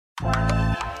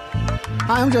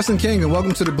Hi, I'm Justin King, and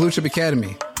welcome to the Blue Chip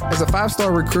Academy. As a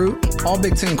 5-star recruit, all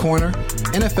Big Ten corner,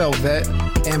 NFL vet,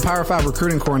 and Power 5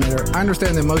 recruiting coordinator, I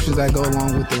understand the emotions that go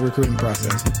along with the recruiting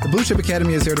process. The Blue Chip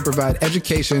Academy is here to provide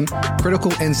education,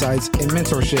 critical insights, and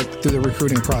mentorship through the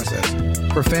recruiting process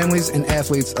for families and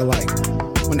athletes alike.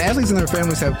 When athletes and their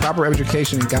families have proper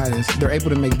education and guidance, they're able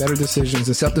to make better decisions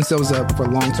and set themselves up for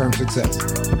long-term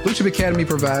success. Blue Chip Academy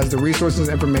provides the resources and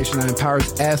information that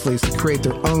empowers athletes to create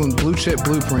their own Blue Chip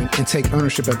blueprint and take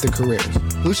ownership of their careers.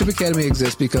 Blue Chip Academy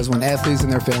exists because when athletes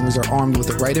and their families are armed with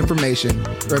the right information,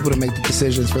 they're able to make the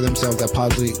decisions for themselves that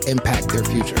positively impact their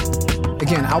future.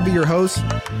 Again, I'll be your host,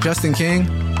 Justin King,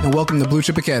 and welcome to Blue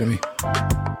Chip Academy.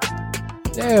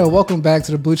 Yeah, welcome back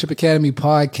to the Blue Chip Academy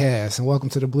podcast, and welcome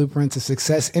to the Blueprint to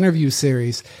Success interview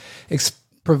series,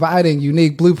 providing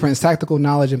unique blueprints, tactical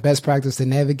knowledge, and best practice to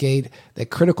navigate the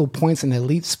critical points in the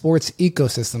elite sports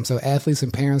ecosystem so athletes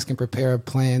and parents can prepare a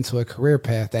plan to a career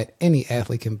path that any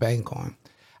athlete can bank on.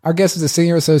 Our guest is a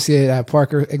senior associate at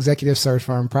Parker Executive Search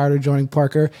Firm. Prior to joining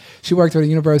Parker, she worked at the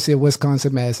University of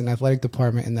Wisconsin-Madison Athletic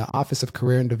Department in the Office of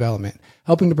Career and Development,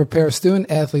 helping to prepare student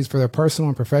athletes for their personal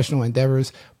and professional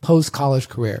endeavors post-college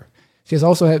career. She has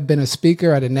also been a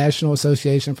speaker at the National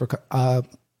Association for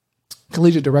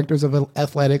Collegiate Directors of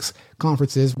Athletics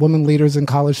conferences, Women Leaders in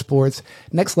College Sports,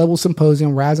 Next Level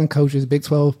Symposium, Rising Coaches, Big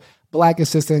 12 Black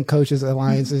Assistant Coaches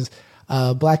Alliances,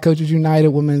 Black Coaches United,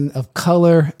 Women of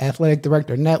Color, Athletic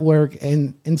Director Network,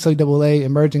 and NCAA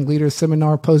Emerging Leaders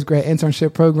Seminar, Postgrad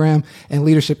Internship Program, and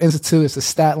Leadership Institute. It's a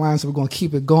stat line, so we're going to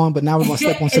keep it going, but now we're going to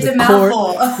step onto the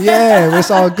court. Yeah,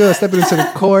 it's all good. Stepping into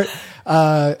the court.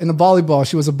 In the volleyball,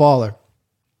 she was a baller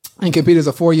and competed as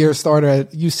a 4-year starter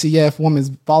at UCF women's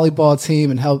volleyball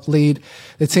team and helped lead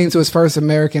the team to its first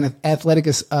American Athletic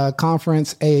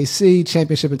Conference AAC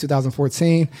championship in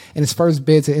 2014 and its first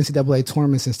bid to NCAA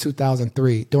tournament since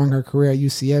 2003. During her career at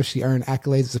UCF, she earned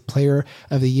accolades as a Player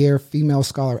of the Year, Female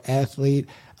Scholar Athlete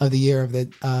of the Year of the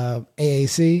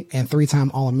AAC, and 3-time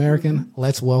All-American.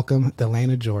 Let's welcome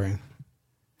DeLaina Jordan.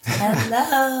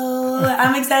 Hello.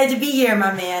 I'm excited to be here,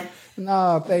 my man.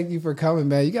 No, thank you for coming,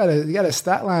 man. You got a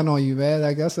stat line on you, man.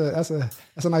 Like that's a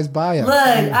nice bio. Look,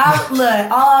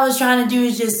 all I was trying to do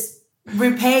is just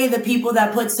repay the people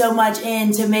that put so much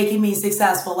into making me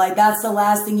successful. Like that's the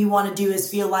last thing you want to do is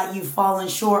feel like you've fallen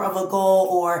short of a goal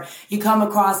or you come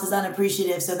across as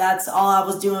unappreciative. So that's all I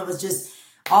was doing was just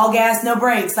all gas, no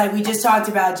brakes. Like we just talked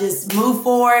about, just move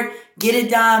forward, get it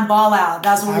done, ball out.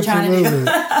 That's what we're trying to do.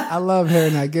 I love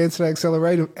hearing that. Get into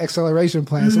the acceleration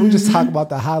plan. So we just talk about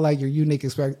the highlight your unique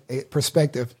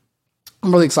perspective.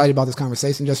 I'm really excited about this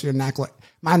conversation. Just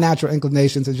my natural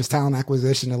inclinations and just talent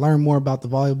acquisition to learn more about the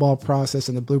volleyball process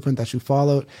and the blueprint that you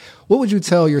followed. What would you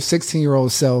tell your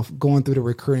 16-year-old self going through the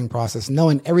recruiting process,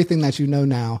 knowing everything that you know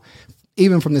now,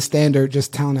 even from the standard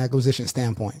just talent acquisition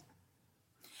standpoint?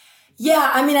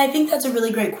 Yeah, I mean, I think that's a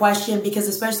really great question because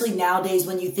especially nowadays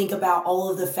when you think about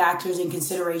all of the factors and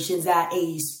considerations that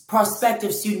a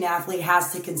prospective student athlete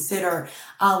has to consider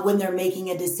when they're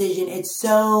making a decision, it's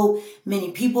so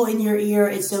many people in your ear.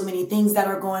 It's so many things that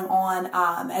are going on.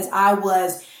 As I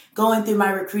was going through my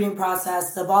recruiting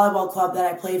process, the volleyball club that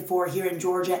I played for here in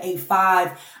Georgia,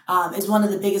 A5, is one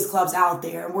of the biggest clubs out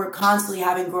there. And we're constantly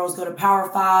having girls go to Power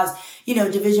Fives,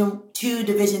 Division II,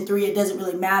 Division III. It doesn't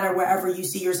really matter wherever you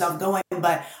see yourself going,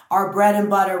 but our bread and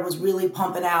butter was really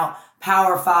pumping out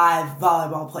Power 5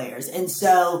 volleyball players. And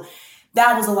so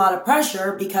that was a lot of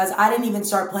pressure because I didn't even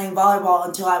start playing volleyball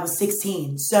until I was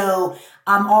 16. So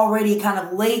I'm already kind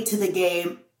of late to the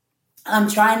game. I'm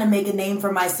trying to make a name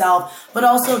for myself, but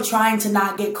also trying to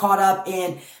not get caught up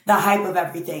in the hype of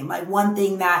everything. Like one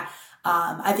thing that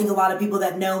I think a lot of people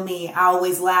that know me, I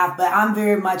always laugh, but I'm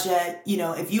very much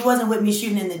if you wasn't with me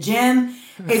shooting in the gym,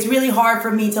 it's really hard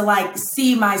for me to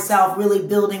see myself really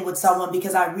building with someone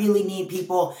because I really need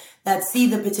people that see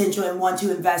the potential and want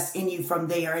to invest in you from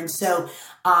there. And so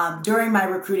during my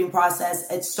recruiting process,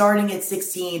 starting at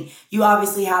 16, you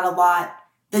obviously had a lot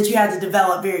that you had to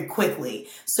develop very quickly.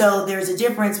 So there's a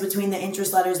difference between the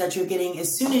interest letters that you're getting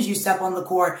as soon as you step on the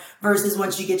court versus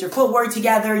once you get your footwork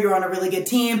together, you're on a really good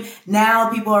team. Now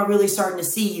people are really starting to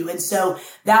see you. And so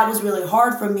that was really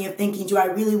hard for me of thinking, do I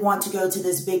really want to go to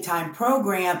this big time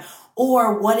program?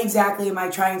 Or what exactly am I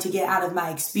trying to get out of my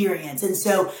experience? And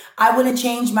so I wouldn't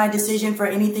change my decision for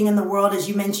anything in the world. As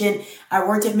you mentioned, I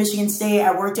worked at Michigan State.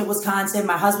 I worked at Wisconsin.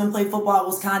 My husband played football at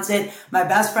Wisconsin. My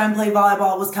best friend played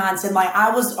volleyball at Wisconsin.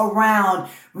 I was around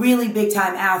really big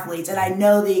time athletes and I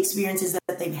know the experiences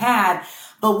that they've had.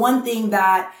 But one thing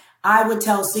that I would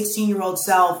tell 16-year-old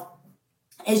self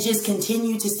is just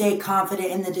continue to stay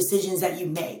confident in the decisions that you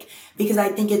make. Because I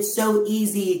think it's so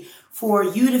easy for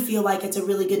you to feel like it's a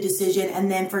really good decision,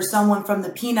 and then for someone from the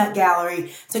peanut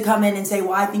gallery to come in and say,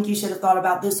 well, I think you should have thought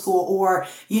about this school, or,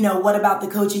 what about the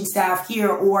coaching staff here,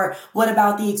 or what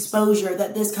about the exposure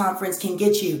that this conference can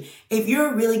get you? If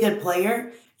you're a really good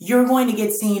player, you're going to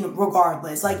get seen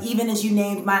regardless. Like, even as you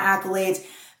named my accolades,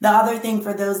 the other thing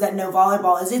for those that know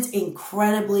volleyball is it's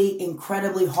incredibly,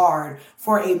 incredibly hard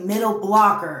for a middle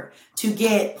blocker to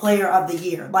get player of the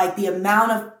year. Like, the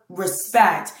amount of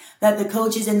respect that the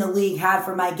coaches in the league had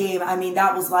for my game, I mean,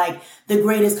 that was like the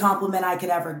greatest compliment I could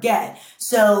ever get.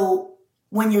 So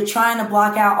when you're trying to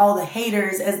block out all the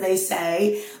haters, as they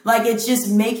say, like, it's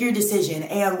just make your decision,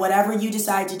 and whatever you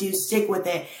decide to do, stick with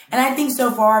it. And I think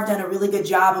so far I've done a really good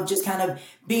job of just kind of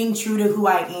being true to who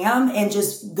I am and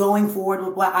just going forward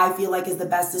with what I feel like is the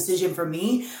best decision for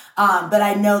me. But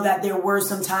I know that there were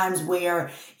some times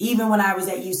where, even when I was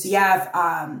at UCF,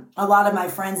 a lot of my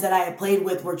friends that I had played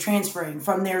with were transferring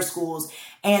from their schools.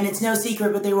 And it's no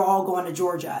secret, but they were all going to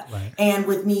Georgia. Right. And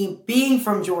with me being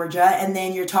from Georgia, and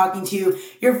then you're talking to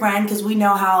your friend, because we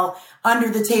know how under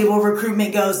the table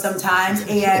recruitment goes sometimes.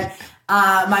 And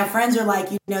my friends are like,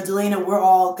 DeLaina, we're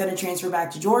all going to transfer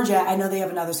back to Georgia. I know they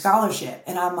have another scholarship.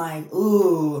 And I'm like,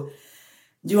 ooh,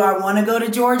 do I want to go to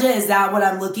Georgia? Is that what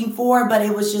I'm looking for? But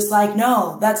it was just like,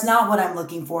 no, that's not what I'm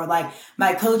looking for. Like,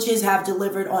 my coaches have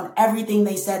delivered on everything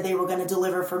they said they were going to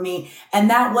deliver for me.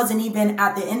 And that wasn't even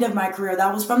at the end of my career.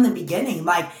 That was from the beginning.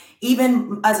 Like,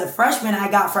 even as a freshman, I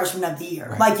got freshman of the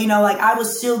year. Right. Like, I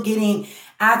was still getting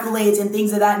accolades and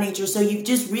things of that nature. So you've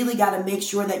just really got to make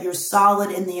sure that you're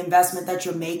solid in the investment that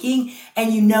you're making,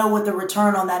 and you know what the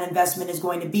return on that investment is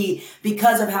going to be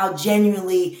because of how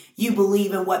genuinely you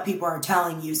believe in what people are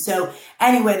telling you. So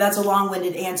anyway, that's a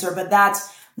long-winded answer, but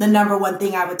that's the number one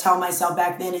thing I would tell myself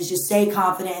back then, is just stay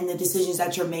confident in the decisions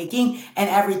that you're making, and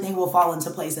everything will fall into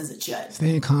place as it should.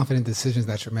 Staying confident in decisions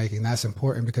that you're making, that's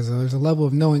important, because there's a level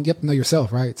of knowing, you have to know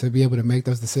yourself, right? To be able to make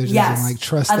those decisions, yes, and like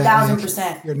trust that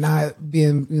 1,000%. You're not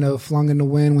being, flung in the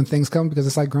wind when things come, because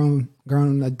it's like grown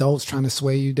adults trying to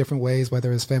sway you different ways,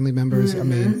 whether it's family members,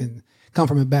 mm-hmm. and come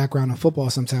from a background in football,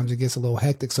 sometimes it gets a little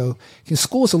hectic. So can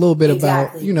school us a little bit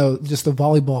about, just the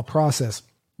volleyball process?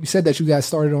 You said that you guys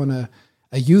started on a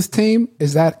youth team.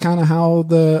 Is that kind of how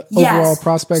the overall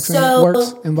prospects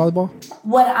works in volleyball?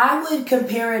 What I would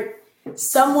compare it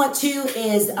somewhat to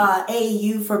is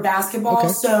AAU for basketball. Okay.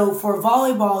 So for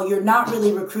volleyball, you're not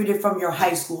really recruited from your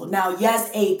high school. Now,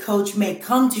 yes, a coach may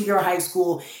come to your high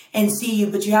school and see you,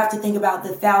 but you have to think about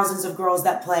the thousands of girls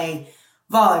that play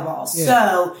volleyball. Yeah.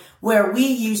 So where we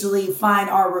usually find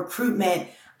our recruitment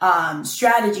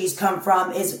strategies come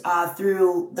from is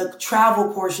through the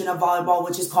travel portion of volleyball,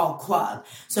 which is called club.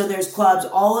 So there's clubs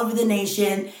all over the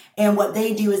nation, and what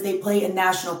they do is they play a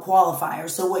national qualifier.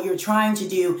 So what you're trying to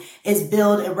do is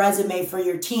build a resume for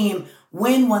your team,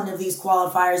 win one of these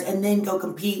qualifiers, and then go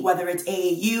compete, whether it's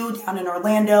AAU down in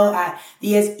Orlando at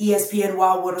the ESPN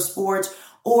Wildwater Sports,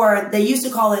 or they used to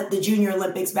call it the Junior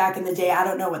Olympics back in the day. I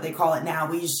don't know what they call it now.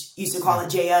 We used to call it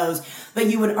JOs.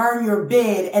 But you would earn your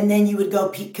bid, and then you would go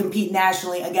compete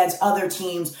nationally against other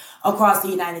teams across the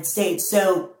United States.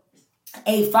 So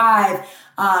A5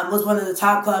 was one of the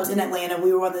top clubs in Atlanta.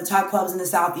 We were one of the top clubs in the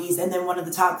Southeast, and then one of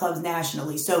the top clubs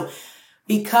nationally. So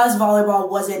because volleyball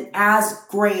wasn't as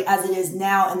great as it is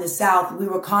now in the South, we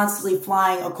were constantly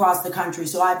flying across the country.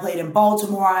 So I played in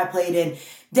Baltimore, I played in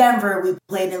Denver, we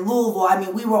played in Louisville. I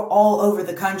mean, we were all over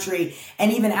the country.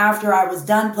 And even after I was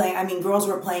done playing, I mean, girls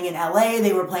were playing in LA,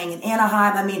 they were playing in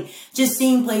Anaheim. I mean, just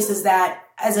seeing places that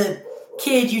as a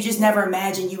kid, you just never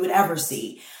imagined you would ever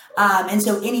see. And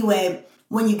so anyway,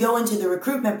 when you go into the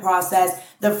recruitment process,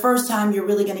 the first time you're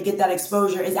really going to get that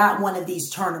exposure is at one of these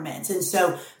tournaments. And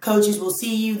so coaches will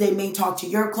see you. They may talk to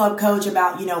your club coach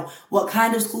about, what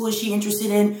kind of school is she interested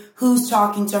in, who's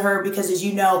talking to her, because as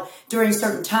you know, during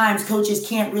certain times, coaches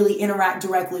can't really interact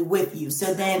directly with you.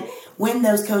 So then when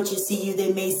those coaches see you,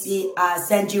 they may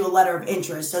send you a letter of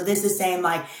interest. So this is saying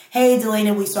like, hey,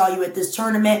 DeLaina, we saw you at this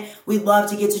tournament. We'd love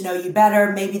to get to know you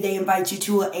better. Maybe they invite you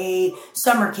to a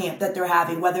summer camp that they're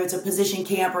having, whether it's a position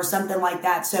camp or something like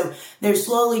that. So they're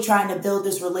slowly trying to build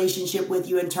this relationship with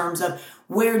you in terms of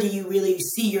where do you really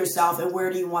see yourself and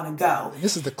where do you want to go.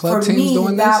 This is the club teams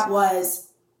doing this? That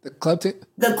was the club team?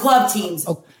 The club teams.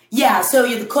 Oh. Yeah, so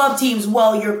the club teams,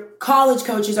 your college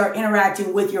coaches are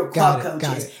interacting with your club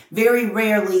coaches. Very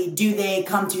rarely do they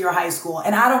come to your high school.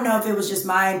 And I don't know if it was just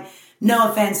mine,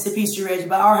 no offense to Peachtree Ridge,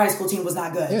 but our high school team was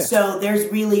not good. Yeah. So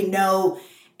there's really no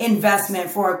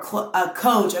investment for a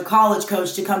college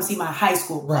coach to come see my high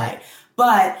school play. Right.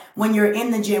 But when you're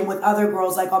in the gym with other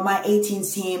girls, like on my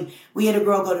 18s team, we had a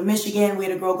girl go to Michigan, we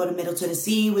had a girl go to Middle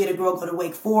Tennessee, we had a girl go to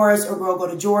Wake Forest, a girl go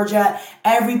to Georgia.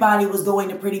 Everybody was going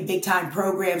to pretty big time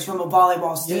programs from a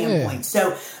volleyball standpoint. Yeah.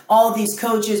 So all of these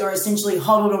coaches are essentially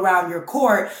huddled around your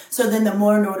court. So then the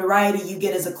more notoriety you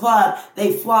get as a club,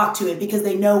 they flock to it because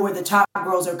they know where the top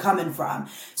girls are coming from.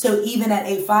 So even at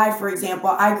A5, for example,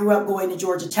 I grew up going to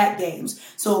Georgia Tech games.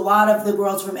 So a lot of the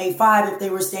girls from A5, if they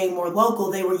were staying more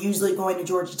local, they were usually going to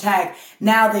Georgia Tech.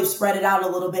 Now they've spread it out a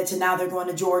little bit to now they're going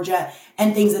to Georgia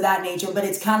and things of that nature. But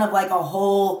it's kind of like a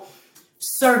whole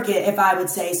circuit, if I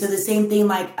would say. So the same thing,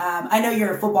 like, I know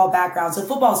you're a football background, so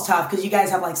football's tough because you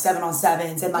guys have like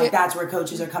 7-on-7s and like that's where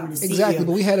coaches are coming to see you. Exactly,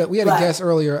 but we had a guest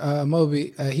earlier,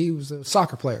 Moby. He was a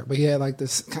soccer player, but he had like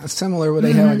this kind of similar where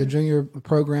they had like a junior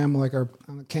program, like I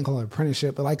can't call it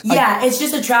apprenticeship, but like it's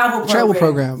just a travel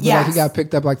program. Yes. Like he got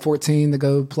picked up like 14 to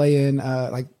go play in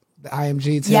like the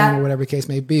IMG team or whatever the case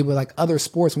may be. But like other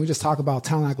sports, when we just talk about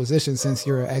talent acquisition, since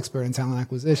you're an expert in talent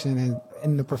acquisition and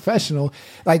in the professional,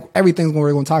 like everything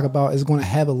we're going to talk about is going to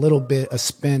have a little bit of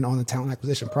spin on the talent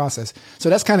acquisition process. So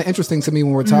that's kind of interesting to me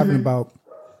when we're talking about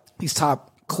these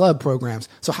top club programs.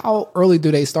 So how early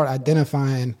do they start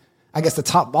identifying, I guess, the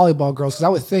top volleyball girls? Because I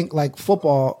would think like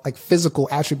football, like physical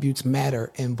attributes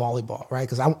matter in volleyball, right?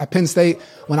 Because at Penn State,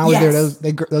 when I was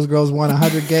there, those girls won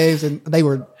 100 games and they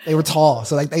were tall.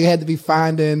 So like they had to be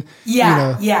finding,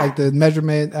 like the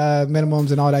measurement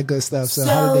minimums and all that good stuff. So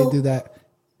how did they do that?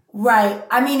 Right.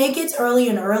 I mean, it gets early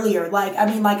and earlier. Like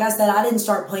I said, I didn't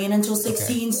start playing until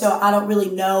 16, so I don't really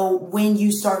know when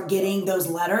you start getting those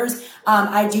letters.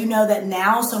 I do know that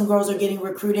now some girls are getting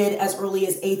recruited as early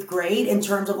as 8th grade in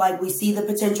terms of like, we see the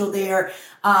potential there.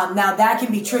 Now that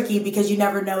can be tricky because you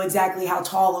never know exactly how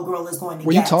tall a girl is going to get.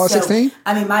 Were you tall at 16?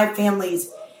 I mean, my family's,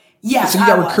 yes, so you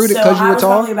got recruited because you were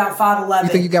tall? I was probably about 5'11". You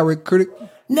think you got recruited?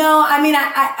 No, I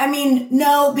mean,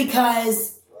 no,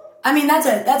 because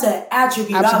that's an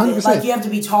attribute of it. Like you have to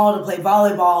be tall to play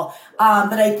volleyball.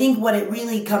 But I think what it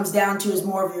really comes down to is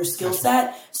more of your skill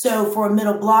set. So for a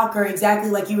middle blocker,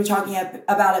 exactly like you were talking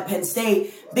about at Penn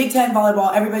State, Big Ten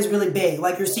volleyball, everybody's really big.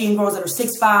 Like you're seeing girls that are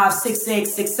 6'5",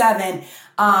 6'6",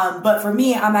 6'7". But for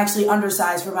me, I'm actually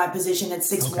undersized for my position at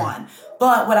 6'1". Okay.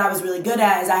 But what I was really good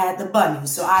at is I had the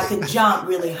bunnies. So I could jump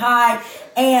really high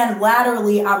and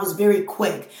laterally I was very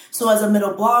quick. So as a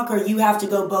middle blocker, you have to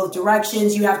go both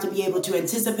directions. You have to be able to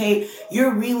anticipate.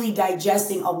 You're really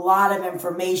digesting a lot of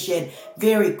information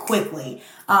very quickly.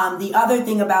 The other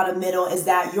thing about a middle is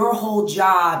that your whole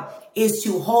job is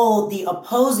to hold the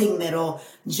opposing middle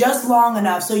just long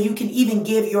enough so you can even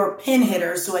give your pin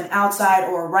hitter, so an outside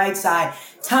or a right side,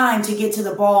 time to get to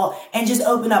the ball and just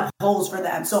open up holes for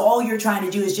them. So all you're trying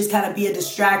to do is just kind of be a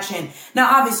distraction.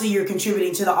 Now, obviously, you're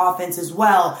contributing to the offense as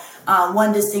well.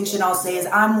 One distinction I'll say is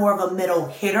I'm more of a middle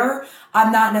hitter.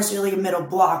 I'm not necessarily a middle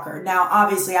blocker. Now,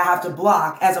 obviously, I have to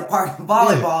block as a part of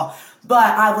volleyball,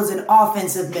 but I was an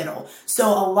offensive middle. So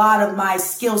a lot of my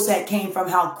skill set came from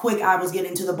how quick I was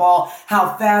getting to the ball,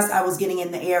 how fast I was getting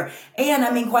in the air,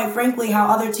 and quite frankly, how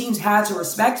other teams had to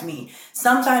respect me.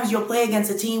 Sometimes you'll play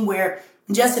against a team where,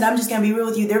 Justin, I'm just going to be real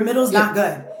with you, their middle's not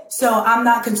good. So I'm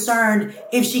not concerned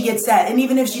if she gets set. And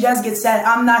even if she does get set,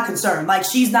 I'm not concerned. Like,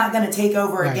 she's not going to take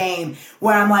over a game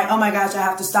where I'm like, oh my gosh, I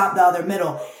have to stop the other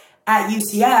middle. At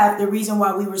UCF, the reason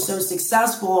why we were so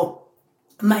successful,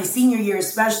 my senior year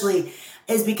especially,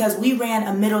 is because we ran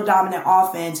a middle dominant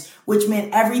offense, which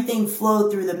meant everything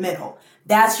flowed through the middle.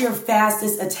 That's your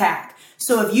fastest attack.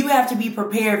 So if you have to be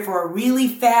prepared for a really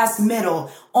fast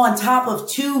middle on top of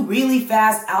two really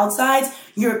fast outsides,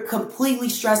 you're completely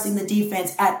stressing the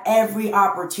defense at every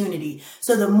opportunity.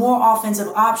 So the more offensive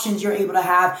options you're able to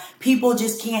have, people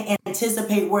just can't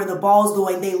anticipate where the ball's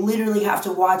going. They literally have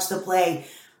to watch the play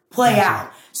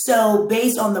out. So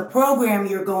based on the program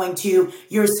you're going to,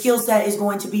 your skill set is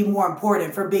going to be more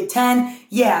important. For Big Ten,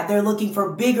 they're looking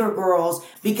for bigger girls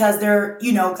because they're,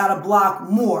 got to block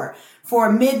more. For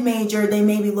a mid-major, they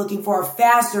may be looking for a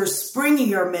faster,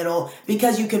 springier middle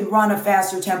because you can run a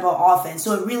faster tempo offense.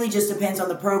 So it really just depends on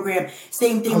the program.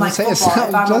 Same thing like football.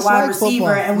 If I'm a wide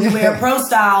receiver and we wear pro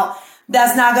style,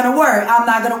 that's not going to work. I'm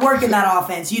not going to work in that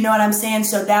offense. You know what I'm saying?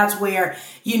 So that's where,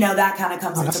 that kind of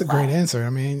comes into play. That's a great answer.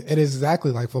 I mean, it is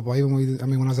exactly like football. Even when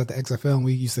I was at the XFL and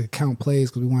we used to count plays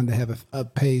because we wanted to have a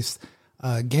paced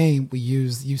game, we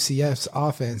used UCF's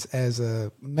offense as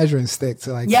a measuring stick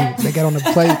to they get on the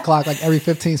play clock like every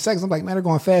 15 seconds. I'm like, man, they're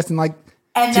going fast. And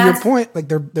to your point, like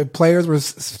their players were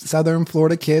Southern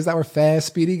Florida kids that were fast,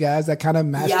 speedy guys that kind of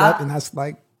matched up. And that's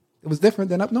like it was different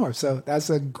than up north. So that's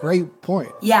a great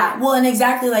point. Yeah, well, and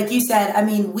exactly like you said, I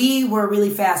mean, we were a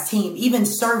really fast team, even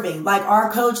serving. Like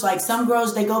our coach, like some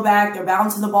girls, they go back, they're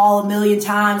bouncing the ball a million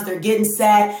times, they're getting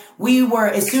set. We were,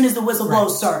 as soon as the whistle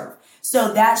blows, serve.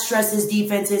 So that stresses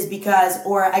defenses because,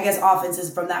 or I guess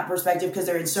offenses from that perspective because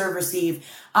they're in serve receive.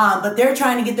 But they're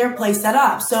trying to get their play set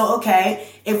up. So, okay,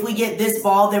 if we get this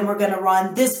ball, then we're going to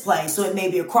run this play. So it may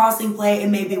be a crossing play, it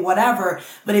may be whatever.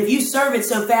 But if you serve it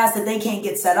so fast that they can't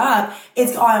get set up,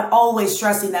 it's always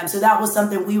stressing them. So that was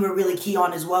something we were really key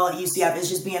on as well at UCF. It's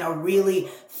just being a really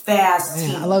fast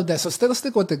team. I love that. So let's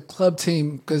stick with the club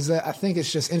team because I think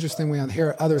it's just interesting when I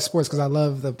hear other sports because I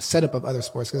love the setup of other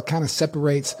sports because it kind of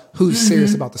separates who's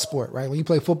serious about the sport, right? When you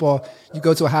play football, you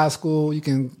go to a high school, you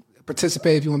can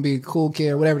participate if you want to be a cool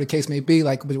kid or whatever the case may be.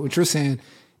 Like what you're saying,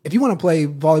 if you want to play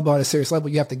volleyball at a serious level,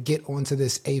 you have to get onto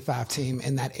this A5 team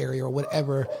in that area or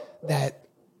whatever that.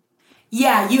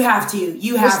 Yeah, you have to.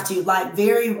 You have to. Like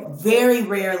very, very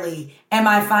rarely am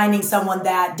I finding someone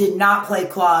that did not play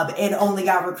club and only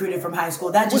got recruited from high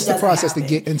school. That just doesn't happen. What's the process to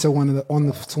get into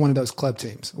one of those club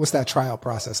teams? What's that tryout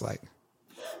process like?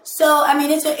 So, I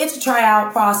mean, it's a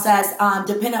tryout process.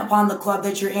 Depending upon the club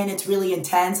that you're in, it's really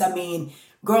intense. I mean,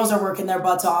 girls are working their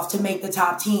butts off to make the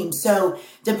top team. So,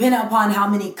 depending upon how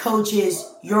many coaches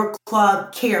your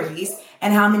club carries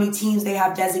and how many teams they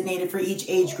have designated for each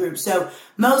age group. So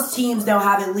most teams, they'll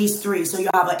have at least 3. So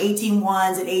you'll have an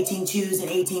 18-1s and 18-2s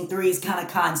and 18-3s kind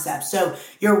of concept. So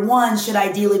your 1s should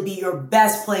ideally be your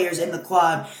best players in the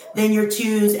club, then your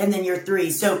 2s, and then your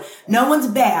 3s. So no one's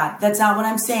bad. That's not what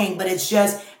I'm saying, but it's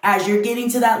just as you're getting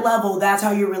to that level, that's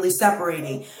how you're really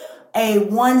separating. A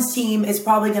 1s team is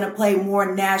probably going to play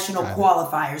more national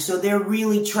qualifiers. So they're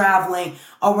really traveling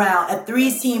around. A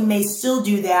 3s team may still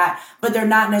do that, but they're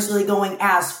not necessarily going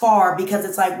as far because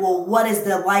it's like, well, what is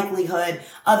the likelihood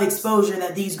of exposure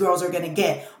that these girls are going to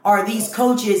get? Are these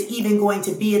coaches even going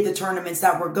to be at the tournaments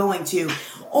that we're going to?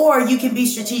 Or you can be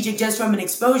strategic just from an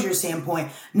exposure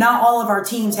standpoint. Not all of our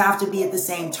teams have to be at the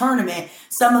same tournament.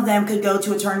 Some of them could go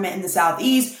to a tournament in the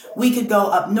Southeast. We could go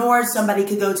up north. Somebody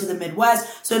could go to the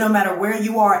Midwest. So no matter where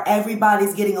you are,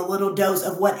 everybody's getting a little dose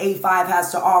of what A5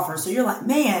 has to offer. So you're like,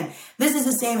 man, this is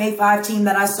the same A5 team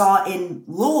that I saw in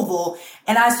Louisville,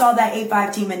 and I saw that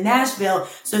A5 team in Nashville.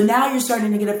 So now you're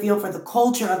starting to get a feel for the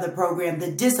culture of the program,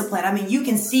 the discipline. I mean, you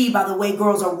can see by the way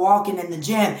girls are walking in the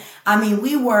gym. I mean,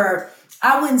 we were,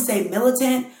 I wouldn't say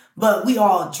militant, but we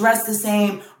all dressed the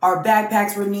same. Our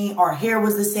backpacks were neat. Our hair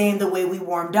was the same, the way we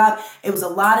warmed up. It was a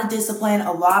lot of discipline,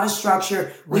 a lot of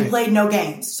structure. We played no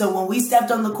games. So when we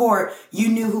stepped on the court, you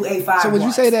knew who A5 was. So would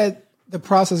you say that the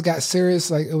process got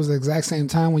serious, like it was the exact same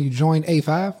time when you joined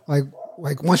A5?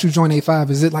 Like once you join A5,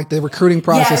 is it like the recruiting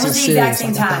process is serious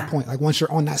at that point? Like once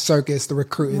you're on that circus, the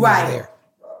recruiting is there.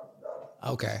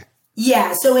 Okay.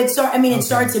 Yeah, so it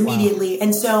starts immediately. Wow.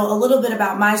 And so a little bit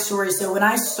about my story. So when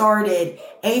I started,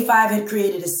 A5 had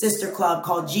created a sister club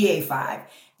called GA5.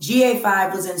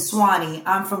 GA5 was in Swanee.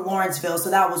 I'm from Lawrenceville, so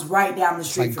that was right down the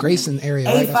street. It's like Grayson area,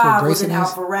 right? A5 right? was in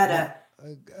Alpharetta.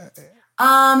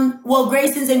 Well,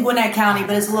 Grayson's in Gwinnett County,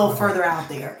 but it's a little further out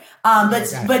there.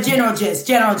 But general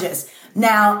gist.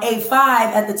 Now, A5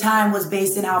 at the time was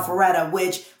based in Alpharetta,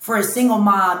 which for a single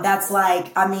mom, that's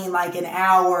like an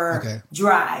hour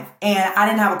drive. And I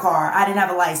didn't have a car. I didn't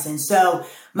have a license. So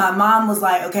my mom was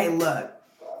like, okay, look,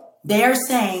 they're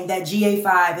saying that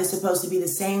GA5 is supposed to be the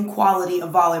same quality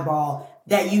of volleyball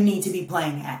that you need to be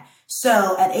playing at.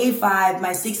 So at A5,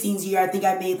 my 16th year, I think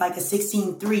I made like a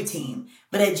 16-3 team.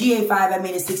 But at GA5, I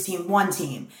made a 16-1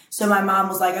 team. So my mom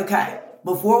was like, okay,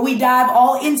 before we dive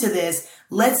all into this,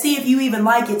 let's see if you even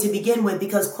like it to begin with,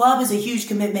 because club is a huge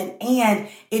commitment and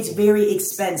it's very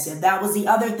expensive. That was the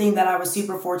other thing that I was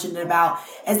super fortunate about,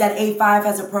 is that A5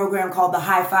 has a program called the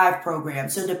High Five program.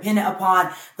 So dependent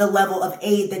upon the level of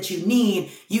aid that you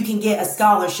need, you can get a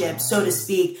scholarship, so to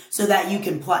speak, so that you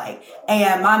can play.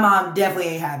 And my mom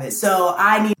definitely ain't have it. So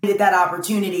I needed that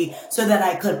opportunity so that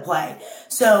I could play.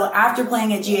 So after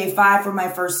playing at GA5 for my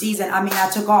first season, I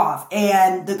took off,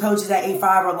 and the coaches at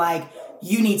A5 were like,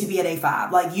 you need to be at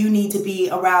A5. Like, you need to be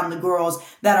around the girls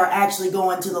that are actually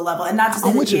going to the level. And not to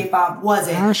say that GA5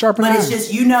 wasn't, but it's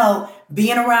just,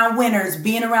 being around winners,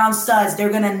 being around studs, they're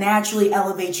going to naturally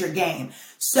elevate your game.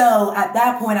 So at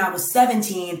that point, I was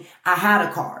 17. I had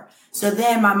a car. So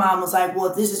then my mom was like, well,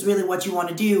 if this is really what you want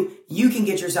to do, you can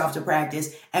get yourself to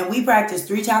practice. And we practiced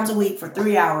 3 times a week for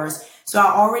 3 hours. So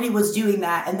I already was doing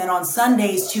that. And then on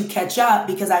Sundays, to catch up,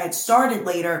 because I had started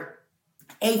later,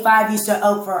 A5 used to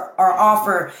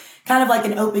offer kind of like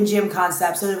an open gym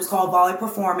concept. So it was called Volley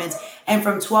Performance. And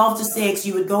from 12 to 6,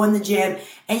 you would go in the gym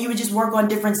and you would just work on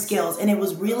different skills. And it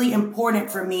was really important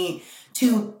for me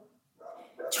to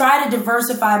try to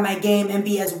diversify my game and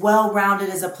be as well-rounded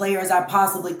as a player as I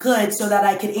possibly could so that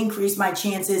I could increase my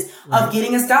chances of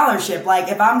getting a scholarship. Like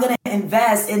if I'm going to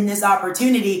invest in this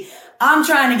opportunity, I'm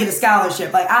trying to get a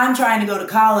scholarship. Like I'm trying to go to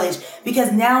college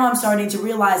because now I'm starting to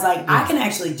realize like I can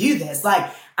actually do this.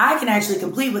 Like I can actually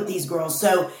compete with these girls.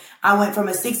 So I went from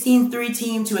a 16-3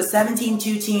 team to a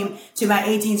 17-2 team to my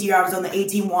 18th year. I was on the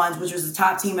 18-1s, which was the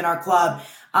top team in our club,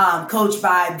 coached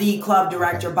by the club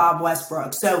director, Bob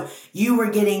Westbrook. So you were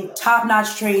getting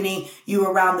top-notch training. You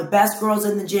were around the best girls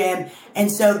in the gym.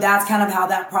 And so that's kind of how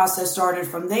that process started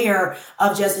from there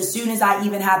of just as soon as I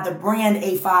even had the brand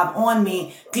A5 on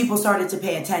me, people started to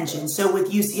pay attention. So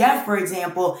with UCF, for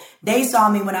example, they saw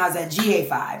me when I was at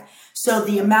GA5. So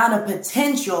the amount of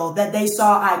potential that they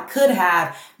saw I could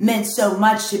have meant so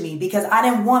much to me because I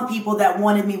didn't want people that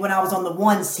wanted me when I was on the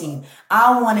 1s team.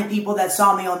 I wanted people that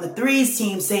saw me on the 3s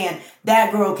team saying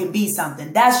that girl can be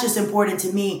something. That's just important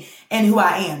to me and who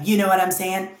I am. You know what I'm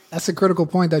saying? That's a critical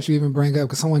point that you even bring up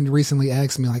because someone recently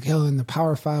asked me like, in the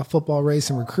Power 5 football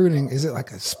race and recruiting, is it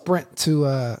like a sprint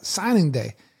to signing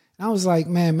day? And I was like,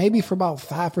 man, maybe for about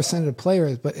 5% of the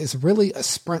players, but it's really a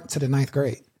sprint to the 9th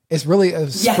grade. It's really a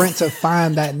sprint to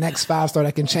find that next 5-star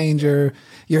that can change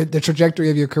the trajectory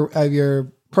of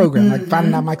your program. Like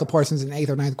finding out Michael Parsons in 8th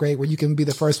or 9th grade where you can be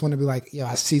the first one to be like,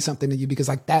 I see something in you because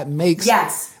like that makes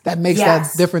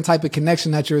that different type of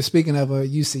connection that you're speaking of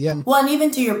UCM. Well, and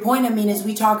even to your point, I mean, as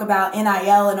we talk about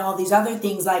NIL and all these other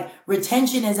things, like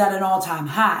retention is at an all-time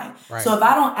high. Right. So if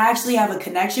I don't actually have a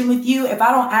connection with you, if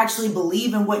I don't actually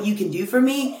believe in what you can do for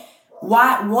me,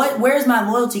 where's my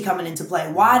loyalty coming into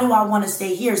play? Why do I want to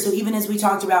stay here? So even as we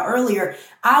talked about earlier,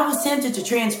 I was tempted to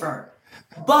transfer,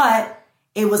 but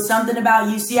it was something about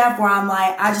UCF where I'm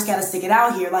like, I just got to stick it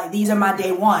out here. Like these are my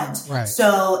day ones. Right.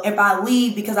 So if I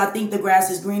leave because I think the grass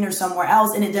is greener somewhere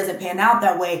else and it doesn't pan out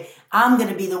that way, I'm going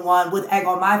to be the one with egg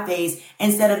on my face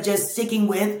instead of just sticking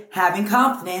with having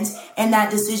confidence in that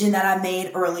decision that I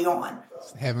made early on.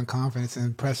 Having confidence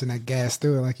and pressing that gas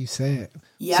through it, like you said.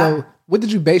 Yeah. So what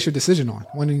did you base your decision on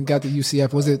when you got to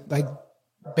UCF? Was it like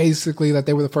basically that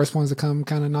they were the first ones to come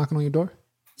kind of knocking on your door?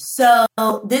 So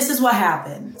this is what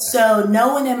happened. So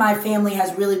no one in my family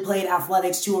has really played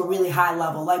athletics to a really high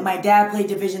level. Like my dad played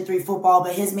Division III football,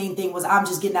 but his main thing was I'm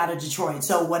just getting out of Detroit.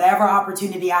 So whatever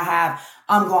opportunity I have,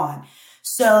 I'm gone.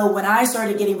 So when I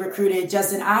started getting recruited,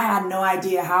 Justin, I had no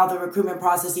idea how the recruitment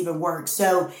process even worked.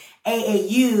 So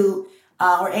AAU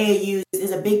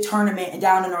is a big tournament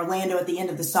down in Orlando at the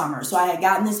end of the summer. So I had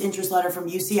gotten this interest letter from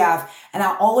UCF and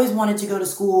I always wanted to go to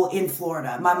school in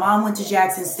Florida. My mom went to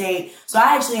Jackson State. So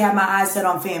I actually had my eyes set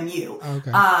on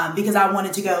FAMU because I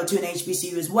wanted to go to an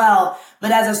HBCU as well.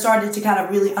 But as I started to kind of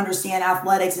really understand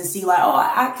athletics and see like,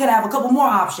 I could have a couple more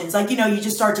options. Like, you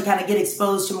just start to kind of get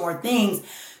exposed to more things.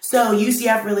 So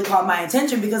UCF really caught my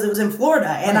attention because it was in Florida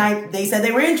and they said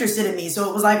they were interested in me. So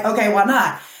it was like, okay, why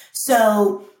not?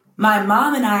 So my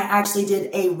mom and I actually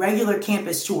did a regular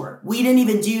campus tour. We didn't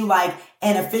even do like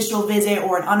an official visit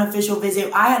or an unofficial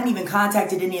visit. I hadn't even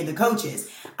contacted any of the coaches.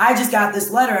 I just got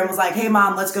this letter and was like, hey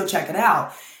mom, let's go check it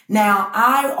out. Now,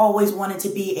 I always wanted to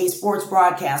be a sports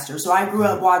broadcaster. So I grew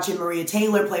up watching Maria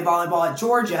Taylor play volleyball at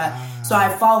Georgia. So I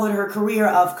followed her career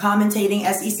of commentating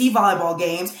SEC volleyball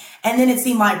games. And then it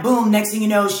seemed like, boom, next thing you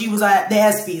know, she was at the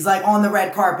ESPYs, like on the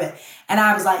red carpet. And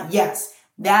I was like, yes,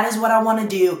 that is what I want to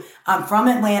do. I'm from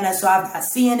Atlanta. So I've got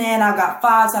CNN, I've got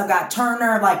Fox, I've got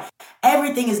Turner, like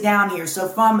everything is down here. So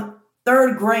from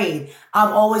 3rd grade,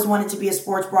 I've always wanted to be a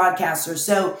sports broadcaster.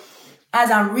 So as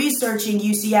I'm researching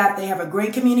UCF, they have a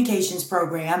great communications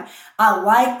program. I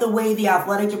like the way the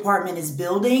athletic department is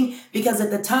building because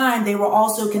at the time they were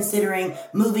also considering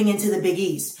moving into the Big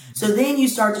East. So then you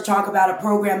start to talk about a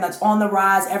program that's on the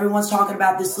rise. Everyone's talking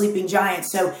about the sleeping giant.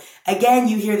 So again,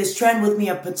 you hear this trend with me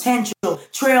of potential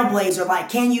trailblazer. Like,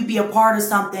 can you be a part of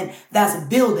something that's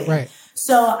building? Right.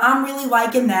 So I'm really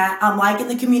liking that. I'm liking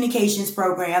the communications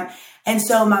program. And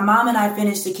so my mom and I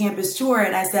finished the campus tour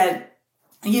and I said,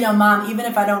 mom, even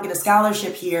if I don't get a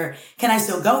scholarship here, can I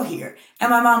still go here?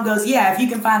 And my mom goes, yeah, if you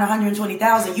can find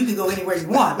 120,000, you can go anywhere you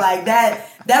want. Like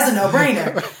that's a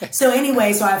no-brainer. Right. So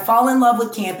anyway, so I fall in love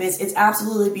with campus. It's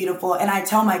absolutely beautiful. And I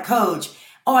tell my coach,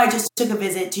 I just took a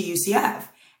visit to UCF.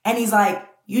 And he's like,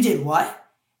 you did what?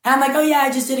 And I'm like, oh yeah,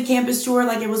 I just did a campus tour.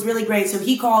 Like it was really great. So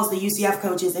he calls the UCF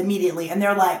coaches immediately and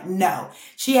they're like, no,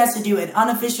 she has to do an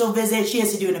unofficial visit. She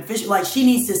has to do an official, like she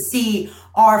needs to see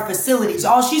our facilities.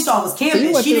 All she saw was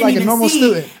campus. So she didn't even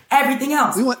see everything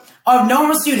else. A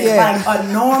normal student, like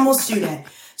a normal student.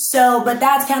 So, but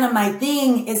that's kind of my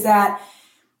thing is that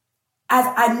as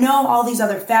I know all these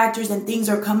other factors and things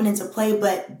are coming into play,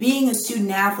 but being a student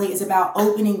athlete is about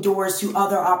opening doors to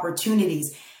other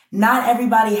opportunities. Not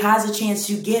everybody has a chance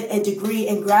to get a degree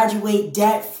and graduate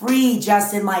debt free,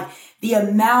 Justin. Like the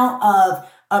amount of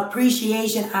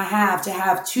appreciation I have to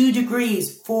have 2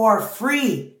 degrees for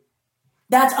free.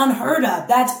 That's unheard of.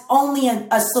 That's only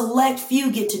a select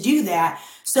few get to do that.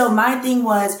 So my thing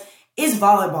was, it's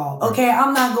volleyball. Okay.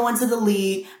 I'm not going to the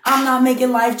league. I'm not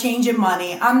making life-changing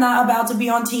money. I'm not about to be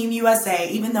on Team USA,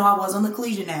 even though I was on the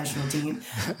collegiate national team.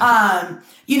 But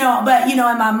in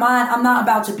my mind, I'm not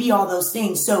about to be all those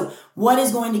things. So what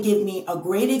is going to give me a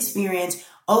great experience,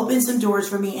 open some doors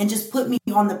for me, and just put me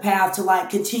on the path to like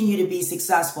continue to be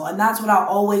successful? And that's what I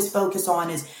always focus on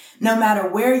is no matter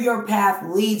where your path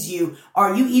leads you,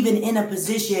 are you even in a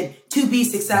position to be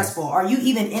successful? Are you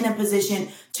even in a position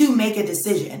to make a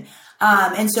decision?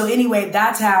 And so anyway,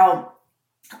 that's how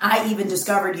I even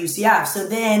discovered UCF. So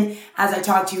then, as I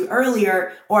talked to you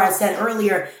earlier, or I said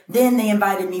earlier, then they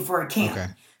invited me for a camp. Okay.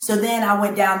 So then I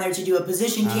went down there to do a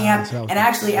position camp. And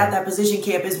actually at that position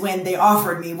camp is when they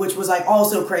offered me, which was like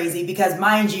also crazy because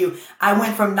mind you, I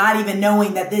went from not even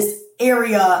knowing that this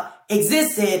area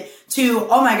existed to,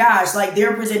 oh my gosh, like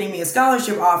they're presenting me a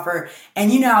scholarship offer.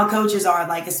 And you know how coaches are,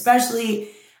 like, especially,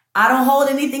 I don't hold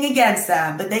anything against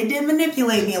them, but they did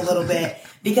manipulate me a little bit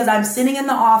because I'm sitting in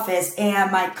the office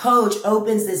and my coach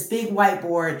opens this big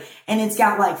whiteboard and it's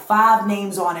got like 5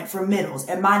 names on it for middles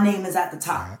and my name is at the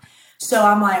top. So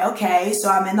I'm like, okay, so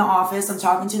I'm in the office, I'm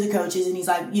talking to the coaches and he's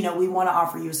like, we want to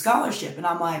offer you a scholarship. And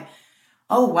I'm like,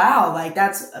 oh wow, like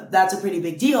that's a pretty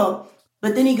big deal.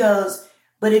 But then he goes,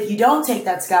 but if you don't take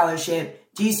that scholarship,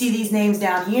 do you see these names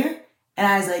down here? And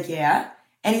I was like, yeah.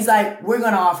 And he's like, we're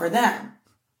going to offer them.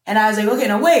 And I was like, okay,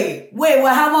 now wait,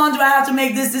 well, how long do I have to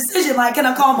make this decision? Like, can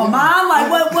I call my mom?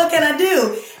 Like, what can I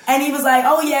do? And he was like,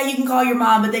 oh yeah, you can call your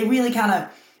mom. But they really kind of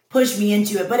pushed me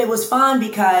into it. But it was fun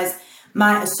because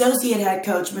my associate head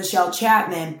coach, Michelle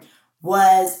Chapman,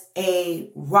 was a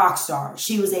rock star.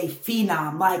 She was a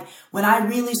phenom. Like when I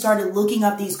really started looking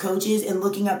up these coaches and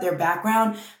looking up their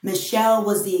background, Michelle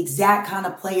was the exact kind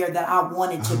of player that I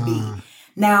wanted to be.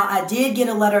 Now, I did get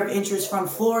a letter of interest from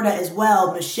Florida as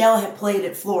well. Michelle had played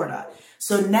at Florida.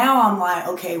 So now I'm like,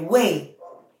 okay, wait,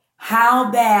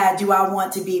 how bad do I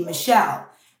want to be Michelle?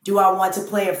 Do I want to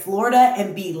play at Florida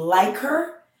and be like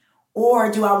her?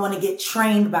 Or do I want to get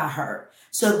trained by her?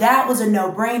 So that was a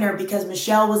no-brainer because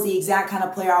Michelle was the exact kind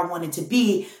of player I wanted to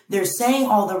be. They're saying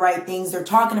all the right things. They're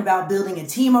talking about building a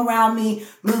team around me,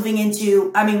 moving into,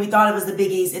 we thought it was the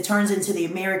Big East. It turns into the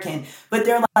American. But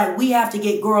they're like, we have to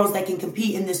get girls that can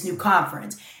compete in this new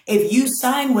conference. If you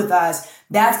sign with us,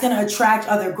 that's going to attract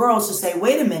other girls to say,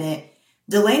 wait a minute,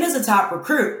 DeLaina's a top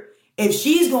recruit. If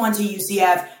she's going to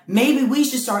UCF, maybe we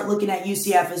should start looking at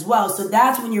UCF as well. So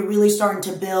that's when you're really starting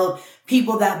to build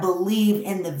people that believe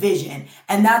in the vision.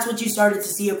 And that's what you started to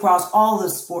see across all the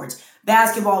sports.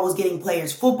 Basketball was getting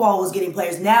players. Football was getting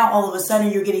players. Now, all of a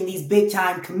sudden, you're getting these big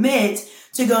time commits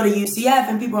to go to UCF.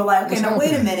 And people are like, okay, now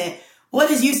wait a minute. What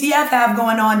does UCF have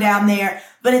going on down there?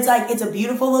 But it's like, it's a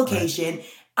beautiful location.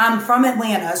 I'm from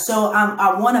Atlanta, so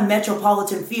I want a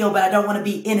metropolitan feel, but I don't want to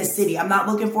be in a city. I'm not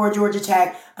looking for a Georgia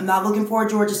Tech. I'm not looking for a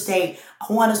Georgia State.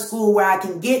 I want a school where I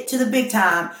can get to the big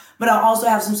time, but I also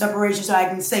have some separation so I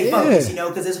can stay focused,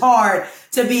 because it's hard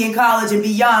to be in college and be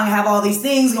young, have all these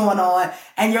things going on.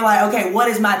 And you're like, okay, what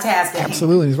is my task?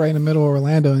 Absolutely. It's right in the middle of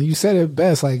Orlando. And you said it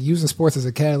best, like using sports as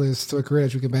a catalyst to a career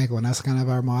that you can bank on. That's kind of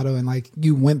our motto. And like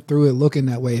you went through it looking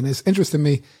that way. And it's interesting to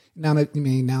me now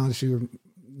that you're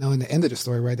knowing the end of the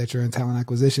story, right? That you're in talent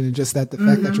acquisition and just that the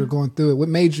fact that you're going through it. What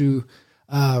made you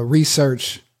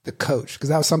research the coach? Because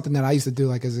that was something that I used to do,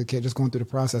 like as a kid, just going through the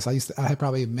process. I had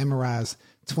probably memorized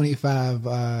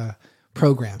 25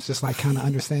 programs, just like kind of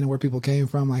understanding where people came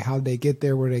from, like how did they get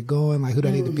there, where they going, like who do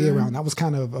I need to be around. That was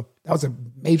kind of that was a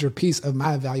major piece of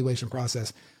my evaluation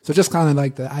process. So just kind of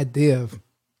like the idea of,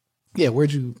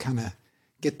 where'd you kind of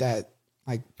get that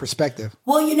like perspective?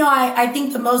 Well, I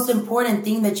think the most important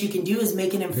thing that you can do is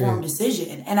make an informed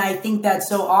decision. And I think that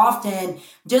so often,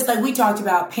 just like we talked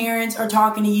about, parents are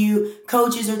talking to you,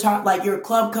 coaches are like your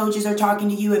club coaches are talking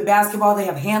to you. In basketball, they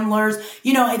have handlers.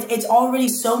 It's already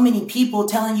so many people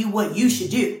telling you what you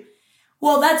should do.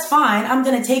 Well, that's fine. I'm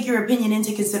going to take your opinion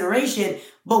into consideration,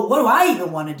 but what do I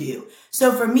even want to do?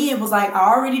 So for me, it was like,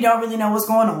 I already don't really know what's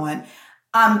going on.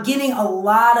 I'm getting a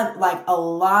lot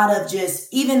of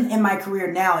just, even in my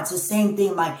career now, it's the same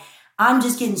thing. Like, I'm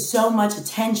just getting so much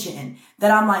attention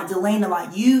that I'm like, DeLaina,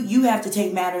 like you have to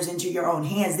take matters into your own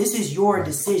hands. This is your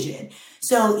decision.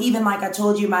 So even like I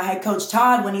told you, my head coach,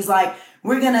 Todd, when he's like,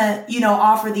 we're going to,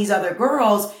 offer these other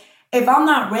girls, if I'm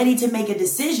not ready to make a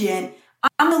decision,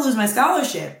 I'm going to lose my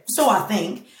scholarship. So I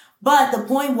think. But the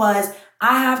point was,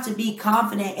 I have to be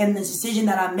confident in the decision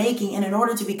that I'm making. And in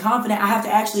order to be confident, I have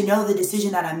to actually know the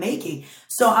decision that I'm making.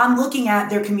 So I'm looking at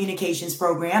their communications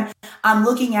program. I'm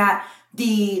looking at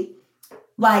the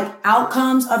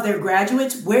outcomes of their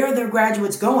graduates. Where are their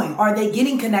graduates going? Are they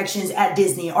getting connections at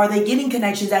Disney? Are they getting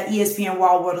connections at ESPN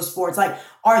Wild World of Sports?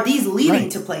 Are these leading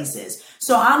to places?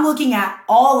 So I'm looking at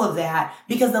all of that,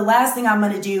 because the last thing I'm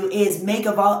going to do is make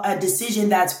a decision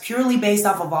that's purely based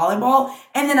off of volleyball,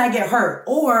 and then I get hurt.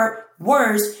 Or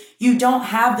worse, you don't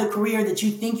have the career that you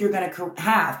think you're going to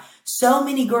have. So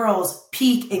many girls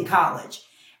peak in college.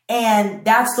 And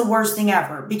that's the worst thing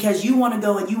ever, because you want to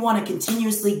go and you want to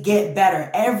continuously get better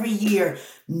every year.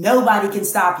 Nobody can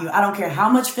stop you. I don't care how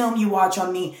much film you watch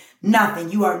on me,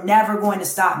 nothing. You are never going to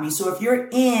stop me. So if you're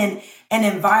in an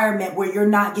environment where you're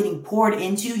not getting poured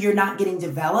into, you're not getting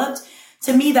developed,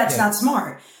 to me, that's not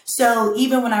smart. So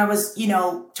even when I was,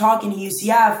 talking to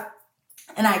UCF,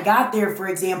 and I got there, for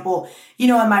example, in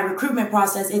my recruitment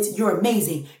process, you're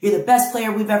amazing. You're the best player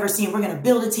we've ever seen. We're going to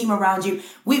build a team around you.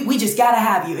 We just got to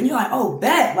have you. And you're like, oh,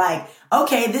 bet.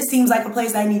 Okay, this seems like a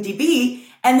place I need to be.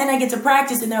 And then I get to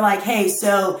practice and they're like, hey,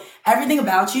 so everything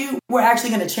about you, we're actually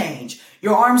going to change.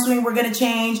 Your arm swing, we're going to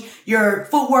change. Your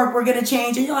footwork, we're going to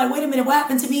change. And you're like, wait a minute, what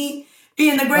happened to me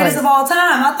being the greatest of all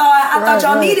time? I thought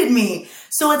y'all needed me.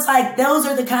 So it's those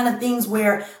are the kind of things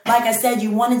where, like I said,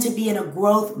 you wanted to be in a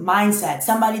growth mindset,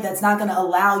 somebody that's not going to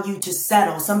allow you to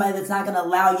settle, somebody that's not going to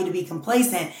allow you to be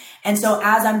complacent. And so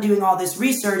as I'm doing all this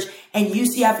research and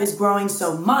UCF is growing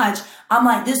so much, I'm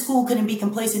like, this school couldn't be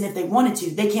complacent if they wanted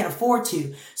to. They can't afford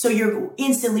to. So you're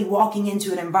instantly walking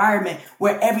into an environment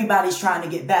where everybody's trying to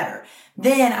get better.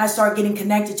 Then I start getting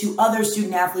connected to other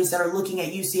student athletes that are looking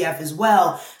at UCF as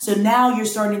well. So now you're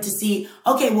starting to see,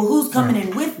 okay, well, who's coming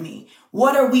in with me?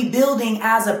 What are we building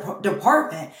as a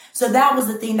department? So that was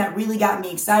the thing that really got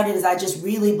me excited, is I just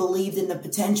really believed in the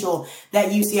potential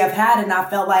that UCF had. And I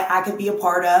felt like I could be a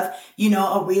part of,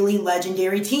 a really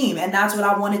legendary team. And that's what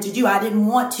I wanted to do. I didn't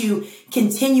want to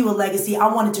continue a legacy.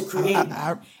 I wanted to create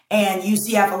one. And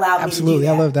UCF allowed me to do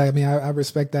that. I love that. I mean, I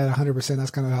respect that 100%.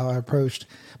 That's kind of how I approached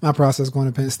my process going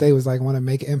to Penn State. Was want to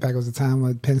make an impact. It was a time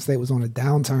when Penn State was on a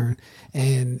downturn.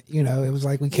 And, it was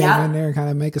we came in there and kind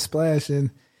of make a splash.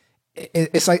 And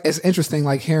it's interesting,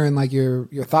 hearing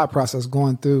your thought process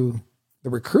going through the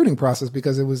recruiting process,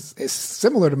 because it's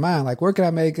similar to mine. Where can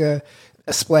I make a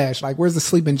splash? Where's the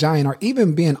sleeping giant? Or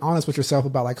even being honest with yourself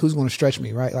about who's going to stretch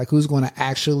me, right? Who's going to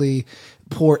actually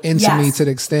pour into me to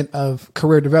the extent of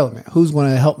career development? Who's going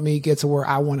to help me get to where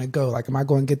I want to go? Am I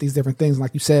going to get these different things?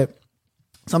 Like you said,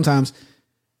 sometimes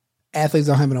athletes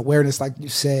don't have an awareness, like you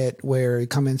said, where it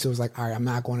come into, it's all right, I'm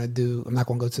not going to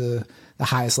go to the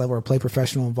highest level or play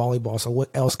professional in volleyball. So what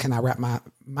else can I wrap my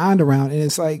mind around? And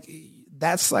it's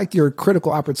that's your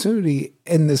critical opportunity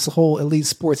in this whole elite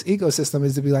sports ecosystem,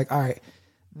 is to be all right,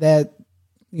 that,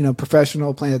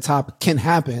 professional playing at the top can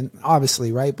happen,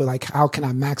 obviously, right? But how can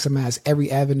I maximize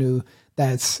every avenue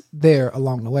that's there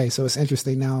along the way? So it's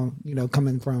interesting now,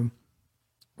 coming from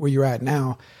where you're at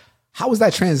now. How was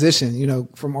that transition,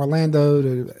 from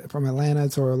Atlanta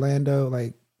to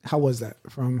Orlando? How was that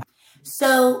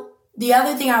So the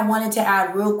other thing I wanted to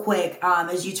add real quick,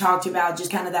 as you talked about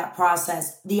just kind of that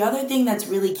process, the other thing that's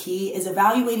really key is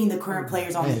evaluating the current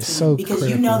players on the team, so because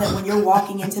critical. you know that when you're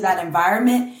walking into that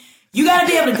environment, you got to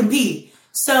be able to compete.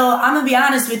 So I'm going to be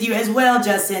honest with you as well,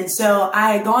 Justin. So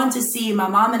I had gone to see, my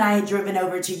mom and I had driven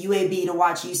over to UAB to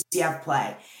watch UCF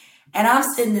play. And I'm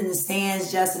sitting in the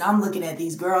stands, Justin. I'm looking at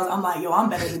these girls. I'm like, yo, I'm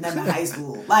better than them in high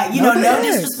school. No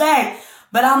disrespect.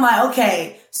 But I'm like,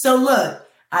 okay, so look,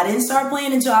 I didn't start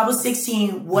playing until I was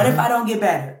 16. What if I don't get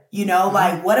better?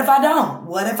 What if I don't?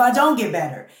 What if I don't get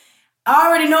better? I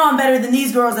already know I'm better than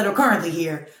these girls that are currently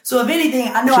here. So if anything,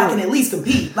 I know I can at least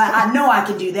compete. I know I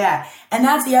can do that. And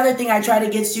that's the other thing I try to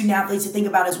get student athletes to think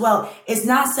about as well. It's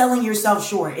not selling yourself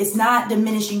short. It's not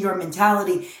diminishing your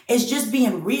mentality. It's just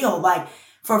being real.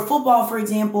 For football, for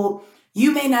example,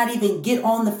 you may not even get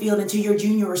on the field until your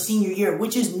junior or senior year,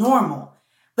 which is normal.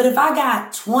 But if I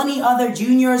got 20 other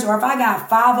juniors, or if I got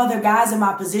 5 other guys in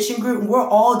my position group and we're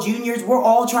all juniors, we're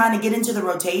all trying to get into the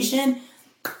rotation,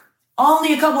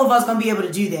 only a couple of us going to be able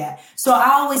to do that. So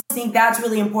I always think that's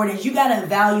really important. You got to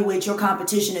evaluate your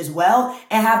competition as well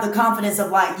and have the confidence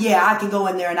of I can go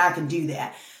in there and I can do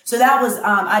that. So that was,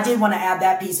 I did want to add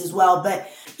that piece as well. But,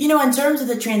 in terms of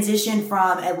the transition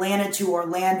from Atlanta to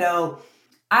Orlando,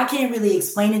 I can't really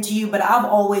explain it to you, but I've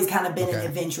always kind of been an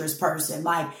adventurous person.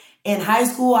 In high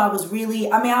school, I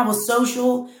was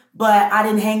social, but I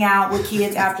didn't hang out with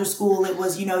kids after school. It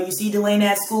was, you see DeLaina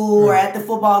at school or at the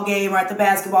football game or at the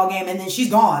basketball game, and then she's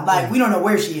gone. Like, we don't know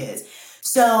where she is.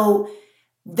 So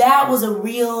that was a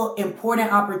real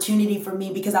important opportunity for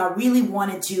me because I really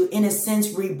wanted to, in a sense,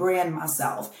 rebrand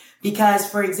myself. Because,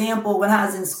 for example, when I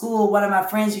was in school, one of my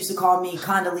friends used to call me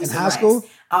Condoleezza Rice. In high school?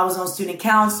 I was on student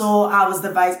council. I was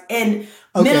the vice in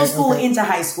middle school into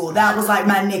high school. That was like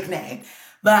my nickname.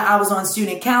 But I was on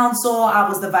student council. I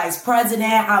was the vice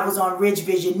president. I was on Rich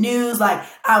Vision News. Like,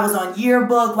 I was on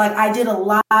yearbook. Like, I did a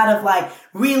lot of like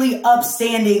really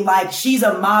upstanding, like, she's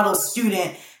a model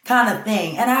student kind of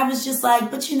thing. And I was just like,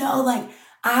 but like,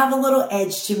 I have a little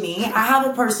edge to me. I have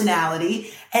a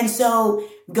personality. And so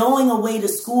going away to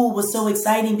school was so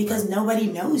exciting because nobody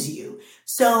knows you.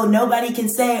 So nobody can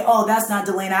say, oh, that's not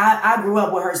DeLaina. I grew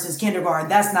up with her since kindergarten.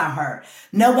 That's not her.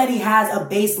 Nobody has a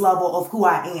base level of who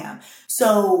I am.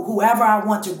 So whoever I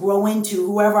want to grow into,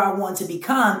 whoever I want to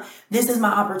become, this is my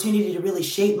opportunity to really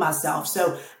shape myself.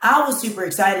 So I was super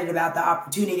excited about the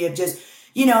opportunity of just,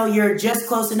 you're just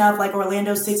close enough, like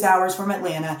Orlando's 6 hours from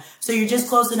Atlanta. So you're just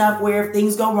close enough where if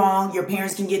things go wrong, your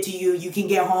parents can get to you. You can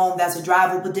get home. That's a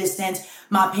drivable distance.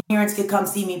 My parents could come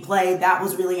see me play. That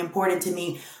was really important to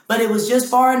me. But it was just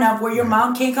far enough where your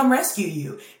mom can't come rescue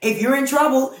you. If you're in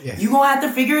trouble, you're going to have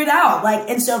to figure it out.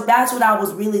 And so that's what I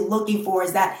was really looking for,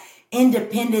 is that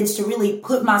independence to really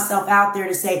put myself out there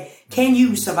to say, can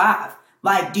you survive?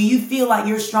 Like, do you feel like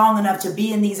you're strong enough to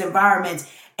be in these environments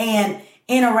and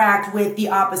interact with the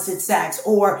opposite sex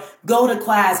or go to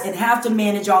class and have to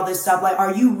manage all this stuff? Like,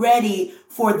 are you ready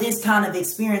for this kind of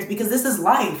experience? Because this is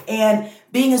life. And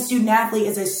being a student athlete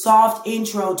is a soft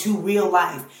intro to real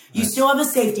life. You still have a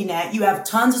safety net. You have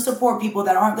tons of support people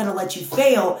that aren't going to let you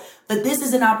fail. But this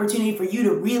is an opportunity for you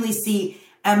to really see,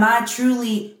 am I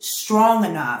truly strong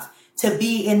enough to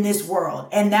be in this world?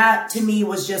 And that to me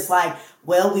was just like,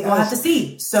 well, we're going to have to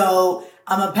see. So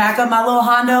I'm going to pack up my little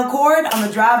Honda Accord. I'm going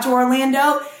to drive to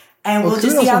Orlando, and we'll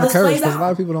just see how this plays out. A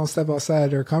lot of people don't step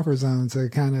outside their comfort zone to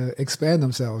kind of expand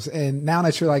themselves. And now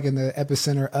that you're like in the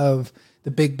epicenter of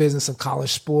the big business of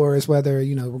college sports, whether,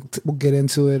 we'll get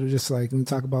into it, or just like when we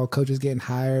talk about coaches getting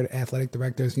hired, athletic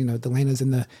directors, DeLaina's in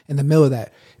the middle of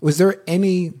that. Was there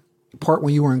any part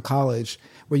when you were in college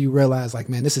where you realized, like,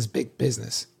 man, this is big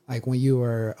business, like when you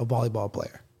were a volleyball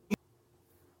player?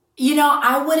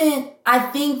 I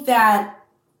think that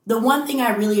the one thing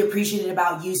I really appreciated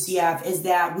about UCF is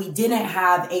that we didn't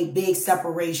have a big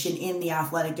separation in the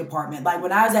athletic department. Like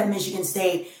when I was at Michigan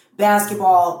State,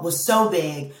 basketball was so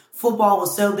big, football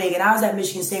was so big, and I was at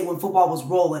Michigan State when football was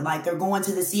rolling. Like they're going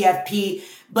to the CFP,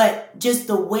 but just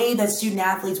the way that student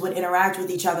athletes would interact with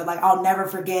each other. Like I'll never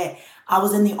forget, I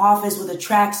was in the office with a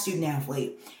track student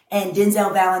athlete, and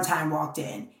Denzel Valentine walked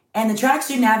in, and the track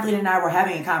student athlete and I were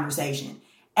having a conversation,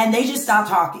 and they just stopped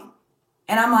talking.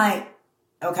 And I'm like,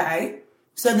 okay.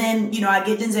 So then, I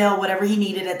get Denzel whatever he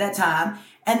needed at that time.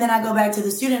 And then I go back to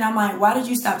the student. I'm like, why did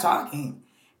you stop talking?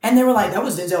 And they were like, that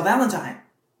was Denzel Valentine.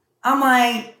 I'm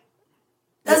like,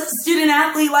 that's a student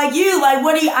athlete like you. Like,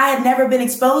 I had never been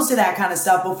exposed to that kind of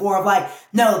stuff before of like,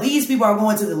 no, these people are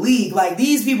going to the league. Like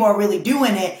these people are really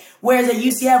doing it. Whereas at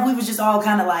UCF, we was just all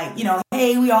kind of like,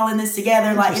 hey, we all in this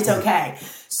together. Like, it's okay.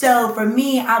 So for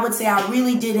me, I would say I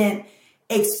really didn't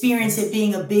experience it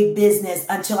being a big business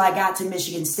until I got to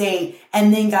Michigan State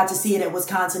and then got to see it at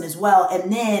Wisconsin as well.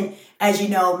 And then, as you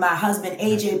know, my husband,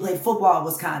 AJ, played football at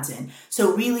Wisconsin.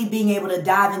 So really being able to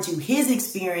dive into his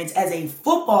experience as a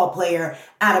football player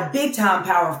at a big time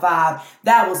Power 5,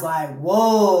 that was like,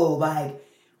 whoa, like,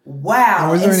 wow.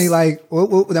 And was there any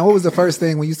what was the first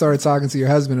thing when you started talking to your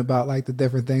husband about like the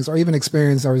different things or even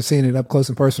experience or seeing it up close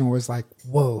and personal where it's like,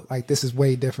 whoa, like this is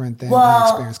way different than my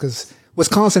experience? Because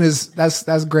Wisconsin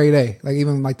that's grade A. Like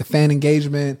even like the fan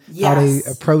engagement, how they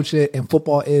approach it, and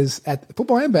football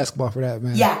and basketball for that,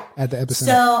 man. Yeah, at the epicenter.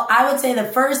 So I would say the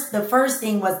first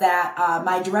thing was that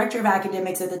my director of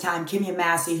academics at the time, Kimya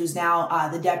Massey, who's now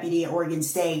the deputy at Oregon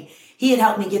State, he had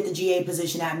helped me get the GA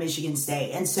position at Michigan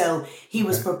State, and so he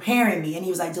was preparing me, and he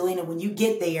was like, DeLaina, when you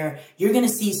get there, you're going to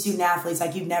see student athletes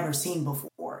like you've never seen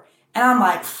before, and I'm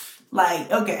like,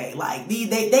 okay, like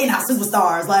they not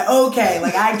superstars. Like, okay,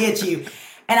 like I get you.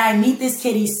 And I meet this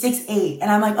kid, he's 6'8",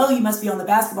 and I'm like, oh, you must be on the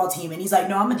basketball team. And he's like,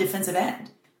 no, I'm a defensive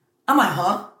end. I'm like,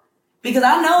 huh? Because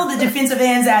I know the defensive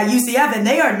ends at UCF and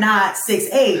they are not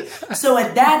 6'8". So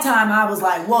at that time I was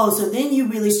like, whoa. So then you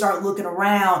really start looking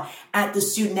around at the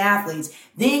student athletes.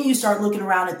 Then you start looking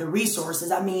around at the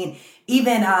resources. I mean,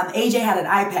 even AJ had an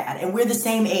iPad and we're the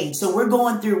same age. So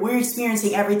we're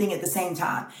experiencing everything at the same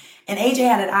time. And AJ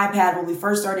had an iPad when we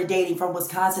first started dating from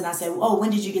Wisconsin. I said, oh, when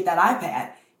did you get that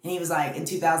iPad? And he was like, in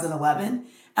 2011?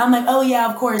 I'm like, oh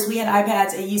yeah, of course, we had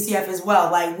iPads at UCF as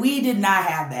well. Like, we did not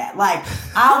have that. Like,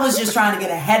 I was just trying to get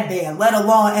a headband, let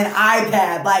alone an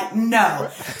iPad. Like,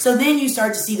 no. So then you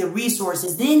start to see the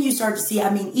resources. Then you start to see,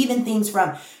 I mean, even things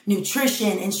from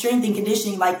nutrition and strength and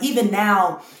conditioning. Like, even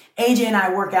now, AJ and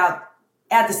I work out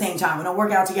at the same time. We don't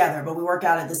work out together, but we work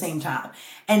out at the same time.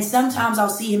 And sometimes I'll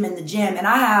see him in the gym and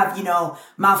I have, you know,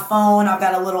 my phone. I've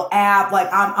got a little app. Like,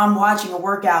 I'm watching a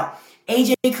workout.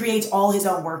 AJ creates all his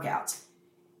own workouts.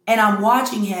 And I'm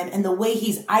watching him and the way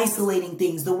he's isolating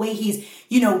things, the way he's,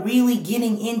 you know, really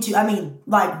getting into, I mean,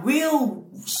 like real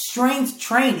strength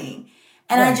training.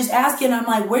 And I just ask him, I'm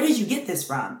like, where did you get this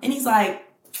from? And he's like,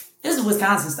 this is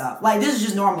Wisconsin stuff. Like, this is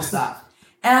just normal stuff.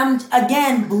 And I'm,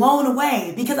 again, blown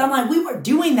away because I'm like, we were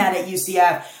doing that at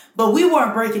UCF, but we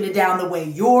weren't breaking it down the way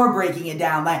you're breaking it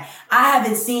down. Like, I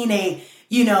haven't seen a,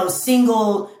 you know,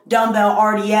 single dumbbell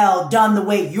RDL done the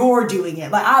way you're doing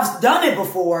it. Like, I've done it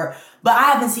before, but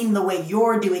I haven't seen the way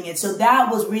you're doing it. So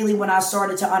that was really when I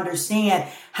started to understand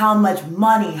how much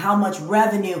money, how much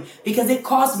revenue, because it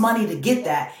costs money to get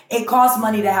that. It costs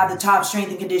money to have the top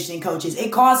strength and conditioning coaches.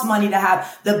 It costs money to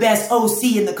have the best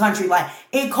OC in the country. Like,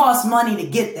 it costs money to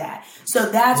get that.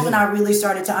 So that's when I really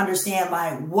started to understand,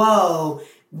 like, whoa,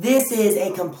 this is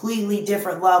a completely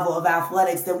different level of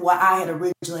athletics than what I had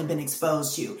originally been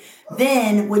exposed to.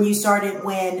 Then when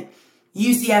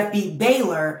UCF beat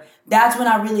Baylor, that's when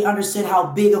I really understood how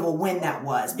big of a win that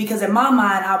was. Because in my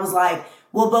mind, I was like,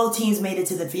 well, both teams made it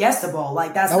to the Fiesta Bowl.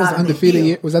 Like, that was the undefeated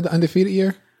year. Was that the undefeated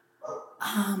year?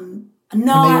 No. When they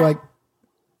were like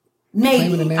maybe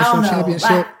claiming the national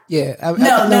championship.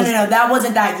 No. That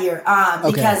wasn't that year.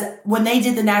 Because when they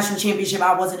did the national championship,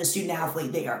 I wasn't a student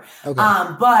athlete there. Okay.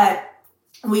 But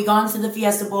we gone to the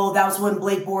Fiesta Bowl. That was when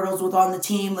Blake Bortles was on the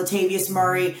team, Latavius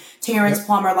Murray, Terrence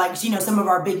Plummer, like, you know, some of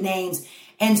our big names.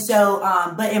 And so,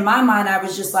 but in my mind, I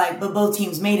was just like, but both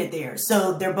teams made it there.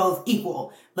 So they're both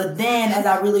equal. But then as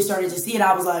I really started to see it,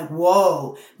 I was like,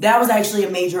 whoa, that was actually a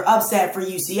major upset for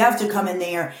UCF to come in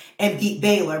there and beat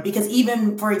Baylor. Because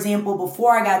even, for example,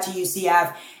 before I got to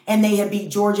UCF and they had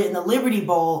beat Georgia in the Liberty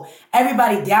Bowl,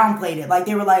 everybody downplayed it. Like,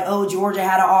 they were like, oh, Georgia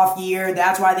had an off year.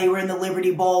 That's why they were in the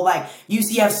Liberty Bowl. Like,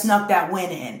 UCF snuck that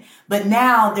win in. But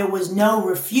now there was no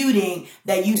refuting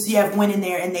that UCF went in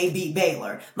there and they beat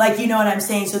Baylor. Like, you know what I'm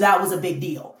saying? So that was a big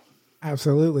deal.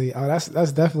 Absolutely. Oh,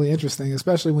 that's definitely interesting,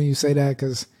 especially when you say that,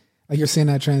 because like you're seeing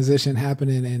that transition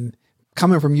happening and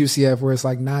coming from UCF where it's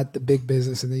like not the big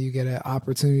business, and then you get an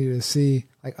opportunity to see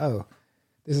like, oh,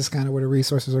 this is kind of where the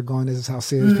resources are going. This is how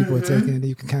serious people are taking it. And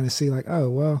you can kind of see like, oh,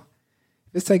 well,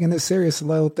 if it's taking this serious,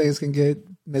 little things can get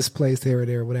misplaced here or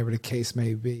there, whatever the case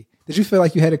may be. Did you feel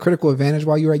like you had a critical advantage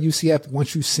while you were at UCF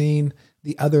once you've seen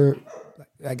the other,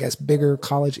 I guess, bigger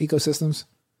college ecosystems?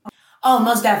 Oh,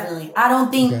 most definitely. I don't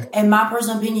think, in my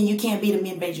personal opinion, you can't beat a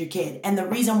mid-major kid. And the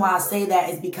reason why I say that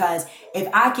is because if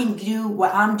I can do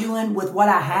what I'm doing with what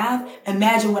I have,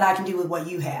 imagine what I can do with what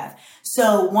you have.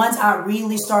 So once I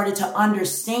really started to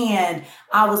understand,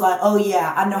 I was like, oh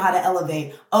yeah, I know how to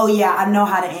elevate. Oh yeah, I know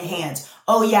how to enhance.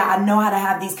 Oh yeah, I know how to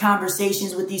have these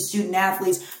conversations with these student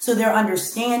athletes so they're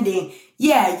understanding,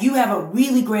 yeah, you have a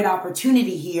really great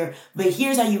opportunity here, but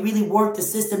here's how you really work the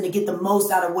system to get the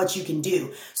most out of what you can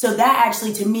do. So that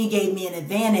actually, to me, gave me an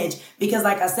advantage because,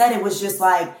 like I said, it was just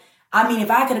like, I mean,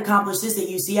 if I could accomplish this at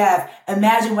UCF,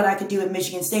 imagine what I could do at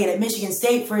Michigan State. At Michigan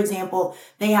State, for example,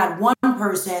 they had one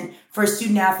person for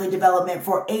student athlete development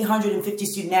for 850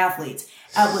 student athletes.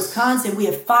 At Wisconsin, we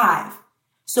have 5.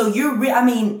 So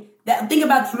think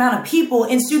about the amount of people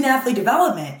in student athlete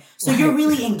development. So you're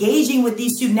really engaging with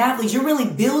these student athletes. You're really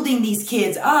building these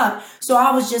kids up. So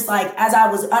I was just like, as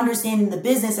I was understanding the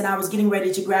business and I was getting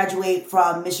ready to graduate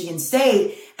from Michigan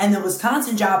State and the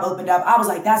Wisconsin job opened up, I was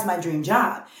like, that's my dream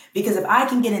job. Because if I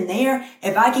can get in there,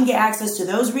 if I can get access to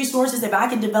those resources, if I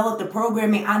can develop the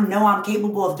programming I know I'm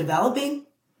capable of developing,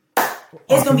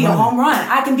 it's going to be a home run.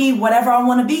 I can be whatever I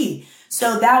want to be.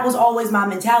 So that was always my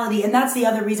mentality. And that's the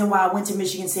other reason why I went to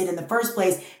Michigan State in the first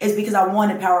place is because I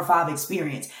wanted Power 5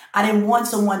 experience. I didn't want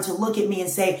someone to look at me and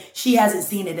say, she hasn't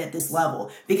seen it at this level,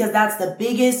 because that's the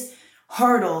biggest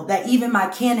hurdle that even my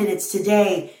candidates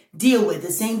today deal with.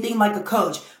 The same thing like a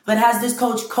coach, but has this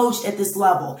coach coached at this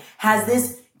level? Has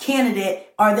this candidate,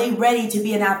 are they ready to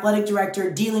be an athletic director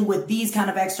dealing with these kind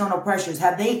of external pressures?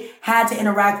 Have they had to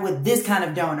interact with this kind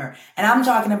of donor? And I'm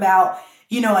talking about,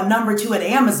 a number 2 at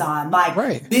Amazon,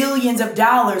 like billions of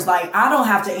dollars. Like, I don't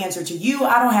have to answer to you.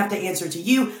 I don't have to answer to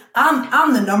you.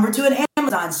 I'm the number 2 at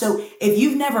Amazon. So if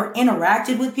you've never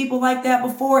interacted with people like that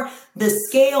before, the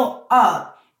scale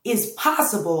up is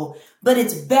possible, but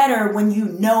it's better when you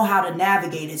know how to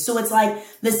navigate it. So it's like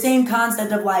the same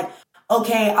concept of like,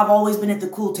 okay, I've always been at the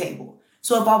cool table.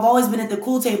 So if I've always been at the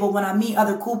cool table, when I meet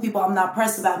other cool people, I'm not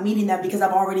pressed about meeting them because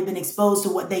I've already been exposed to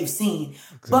what they've seen.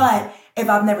 Exactly. But if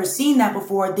I've never seen that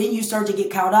before, then you start to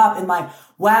get caught up in like,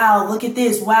 wow, look at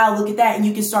this. Wow, look at that. And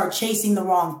you can start chasing the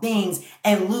wrong things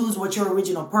and lose what your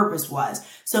original purpose was.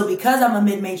 So because I'm a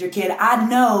mid-major kid, I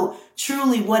know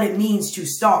truly what it means to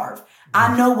starve.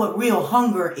 I know what real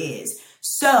hunger is.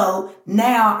 So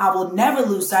now I will never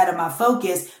lose sight of my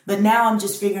focus, but now I'm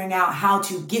just figuring out how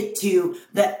to get to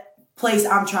the place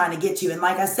I'm trying to get to. And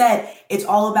like I said, it's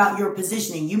all about your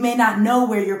positioning. You may not know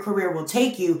where your career will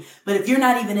take you, but if you're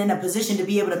not even in a position to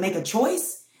be able to make a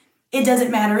choice, it doesn't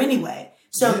matter anyway.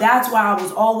 So that's why I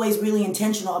was always really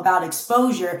intentional about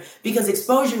exposure, because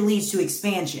exposure leads to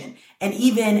expansion. And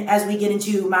even as we get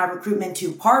into my recruitment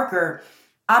to Parker,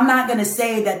 I'm not going to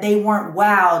say that they weren't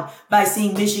wowed by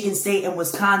seeing Michigan State and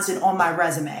Wisconsin on my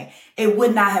resume. It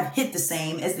would not have hit the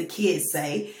same, as the kids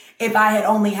say, if I had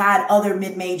only had other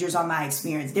mid-majors on my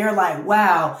experience. They're like,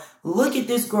 wow, look at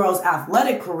this girl's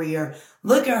athletic career.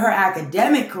 Look at her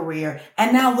academic career.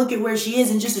 And now look at where she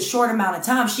is in just a short amount of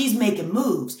time. She's making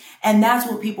moves. And that's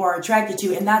what people are attracted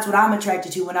to. And that's what I'm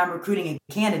attracted to when I'm recruiting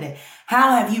a candidate. How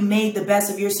have you made the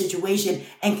best of your situation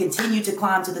and continue to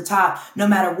climb to the top no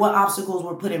matter what obstacles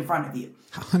were put in front of you?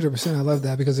 100%. I love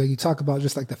that, because you talk about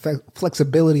just like the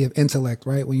flexibility of intellect,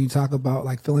 right? When you talk about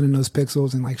like filling in those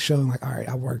pixels and like showing like, all right,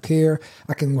 I worked here,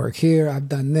 I can work here, I've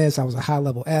done this, I was a high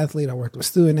level athlete, I worked with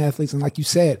student athletes, and like you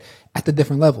said, at the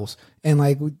different levels, and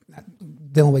like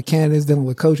dealing with candidates, dealing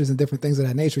with coaches and different things of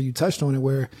that nature. You touched on it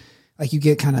where like you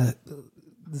get kind of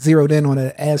zeroed in on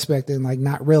an aspect and like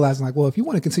not realizing like, well, if you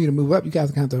want to continue to move up, you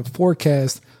guys have to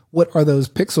forecast what are those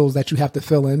pixels that you have to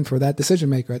fill in for that decision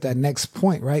maker at that next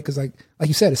point, right? Because like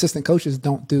you said, assistant coaches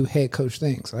don't do head coach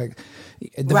things. Like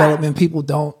development people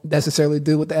don't necessarily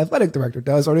do what the athletic director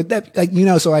does, or the deputy. Like, you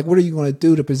know, so like, what are you going to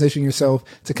do to position yourself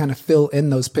to kind of fill in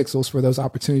those pixels for those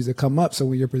opportunities that come up? So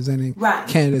when you're presenting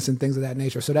candidates and things of that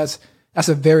nature, so that's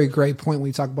a very great point when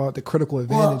you talk about the critical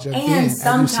advantage of being at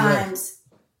UCLA.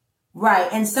 Right.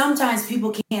 And sometimes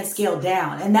people can't scale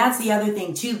down. And that's the other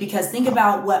thing too, because think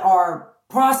about what our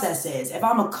process is. If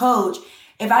I'm a coach,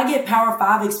 if I get Power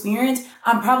 5 experience,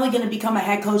 I'm probably going to become a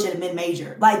head coach at a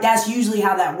mid-major. Like that's usually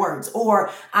how that works.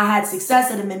 Or I had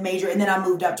success at a mid-major and then I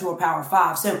moved up to a Power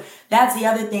 5. So that's the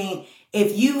other thing.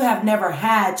 If you have never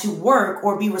had to work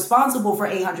or be responsible for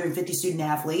 850 student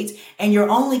athletes, and you're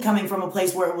only coming from a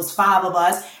place where it was 5 of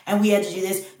us and we had to do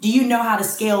this, do you know how to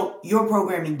scale your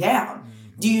programming down?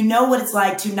 Do you know what it's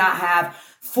like to not have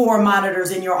 4 monitors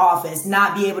in your office,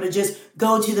 not be able to just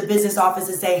go to the business office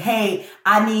and say, hey,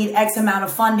 I need X amount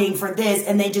of funding for this,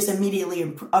 and they just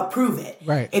immediately approve it.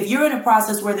 Right. If you're in a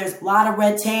process where there's a lot of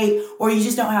red tape or you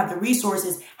just don't have the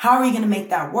resources, how are you going to make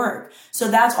that work? So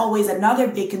that's always another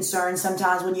big concern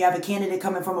sometimes when you have a candidate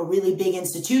coming from a really big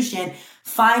institution,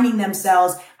 finding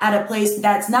themselves at a place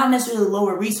that's not necessarily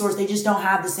lower resource. They just don't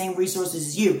have the same resources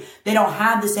as you. They don't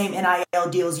have the same NIL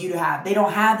deals you have. They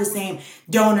don't have the same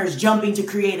donors jumping to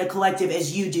create a collective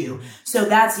as you do. So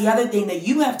that's the other thing that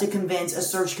you have to convince a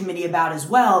search committee about as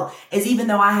well, is even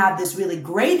though I have this really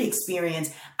great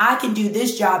experience, I can do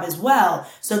this job as well.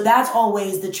 So that's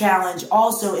always the challenge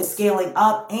also, is scaling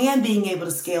up and being able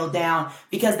to scale down,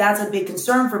 because that's a big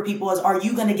concern for people, is are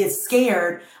you going to get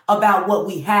scared about what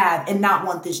we have and not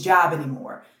want this job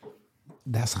anymore?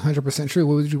 That's 100% true.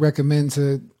 What would you recommend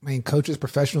to, coaches,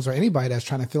 professionals, or anybody that's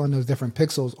trying to fill in those different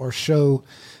pixels or show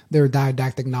their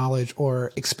didactic knowledge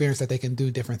or experience that they can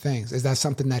do different things? Is that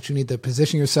something that you need to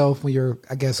position yourself when you're,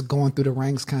 I guess, going through the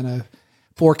ranks, kind of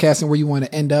forecasting where you want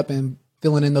to end up and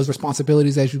filling in those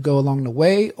responsibilities as you go along the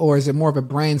way? Or is it more of a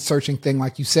brain searching thing,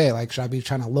 like you say, like, should I be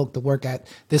trying to look to work at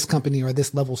this company or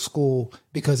this level school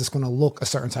because it's going to look a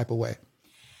certain type of way?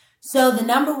 So the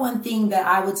number one thing that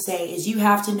I would say is you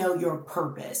have to know your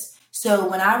purpose. So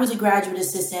when I was a graduate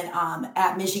assistant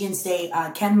at Michigan State,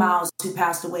 Ken Miles, who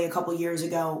passed away a couple years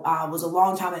ago, was a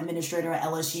longtime administrator at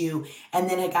LSU and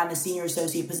then had gotten a senior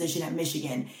associate position at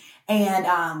Michigan.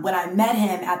 And when I met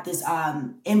him at this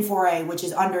N4A, which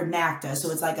is under NACDA,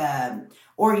 so it's like a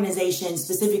organization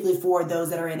specifically for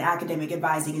those that are in academic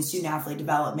advising and student athlete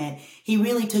development, he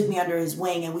really took me under his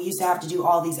wing, and we used to have to do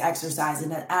all these exercises.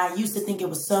 And I used to think it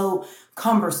was so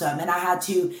cumbersome, and I had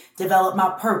to develop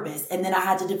my purpose, and then I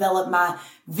had to develop my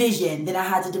vision, then I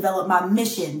had to develop my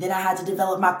mission, then I had to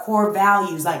develop my core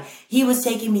values. Like, he was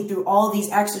taking me through all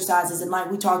these exercises, and like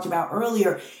we talked about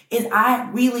earlier, is I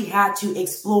really had to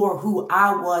explore who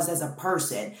I was as a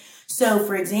person. So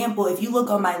for example, if you look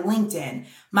on my LinkedIn,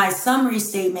 my summary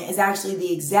statement is actually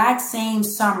the exact same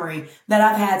summary that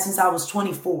I've had since I was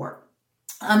 24.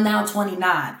 I'm now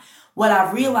 29. What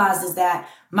I've realized is that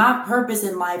my purpose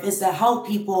in life is to help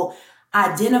people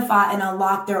identify and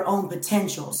unlock their own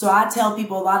potential. So I tell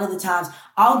people a lot of the times,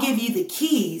 I'll give you the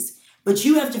keys, but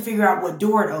you have to figure out what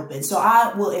door it opens. So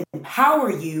I will empower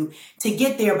you to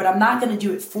get there, but I'm not going to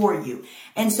do it for you.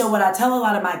 And so what I tell a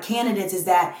lot of my candidates is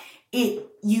that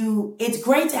it's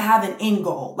great to have an end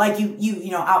goal. Like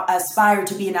I aspire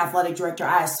to be an athletic director.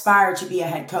 I aspire to be a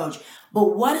head coach.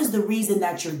 But what is the reason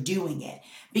that you're doing it?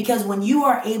 Because when you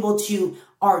are able to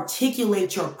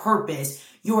articulate your purpose,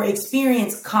 your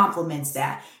experience complements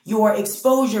that. Your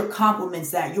exposure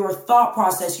complements that. Your thought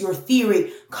process, your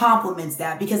theory complements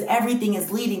that, because everything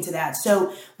is leading to that.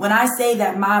 So when I say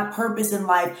that my purpose in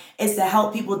life is to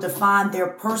help people define their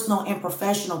personal and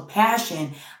professional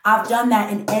passion, I've done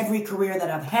that in every career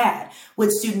that I've had.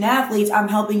 With student athletes, I'm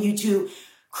helping you to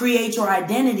create your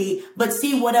identity, but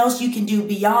see what else you can do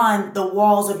beyond the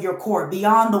walls of your court,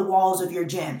 beyond the walls of your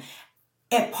gym.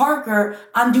 At Parker,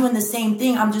 I'm doing the same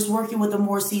thing. I'm just working with a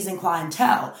more seasoned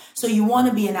clientele. So you want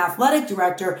to be an athletic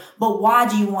director, but why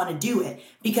do you want to do it?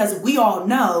 Because we all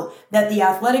know that the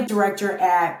athletic director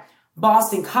at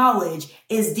Boston College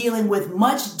is dealing with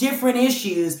much different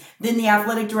issues than the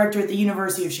athletic director at the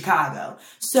University of Chicago.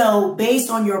 So based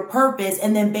on your purpose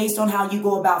and then based on how you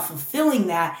go about fulfilling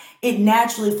that, it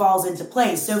naturally falls into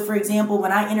place. So for example,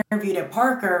 when I interviewed at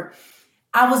Parker,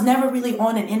 I was never really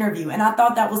on an interview. And I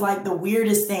thought that was like the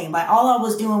weirdest thing. Like all I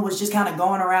was doing was just kind of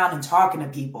going around and talking to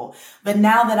people. But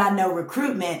now that I know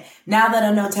recruitment, now that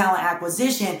I know talent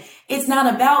acquisition, it's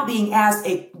not about being asked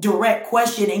a direct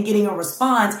question and getting a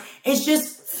response. It's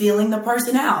just feeling the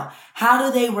person out. How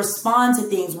do they respond to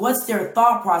things? What's their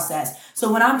thought process?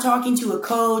 So when I'm talking to a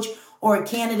coach or a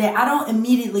candidate, I don't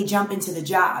immediately jump into the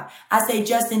job. I say,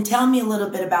 Justin, tell me a little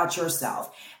bit about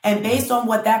yourself. And based on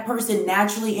what that person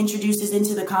naturally introduces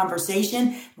into the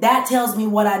conversation, that tells me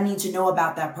what I need to know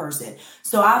about that person.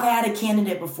 So I've had a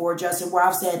candidate before, Justin, where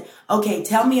I've said, okay,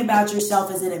 tell me about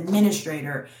yourself as an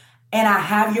administrator. And I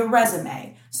have your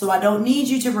resume. So I don't need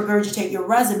you to regurgitate your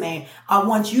resume. I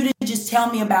want you to just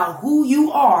tell me about who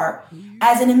you are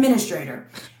as an administrator.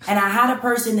 And I had a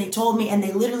person, they told me, and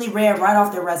they literally read right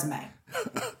off their resume.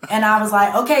 And I was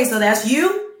like, okay, so that's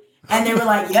you? And they were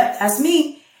like, yep, that's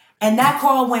me. And that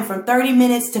call went from 30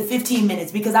 minutes to 15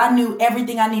 minutes because I knew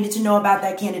everything I needed to know about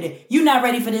that candidate. You're not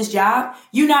ready for this job.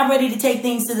 You're not ready to take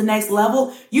things to the next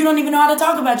level. You don't even know how to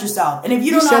talk about yourself. And if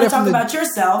you don't know how to talk about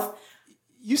yourself,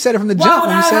 you said it from the why jump.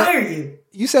 would I hire you?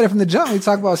 You said it from the jump. You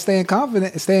talk about staying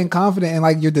confident in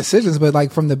like your decisions, but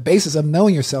like from the basis of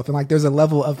knowing yourself. And like there's a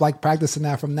level of like practicing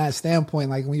that from that standpoint,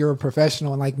 like when you're a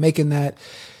professional and like making that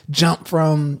jump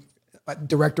from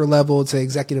director level to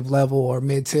executive level or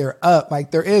mid-tier up,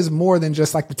 like there is more than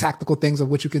just like the tactical things of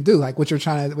what you can do. Like what you're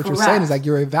saying is like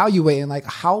you're evaluating like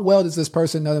how well does this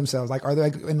person know themselves? Like are they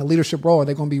like in the leadership role? Are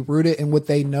they going to be rooted in what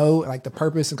they know, like the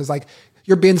purpose? And because like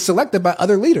you're being selected by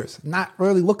other leaders, not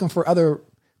really looking for other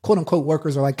quote unquote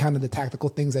workers or like kind of the tactical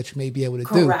things that you may be able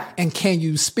to do. And can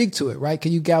you speak to it, right?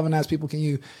 Can you galvanize people? Can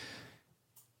you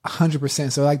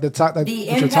 100%. So like the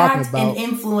impact and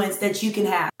influence that you can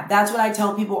have. That's what I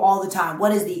tell people all the time.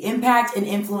 What is the impact and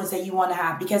influence that you want to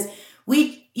have? Because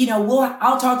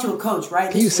I'll talk to a coach,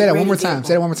 right? Can you say that one more time?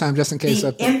 Say that one more time, just in case.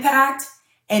 The impact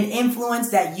and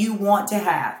influence that you want to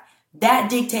have.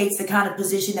 That dictates the kind of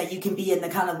position that you can be in, the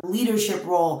kind of leadership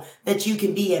role that you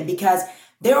can be in, because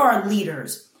there are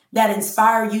leaders that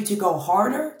inspire you to go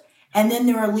harder. And then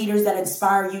there are leaders that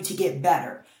inspire you to get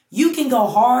better. You can go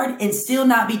hard and still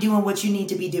not be doing what you need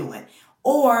to be doing.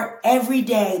 Or every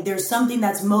day there's something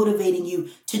that's motivating you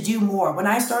to do more. When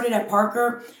I started at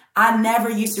Parker, I never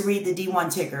used to read the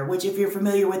D1 ticker, which if you're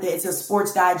familiar with it, it's a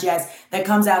sports digest that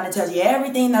comes out and tells you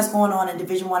everything that's going on in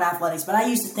Division I athletics. But I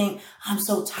used to think, I'm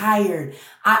so tired.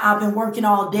 I've been working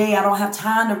all day. I don't have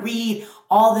time to read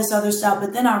all this other stuff.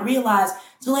 But then I realized,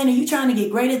 DeLaina, you trying to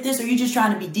get great at this or you just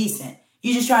trying to be decent?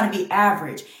 You're just trying to be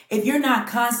average. If you're not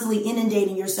constantly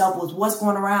inundating yourself with what's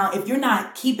going around, if you're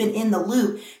not keeping in the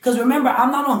loop, because remember,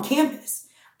 I'm not on campus.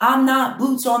 I'm not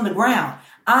boots on the ground.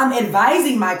 I'm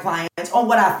advising my clients on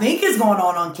what I think is going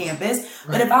on campus.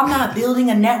 Right. But if I'm not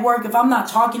building a network, if I'm not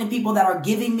talking to people that are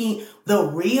giving me the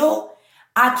real,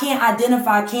 I can't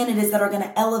identify candidates that are going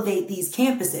to elevate these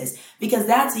campuses. Because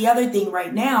that's the other thing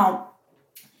right now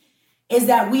is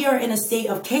that we are in a state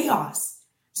of chaos.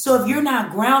 So if you're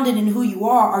not grounded in who you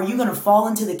are you going to fall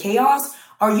into the chaos?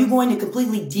 Are you going to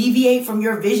completely deviate from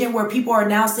your vision where people are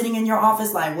now sitting in your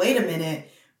office like, wait a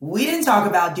minute, We didn't talk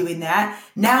about doing that.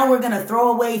 Now we're going to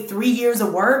throw away 3 years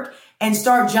of work and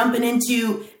start jumping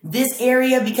into this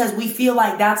area because we feel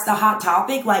like that's the hot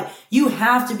topic. Like, you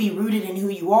have to be rooted in who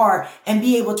you are and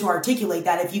be able to articulate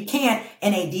that. If you can't,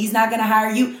 an AD's not going to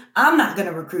hire you. I'm not going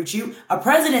to recruit you. A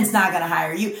president's not going to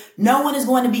hire you. No one is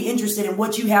going to be interested in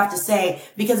what you have to say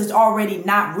because it's already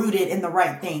not rooted in the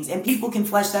right things. And people can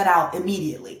flesh that out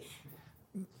immediately.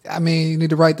 I mean, you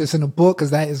need to write this in a book because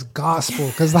that is gospel.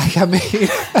 Because, like, I mean,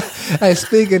 I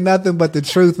speaking nothing but the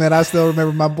truth, man. I still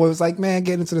remember my boy was like, man,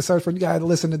 get into the search for, you got to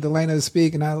listen to DeLaina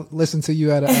speak. And I listened to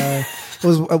you at it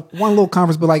was one little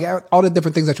conference, but like all the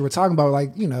different things that you were talking about,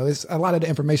 like, you know, it's a lot of the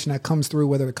information that comes through,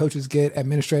 whether the coaches get,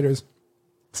 administrators,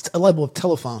 it's a level of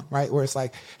telephone, right? Where it's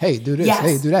like, hey, do this,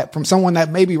 hey, do that, from someone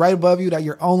that may be right above you, that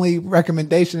your only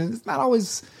recommendation, it's not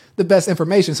always the best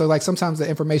information. So like sometimes the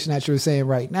information that you're saying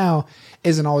right now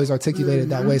isn't always articulated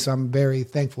that way. So I'm very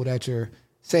thankful that you're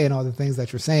saying all the things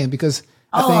that you're saying, because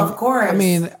I think, of course. I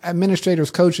mean, administrators,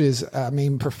 coaches, I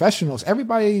mean, professionals,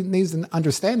 everybody needs to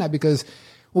understand that, because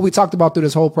what we talked about through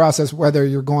this whole process, whether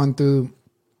you're going through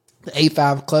the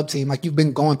A5 club team, like you've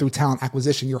been going through talent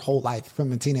acquisition your whole life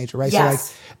from a teenager, right? Yes.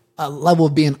 So like a level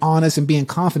of being honest and being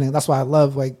confident. That's why I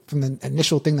love, like, from the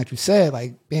initial thing that you said,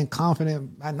 like being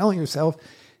confident by knowing yourself,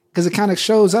 because it kind of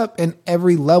shows up in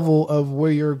every level of where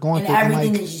you're going through, everything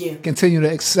and like that you do. Continue to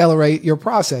accelerate your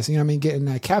process. You know what I mean? Getting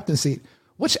that captain seat.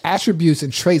 Which attributes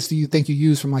and traits do you think you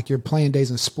use from like your playing days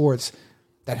in sports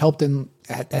that helps in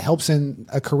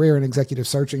a career in executive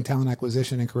searching, talent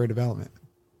acquisition, and career development?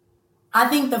 I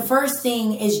think the first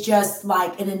thing is just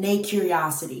like an innate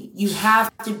curiosity. You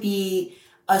have to be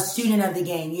a student of the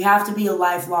game. You have to be a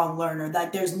lifelong learner.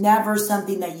 Like, there's never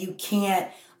something that you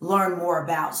can't learn more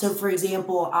about. So for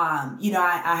example, you know,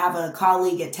 I have a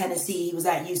colleague at Tennessee. He was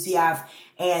at UCF,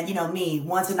 and you know me,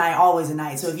 once a night, always a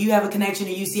night. So if you have a connection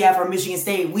to UCF or Michigan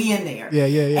State, we in there.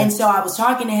 Yeah. And so I was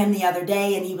talking to him the other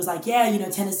day, and he was like, yeah, you know,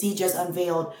 Tennessee just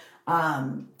unveiled,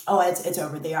 it's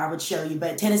over there, I would show you,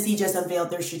 but Tennessee just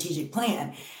unveiled their strategic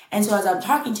plan. And so as I'm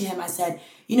talking to him, I said,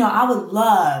 you know, I would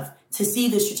love to see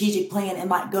the strategic plan and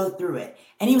like go through it.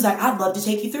 And he was like, I'd love to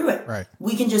take you through it. Right.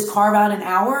 We can just carve out an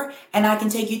hour and I can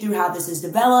take you through how this is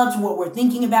developed, what we're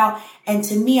thinking about. And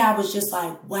to me, I was just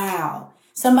like, wow,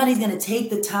 somebody's going to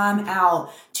take the time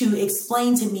out to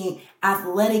explain to me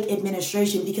athletic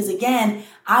administration. Because again,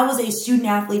 I was a student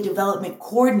athlete development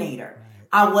coordinator.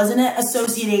 I wasn't an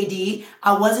associate AD.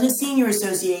 I wasn't a senior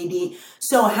associate AD.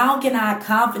 So how can I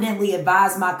confidently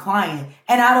advise my client?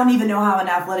 And I don't even know how an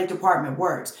athletic department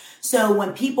works. So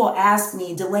when people ask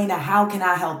me, DeLaina, how can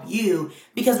I help you?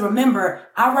 Because remember,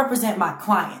 I represent my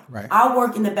client. Right. I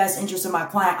work in the best interest of my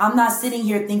client. I'm not sitting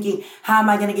here thinking, how am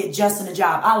I going to get Justin a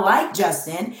job? I like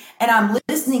Justin and I'm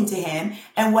listening to him,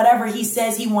 and whatever he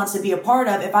says he wants to be a part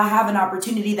of, if I have an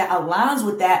opportunity that aligns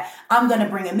with that, I'm going to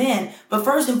bring him in. But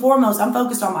first and foremost, I'm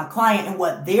focused on my client and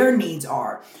what their needs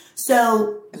are.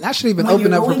 So, and that should even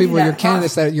open up for people, your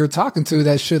candidates that you're talking to,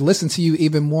 that should listen to you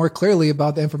even more clearly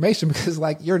about the information, because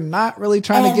like you're not really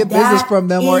trying to get business from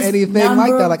them or anything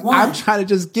like that. Like, I'm trying to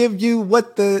just give you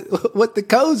what the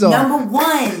codes are.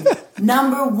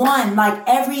 Number one, like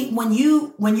when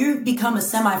you become a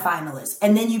semifinalist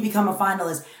and then you become a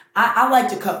finalist, I like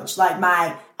to coach. Like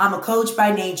I'm a coach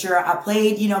by nature. I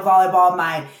played, volleyball.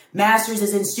 My master's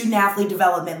is in student athlete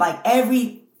development. Like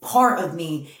every part of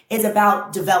me is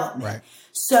about development. Right.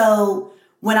 So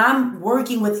when I'm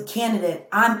working with a candidate,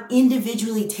 I'm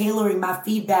individually tailoring my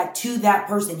feedback to that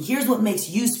person. Here's what makes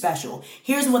you special.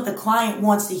 Here's what the client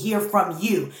wants to hear from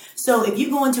you. So if you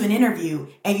go into an interview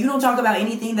and you don't talk about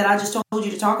anything that I just told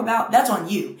you to talk about, that's on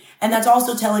you. And that's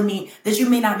also telling me that you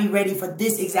may not be ready for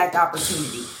this exact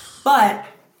opportunity. But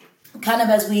kind of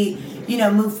as we,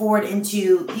 move forward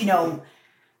into,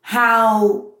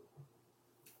 how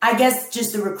I guess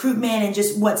just the recruitment and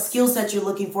just what skill sets you're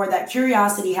looking for, that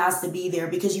curiosity has to be there,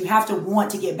 because you have to want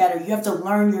to get better. You have to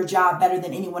learn your job better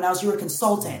than anyone else. You're a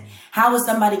consultant. How is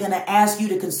somebody going to ask you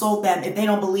to consult them if they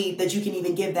don't believe that you can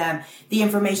even give them the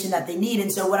information that they need?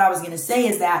 And so what I was going to say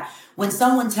is that when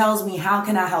someone tells me, how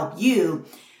can I help you?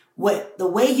 The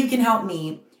way you can help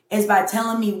me is by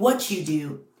telling me what you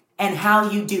do and how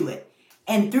you do it.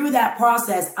 And through that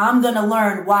process, I'm going to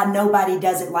learn why nobody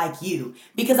does it like you,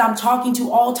 because I'm talking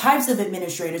to all types of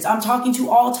administrators. I'm talking to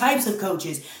all types of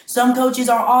coaches. Some coaches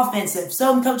are offensive.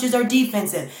 Some coaches are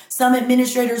defensive. Some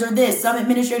administrators are this. Some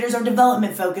administrators are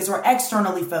development focused or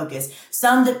externally focused.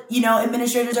 Some,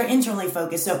 administrators are internally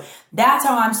focused. So that's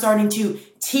how I'm starting to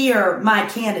tier my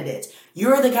candidates.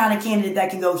 You're the kind of candidate that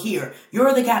can go here.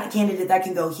 You're the kind of candidate that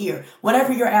can go here.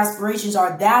 Whatever your aspirations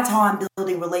are, that's how I'm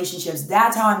building relationships.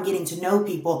 That's how I'm getting to know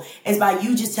people, is by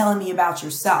you just telling me about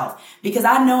yourself. Because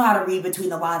I know how to read between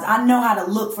the lines. I know how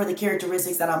to look for the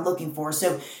characteristics that I'm looking for.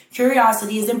 So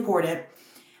curiosity is important.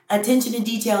 Attention to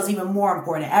detail is even more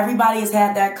important. Everybody has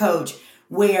had that coach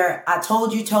where I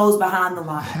told you toes behind the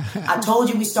line. I told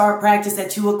you we start practice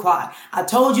at 2:00. I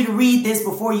told you to read this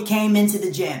before you came into the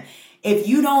gym. If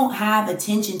you don't have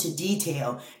attention to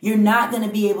detail, you're not going to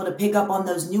be able to pick up on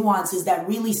those nuances that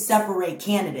really separate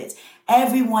candidates.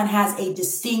 Everyone has a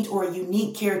distinct or a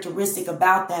unique characteristic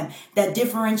about them that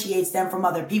differentiates them from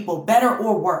other people, better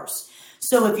or worse.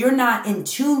 So if you're not in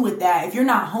tune with that, if you're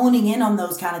not honing in on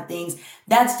those kind of things,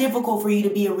 that's difficult for you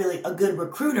to be a good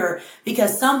recruiter,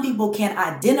 because some people can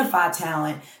identify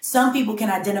talent. Some people can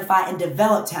identify and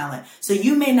develop talent. So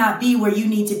you may not be where you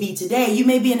need to be today. You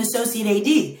may be an associate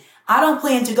AD. I don't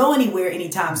plan to go anywhere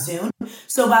anytime soon.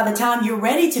 So by the time you're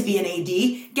ready to be an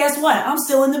AD, guess what? I'm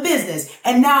still in the business.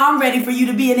 And now I'm ready for you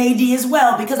to be an AD as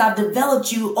well, because I've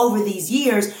developed you over these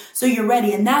years. So you're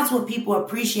ready. And that's what people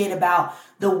appreciate about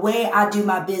the way I do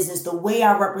my business, the way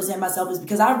I represent myself, is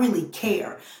because I really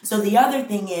care. So the other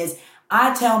thing is,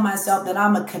 I tell myself that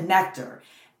I'm a connector.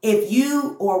 If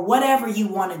you or whatever you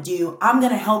want to do, I'm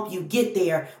going to help you get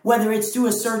there, whether it's through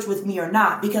a search with me or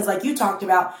not. Because like you talked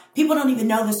about, people don't even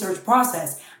know the search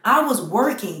process. I was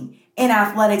working in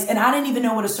athletics and I didn't even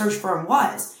know what a search firm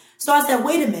was. So I said,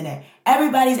 wait a minute.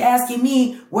 Everybody's asking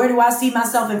me, where do I see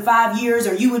myself in 5 years?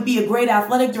 Or you would be a great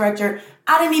athletic director.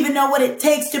 I didn't even know what it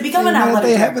takes to become an athletic director.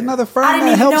 They have another firm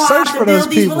that helps search for those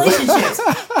people.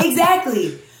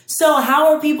 Exactly. So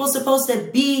how are people supposed to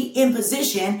be in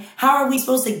position? How are we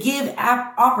supposed to give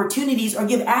opportunities or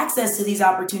give access to these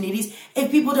opportunities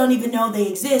if people don't even know they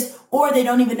exist, or they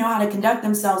don't even know how to conduct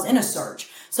themselves in a search?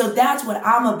 So that's what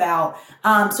I'm about.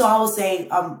 So I will say,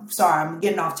 sorry, I'm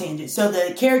getting off tangent. So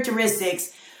the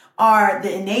characteristics are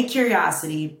the innate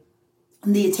curiosity,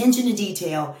 the attention to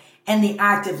detail, and the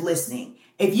active listening.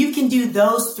 If you can do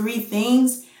those three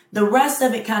things, the rest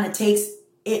of it kind of takes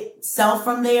itself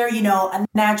from there. And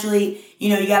naturally,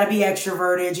 you got to be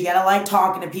extroverted. You got to like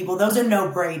talking to people. Those are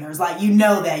no brainers. Like,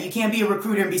 that you can't be a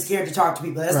recruiter and be scared to talk to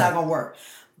people. That's not going to work.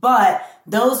 But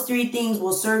those three things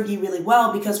will serve you really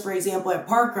well, because, for example, at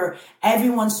Parker,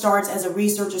 everyone starts as a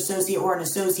research associate or an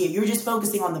associate. You're just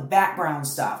focusing on the background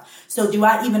stuff. So do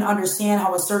I even understand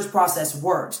how a search process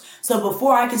works? So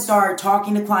before I can start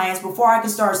talking to clients, before I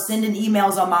can start sending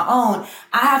emails on my own,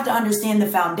 I have to understand the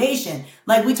foundation.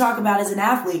 Like we talk about as an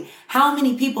athlete, how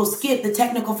many people skip the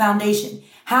technical foundation?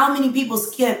 How many people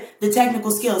skip the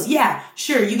technical skills? Yeah,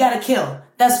 sure, you got to kill.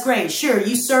 That's great. Sure,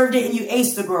 you served it and you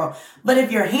aced the girl. But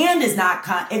if your hand is not,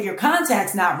 if your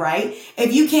contact's not right,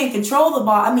 if you can't control the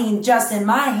ball, Justin,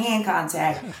 my hand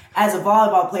contact as a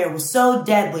volleyball player was so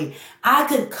deadly. I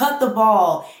could cut the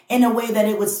ball in a way that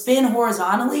it would spin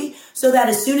horizontally so that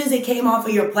as soon as it came off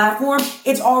of your platform,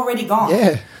 it's already gone.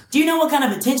 Yeah. Do you know what kind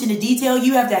of attention to detail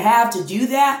you have to do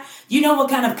that? Do you know what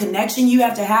kind of connection you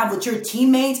have to have with your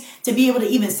teammates to be able to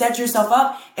even set yourself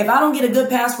up? If I don't get a good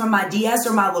pass from my DS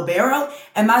or my libero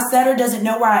and my setter doesn't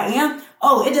know where I am,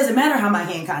 it doesn't matter how my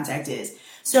hand contact is.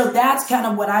 So that's kind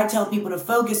of what I tell people to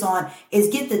focus on, is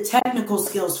get the technical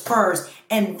skills first,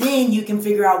 and then you can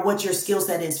figure out what your skill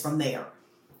set is from there.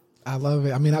 I love it.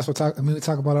 That's what we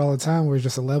talk about it all the time, where it's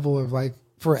just a level of like,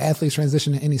 for athletes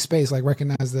transition in any space, like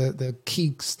recognize the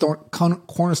key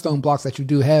cornerstone blocks that you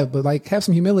do have, but like have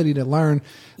some humility to learn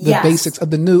the basics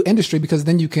of the new industry, because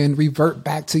then you can revert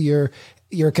back to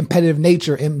your competitive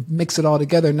nature and mix it all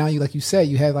together. Now like you said,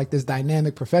 you have like this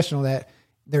dynamic professional that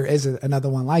there is another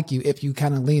one like you if you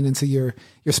kind of lean into your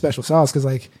special sauce. Cause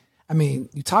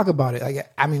you talk about it.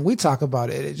 We talk about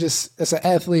it. It's an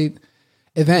athlete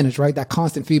advantage, right? That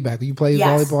constant feedback. You play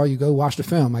volleyball, you go watch the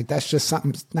film. Like that's just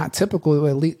something not typical of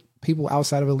elite people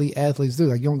outside of elite athletes do.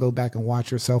 Like you don't go back and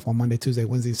watch yourself on Monday, Tuesday,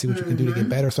 Wednesday and see what you can do to get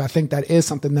better. So I think that is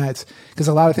something because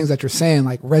a lot of things that you're saying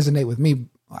like resonate with me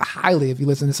highly. If you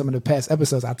listen to some of the past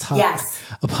episodes, I talk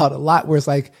about a lot where it's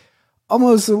like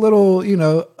almost a little,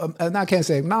 I can't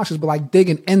say obnoxious, but like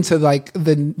digging into like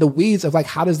the weeds of like,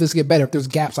 how does this get better? If there's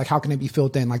gaps, like how can it be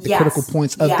filled in? Like the critical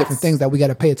points of different things that we got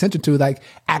to pay attention to, like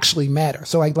actually matter.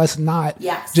 So like, let's not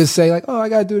just say like, I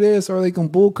got to do this, or like on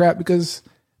bull crap, because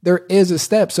there is a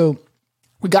step. So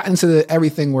we got into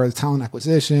everything where the talent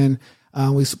acquisition,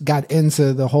 we got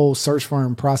into the whole search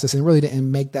firm process and really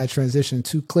didn't make that transition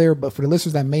too clear. But for the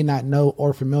listeners that may not know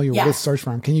or familiar with search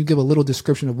firm, can you give a little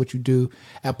description of what you do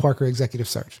at Parker Executive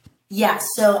Search? Yes.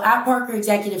 So at Parker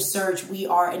Executive Search, we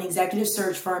are an executive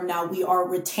search firm. Now we are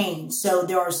retained. So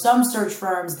there are some search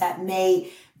firms that may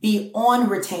be on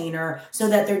retainer so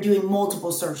that they're doing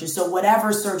multiple searches. So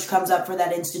whatever search comes up for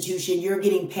that institution, you're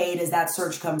getting paid as that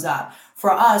search comes up.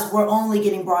 For us, we're only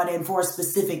getting brought in for a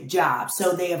specific job.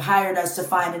 So they have hired us to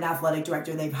find an athletic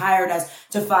director. They've hired us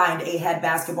to find a head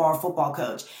basketball or football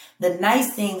coach. The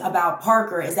nice thing about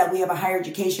Parker is that we have a higher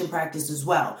education practice as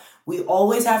well. We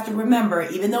always have to remember,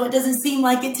 even though it doesn't seem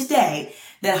like it today,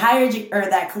 that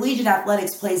that collegiate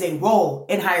athletics plays a role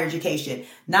in higher education,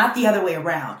 not the other way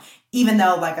around. Even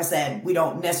though, like I said, we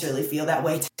don't necessarily feel that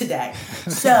way today.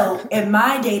 So in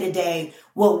my day-to-day,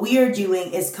 what we are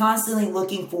doing is constantly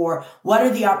looking for what are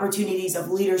the opportunities of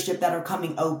leadership that are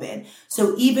coming open.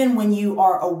 So even when you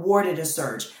are awarded a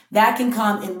search, that can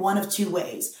come in one of two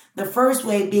ways. The first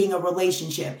way being a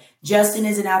relationship. Justin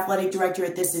is an athletic director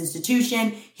at this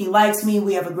institution. He likes me.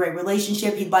 We have a great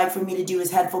relationship. He'd like for me to do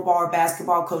his head football or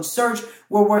basketball coach search.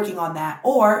 We're working on that.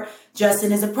 Or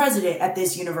Justin is a president at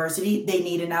this university. They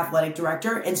need an athletic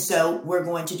director. And so we're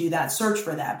going to do that search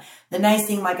for them. The nice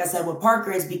thing, like I said, with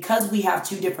Parker is because we have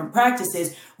two different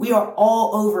practices, we are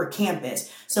all over campus.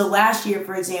 So last year,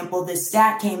 for example, this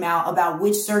stat came out about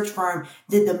which search firm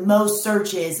did the most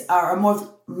searches or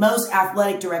most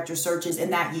athletic director searches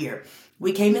in that year.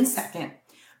 We came in second,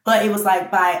 but it was like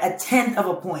by 1/10 of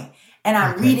a point. And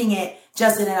I'm reading it,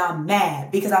 Justin, and I'm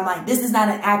mad because I'm like, this is not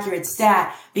an accurate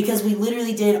stat because we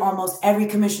literally did almost every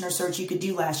commissioner search you could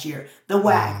do last year. The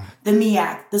WAC, the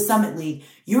MEAC, the Summit League.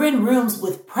 You're in rooms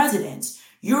with presidents.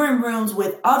 You're in rooms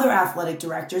with other athletic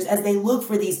directors as they look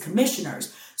for these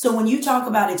commissioners. So when you talk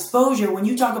about exposure, when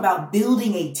you talk about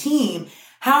building a team,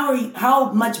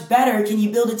 how much better can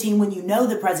you build a team when you know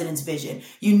the president's vision?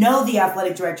 You know the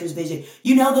athletic director's vision.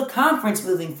 You know the conference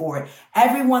moving forward.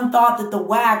 Everyone thought that the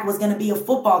WAC was going to be a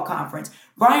football conference.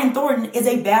 Brian Thornton is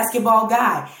a basketball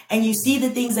guy. And you see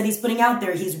the things that he's putting out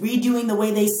there. He's redoing the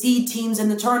way they see teams in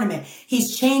the tournament.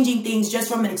 He's changing things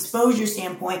just from an exposure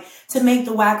standpoint to make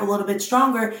the WAC a little bit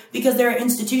stronger because there are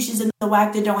institutions in the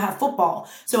WAC that don't have football.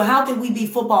 So how can we be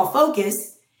football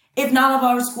focused if none of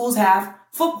our schools have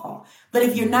football? But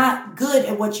if you're not good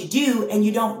at what you do and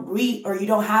you don't read or you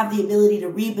don't have the ability to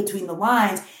read between the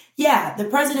lines, yeah, the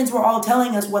presidents were all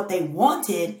telling us what they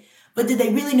wanted, but did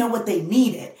they really know what they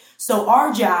needed? So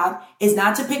our job is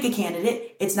not to pick a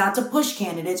candidate. It's not to push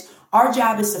candidates. Our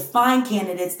job is to find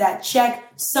candidates that check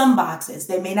some boxes.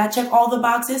 They may not check all the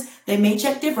boxes. They may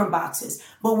check different boxes,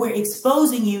 but we're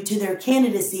exposing you to their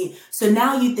candidacy. So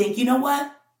now you think, you know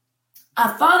what?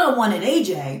 I thought I wanted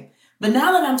AJ, but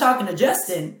now that I'm talking to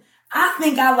Justin, I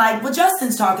think I like what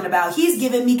Justin's talking about. He's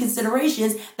giving me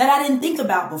considerations that I didn't think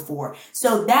about before.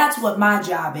 So that's what my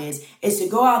job is to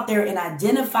go out there and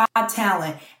identify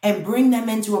talent and bring them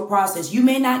into a process. You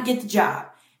may not get the job.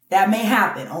 That may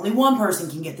happen. Only one person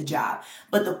can get the job.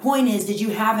 But the point is, did you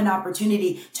have an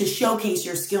opportunity to showcase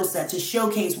your skill set, to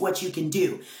showcase what you can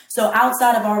do? So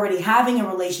outside of already having a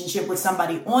relationship with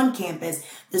somebody on campus,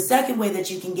 the second way that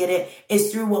you can get it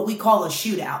is through what we call a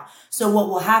shootout. So what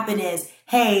will happen is,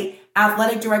 hey,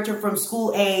 athletic director from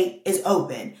school A is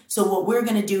open. So what we're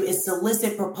going to do is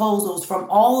solicit proposals from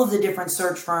all of the different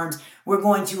search firms. We're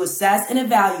going to assess and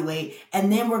evaluate,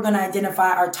 and then we're going to identify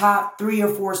our top 3 or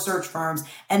 4 search firms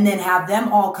and then have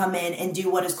them all come in and do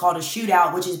what is called a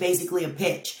shootout, which is basically a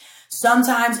pitch.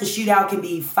 Sometimes a shootout can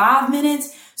be 5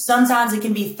 minutes. Sometimes it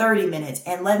can be 30 minutes.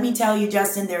 And let me tell you,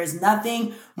 Justin, there is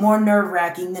nothing more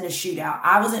nerve-wracking than a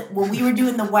shootout. When we were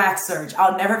doing the WAC search,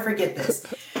 I'll never forget this.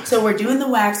 So we're doing the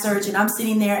WAC search and I'm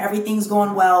sitting there. Everything's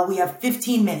going well. We have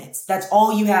 15 minutes. That's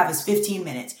all you have is 15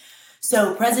 minutes.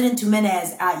 So President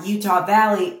Jimenez at Utah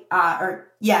Valley,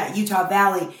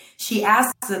 she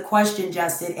asks a question,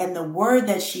 Justin, and the word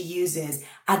that she uses,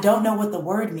 I don't know what the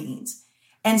word means.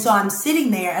 And so I'm sitting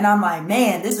there and I'm like,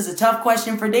 man, this is a tough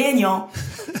question for Daniel.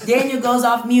 Daniel goes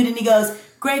off mute and he goes,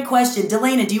 great question.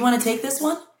 DeLaina, do you want to take this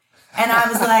one? And I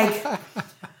was like,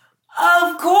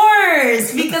 of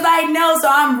course, because I know. So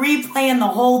I'm replaying the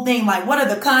whole thing. Like, what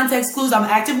are the context clues? I'm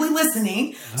actively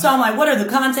listening. So I'm like, what are the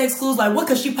context clues? Like, what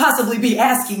could she possibly be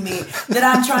asking me that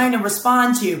I'm trying to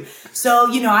respond to?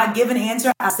 So, I give an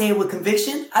answer. I say it with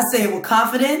conviction. I say it with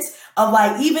confidence of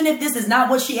like, even if this is not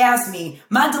what she asked me,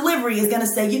 my delivery is going to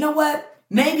say, you know what?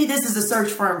 Maybe this is a search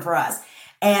firm for us.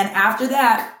 And after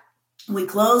that, we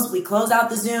close out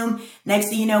the Zoom. Next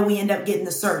thing you know, we end up getting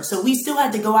the search. So we still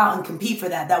had to go out and compete for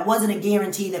that. That wasn't a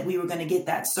guarantee that we were going to get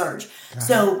that search.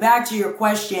 So back to your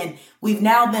question, we've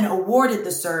now been awarded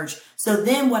the search. So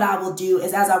then what I will do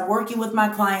is as I'm working with my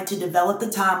client to develop the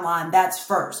timeline, that's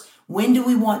first. When do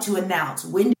we want to announce?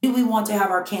 When do we want to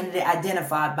have our candidate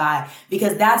identified by?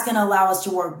 Because that's going to allow us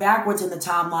to work backwards in the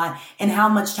timeline and how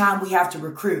much time we have to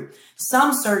recruit.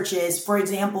 Some searches, for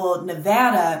example,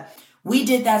 Nevada, We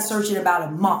did that search in about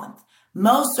a month.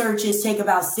 Most searches take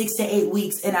about 6 to 8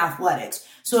 weeks in athletics.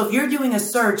 So if you're doing a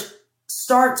search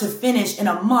start to finish in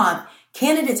a month,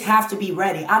 candidates have to be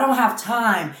ready. I don't have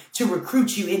time to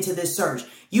recruit you into this search.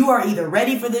 You are either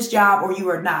ready for this job or you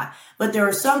are not. But there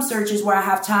are some searches where I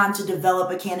have time to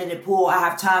develop a candidate pool. I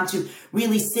have time to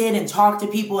really sit and talk to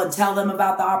people and tell them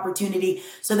about the opportunity.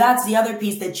 So that's the other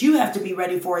piece that you have to be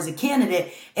ready for as a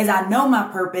candidate is I know my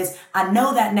purpose. I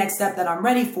know that next step that I'm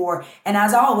ready for. And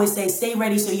as I always say, stay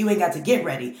ready so you ain't got to get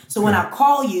ready. So when I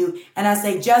call you and I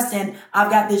say, Justin, I've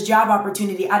got this job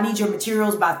opportunity. I need your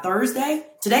materials by Thursday.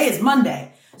 Today is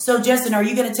Monday. So Justin, are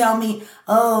you going to tell me,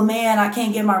 oh man, I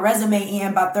can't get my resume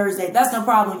in by Thursday? That's no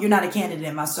problem. You're not a candidate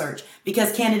in my search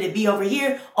because candidate B over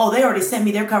here, oh, they already sent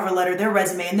me their cover letter, their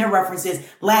resume and their references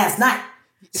last night.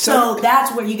 So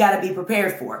that's what you got to be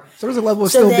prepared for. So there's a level of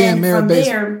still being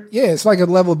merit-based. Yeah, it's like a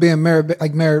level of being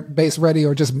merit-based ready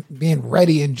or just being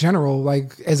ready in general,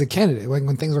 like as a candidate. Like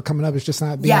when things are coming up, it's just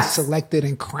not being selected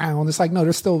and crowned. It's like, no,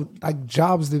 there's still like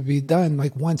jobs to be done.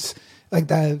 Like once like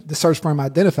that, the search firm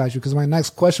identifies you. Because my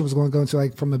next question was going to go into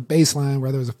like from a baseline,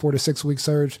 whether it was a 4 to 6 week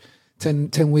search,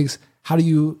 10 weeks, how do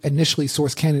you initially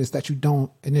source candidates that you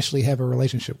don't initially have a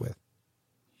relationship with?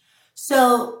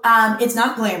 So it's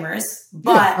not glamorous,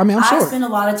 but I spend a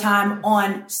lot of time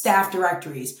on staff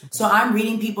directories. So I'm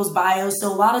reading people's bios.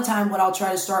 So a lot of time what I'll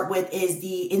try to start with is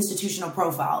the institutional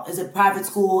profile. Is it private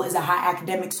school? Is it high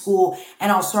academic school?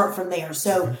 And I'll start from there.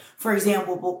 So for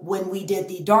example, when we did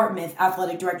the Dartmouth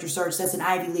athletic director search, that's an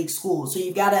Ivy League school. So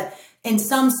you've got to, in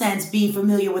some sense, be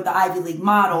familiar with the Ivy League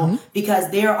model because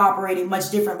they're operating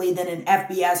much differently than an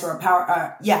FBS or a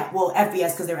power,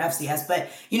 FBS because they're FCS, but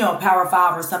a Power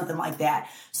 5 or something like that.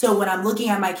 So when I'm looking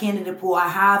at my candidate pool, I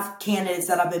have candidates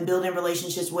that I've been building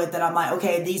relationships with that I'm like,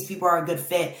 okay, these people are a good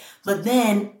fit. But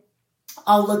then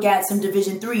I'll look at some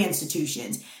Division III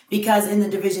institutions because in the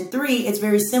Division III, it's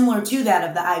very similar to that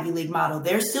of the Ivy League model.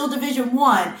 They're still Division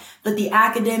I, but the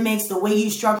academics, the way you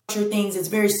structure things, it's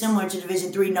very similar to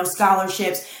Division III, no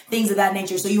scholarships, things of that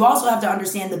nature. So you also have to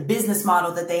understand the business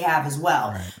model that they have as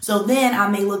well. Right. So then I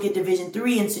may look at Division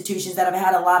III institutions that have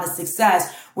had a lot of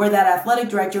success where that athletic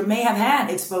director may have had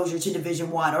exposure to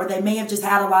Division I, or they may have just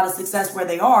had a lot of success where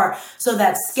they are. So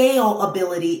that scale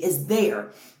ability is there.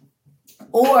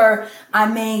 Or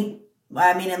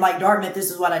in like Dartmouth,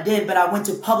 this is what I did, but I went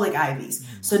to public Ivies.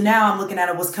 So now I'm looking at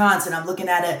a Wisconsin, I'm looking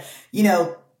at a,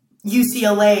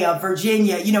 UCLA, a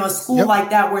Virginia, a school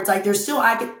like that where it's like there's still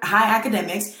high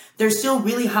academics, they're still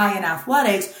really high in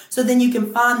athletics. So then you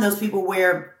can find those people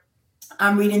where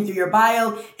I'm reading through your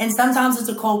bio, and sometimes it's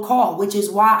a cold call, which is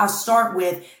why I start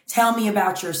with tell me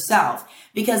about yourself.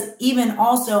 Because even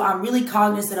also, I'm really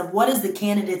cognizant of what is the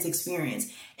candidate's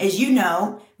experience. As you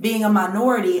know, being a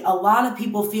minority, a lot of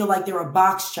people feel like they're a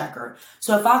box checker.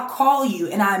 So if I call you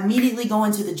and I immediately go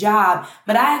into the job,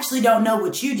 but I actually don't know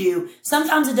what you do,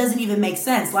 sometimes it doesn't even make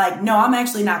sense. Like, no, I'm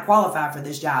actually not qualified for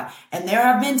this job. And there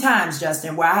have been times,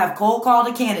 Justin, where I have cold called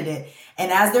a candidate,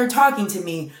 and as they're talking to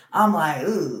me, I'm like,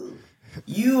 ooh,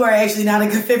 you are actually not a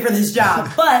good fit for this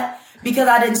job. But because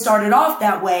I didn't start it off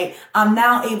that way, I'm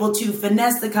now able to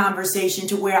finesse the conversation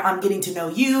to where I'm getting to know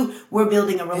you. We're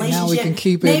building a relationship. And now we can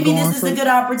keep it Maybe going this is a good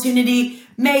opportunity.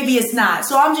 Maybe it's not.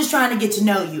 So I'm just trying to get to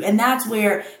know you. And that's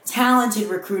where talented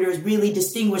recruiters really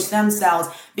distinguish themselves,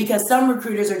 because some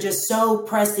recruiters are just so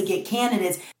pressed to get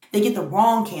candidates, they get the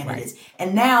wrong candidates. Right.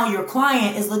 And now your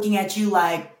client is looking at you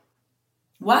like,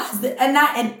 why is that?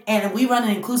 And we run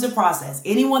an inclusive process.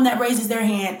 Anyone that raises their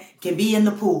hand can be in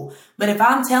the pool. But if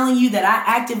I'm telling you that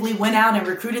I actively went out and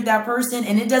recruited that person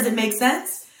and it doesn't make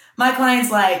sense, my client's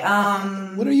like,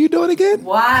 what are you doing again?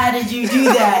 Why did you do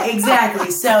that? Exactly.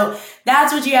 So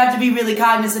that's what you have to be really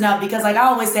cognizant of, because like I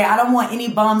always say, I don't want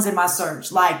any bums in my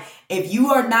search. Like if you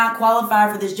are not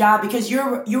qualified for this job, because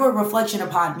you're a reflection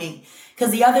upon me.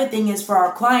 Because the other thing is, for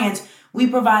our clients, we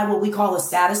provide what we call a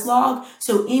status log.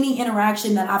 So any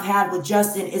interaction that I've had with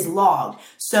Justin is logged.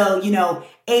 So,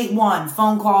 8-1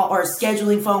 phone call or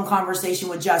scheduling phone conversation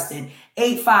with Justin.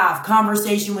 8-5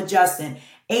 conversation with Justin.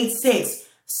 8-6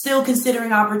 still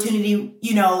considering opportunity,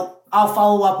 I'll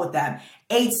follow up with them.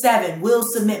 8-7 will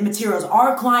submit materials.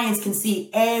 Our clients can see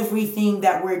everything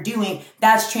that we're doing.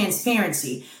 That's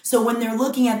transparency. So when they're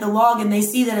looking at the log and they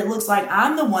see that it looks like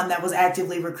I'm the one that was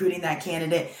actively recruiting that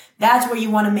candidate, that's where you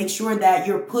want to make sure that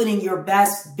you're putting your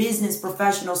best business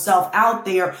professional self out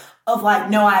there of like,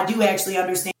 no, I do actually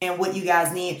understand what you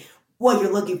guys need, what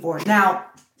you're looking for. Now,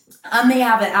 I may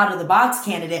have an out of the box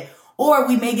candidate, or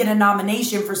we may get a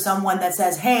nomination for someone that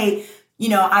says, hey,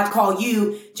 I'd call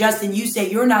you, Justin, you say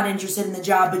you're not interested in the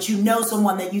job, but you know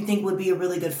someone that you think would be a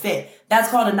really good fit. That's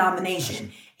called a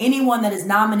nomination. anyone that is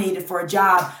nominated for a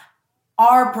job,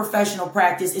 our professional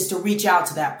practice is to reach out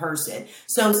to that person.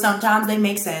 So sometimes they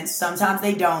make sense. Sometimes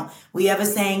they don't. We have a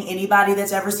saying, anybody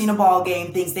that's ever seen a ball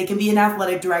game thinks they can be an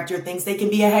athletic director, thinks they can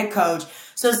be a head coach.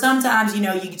 So sometimes, you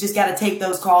just got to take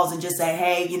those calls and just say,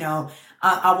 hey,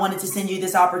 I wanted to send you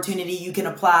this opportunity. You can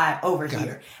apply over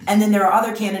here. And then there are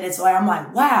other candidates where I'm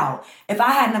like, wow, if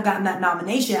I hadn't have gotten that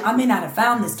nomination, I may not have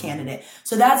found this candidate.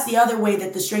 So that's the other way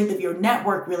that the strength of your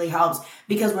network really helps,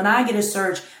 because when I get a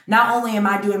search, not only am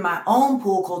I doing my own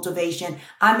pool cultivation,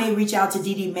 I may reach out to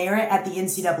Dee Merritt at the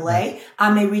NCAA.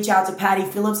 I may reach out to Patty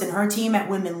Phillips and her team at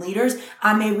Women Leaders.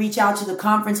 I may reach out to the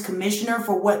conference commissioner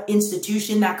for what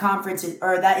institution that conference is,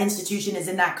 or that institution is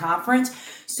in that conference.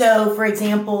 So, for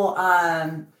example,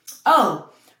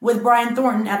 with Brian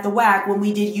Thornton at the WAC, when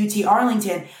we did UT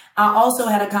Arlington, I also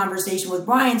had a conversation with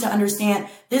Brian to understand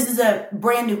this is a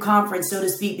brand new conference, so to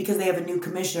speak, because they have a new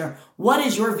commissioner. What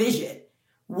is your vision?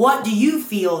 What do you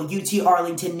feel UT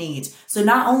Arlington needs? So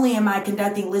not only am I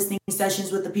conducting listening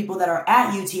sessions with the people that are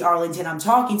at UT Arlington, I'm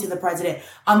talking to the president,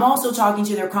 I'm also talking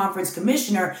to their conference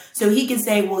commissioner so he can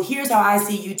say, well, here's how I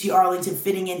see UT Arlington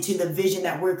fitting into the vision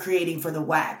that we're creating for the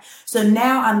WAC. So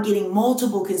now I'm getting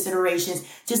multiple considerations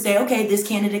to say, okay, this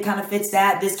candidate kind of fits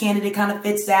that, this candidate kind of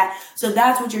fits that. So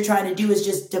that's what you're trying to do, is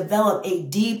just develop a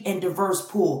deep and diverse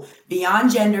pool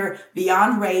beyond gender,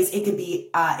 beyond race. It could be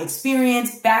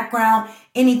experience, background,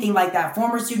 anything like that.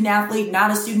 Former student athlete,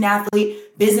 not a student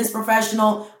athlete, business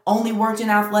professional, only worked in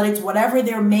athletics, whatever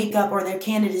their makeup or their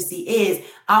candidacy is.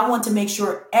 I want to make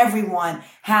sure everyone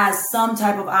has some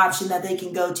type of option that they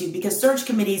can go to, because search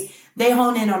committees, they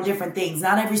hone in on different things.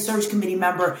 Not every search committee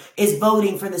member is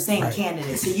voting for the same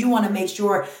candidate. So you want to make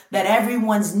sure that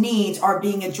everyone's needs are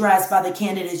being addressed by the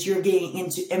candidates you're getting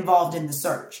involved in the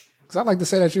search. Because I like to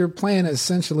say that you're playing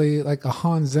essentially like a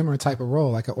Hans Zimmer type of role,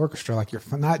 like an orchestra. Like you're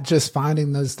not just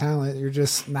finding those talent, you're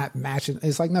just not matching.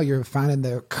 It's like, no, you're finding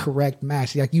the correct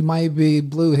match. Like you might be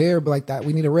blue here, but like that,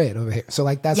 we need a red over here. So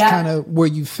like that's kind of where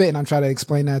you fit. And I'm trying to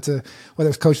explain that to whether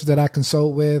it's coaches that I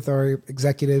consult with or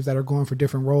executives that are going for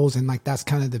different roles. And like that's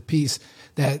kind of the piece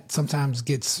that sometimes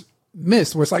gets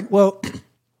missed, where it's like, well,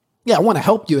 yeah, I want to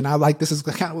help you, and I like this is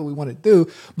kind of what we want to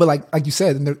do. But like you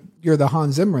said, you're the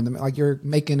Hans Zimmer, and like you're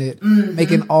making it,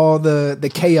 making all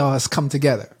the chaos come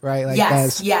together, right? Like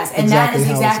yes, and exactly that is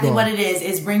exactly what it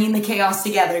is bringing the chaos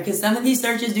together. Because some of these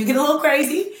searches do get a little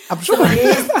crazy. I'm sure. So it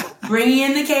is bringing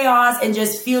in the chaos and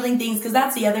just fielding things. Because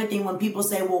that's the other thing when people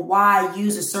say, "Well, why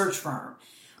use a search firm?"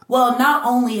 Well, not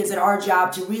only is it our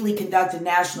job to really conduct a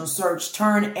national search,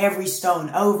 turn every stone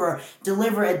over,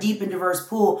 deliver a deep and diverse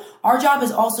pool, our job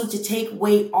is also to take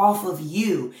weight off of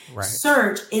you. Right.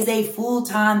 Search is a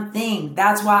full-time thing.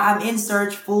 That's why I'm in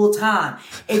search full-time.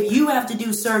 If you have to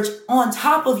do search on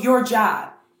top of your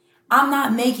job, I'm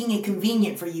not making it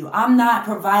convenient for you. I'm not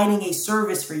providing a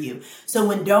service for you. So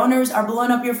when donors are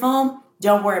blowing up your phone,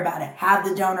 don't worry about it. Have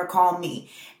the donor call me.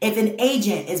 If an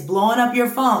agent is blowing up your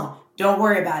phone, don't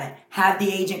worry about it. Have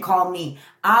the agent call me.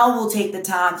 I will take the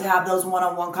time to have those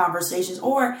one-on-one conversations.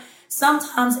 Or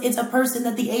sometimes it's a person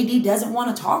that the AD doesn't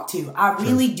want to talk to. I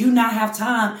really do not have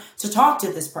time to talk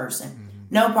to this person.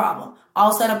 No problem.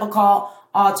 I'll set up a call.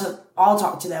 I'll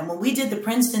talk to them. When we did the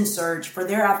Princeton search for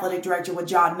their athletic director with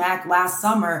John Mack last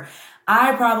summer,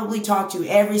 I probably talked to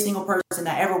every single person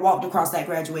that ever walked across that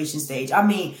graduation stage. I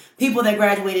mean, people that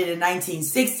graduated in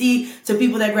 1960 to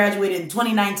people that graduated in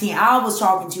 2019. I was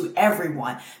talking to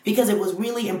everyone because it was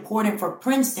really important for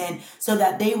Princeton so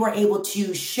that they were able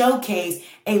to showcase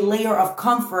a layer of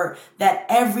comfort that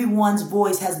everyone's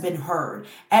voice has been heard.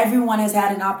 Everyone has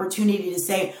had an opportunity to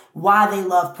say why they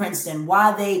love Princeton,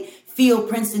 why they feel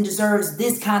Princeton deserves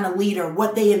this kind of leader,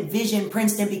 what they envision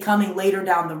Princeton becoming later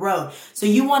down the road. So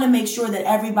you want to make sure that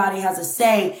everybody has a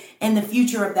say in the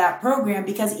future of that program,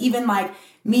 because even like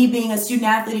me being a student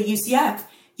athlete at UCF,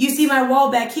 you see my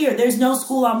wall back here. There's no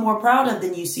school I'm more proud of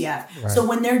than UCF. Right. So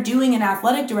when they're doing an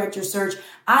athletic director search,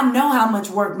 I know how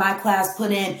much work my class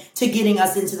put in to getting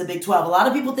us into the Big 12. A lot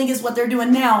of people think it's what they're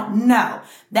doing now. No,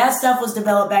 that stuff was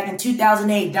developed back in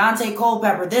 2008. Dante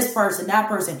Culpepper, this person, that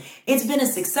person. It's been a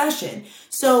succession.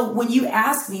 So when you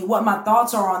ask me what my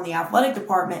thoughts are on the athletic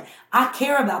department, I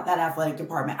care about that athletic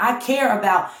department. I care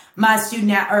about my student,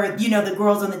 the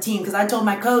girls on the team. Because I told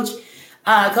my coach,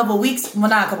 not a couple weeks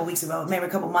ago, maybe a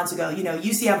couple months ago,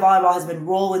 UCF volleyball has been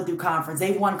rolling through conference.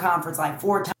 They've won conference like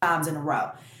 4 times in a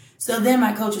row. So then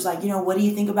my coach was like, what do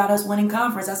you think about us winning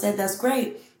conference? I said, that's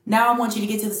great. Now I want you to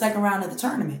get to the second round of the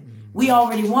tournament. We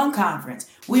already won conference.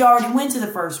 We already went to the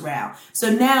first round. So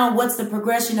now what's the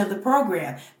progression of the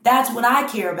program? That's what I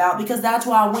care about, because that's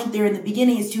why I went there in the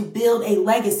beginning, is to build a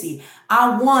legacy.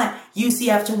 I want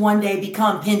UCF to one day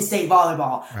become Penn State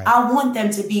volleyball. Right. I want them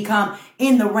to become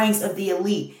in the ranks of the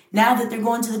elite. Now that they're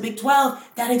going to the Big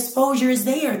 12, that exposure is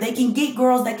there. They can get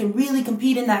girls that can really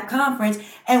compete in that conference,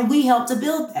 and we help to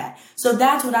build that. So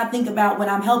that's what I think about when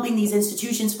I'm helping these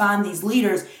institutions find these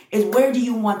leaders, is where do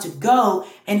you want to go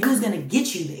and who's going to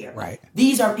get you there? Right.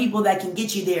 These are people that can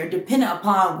get you there, depending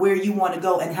upon where you want to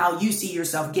go and how you see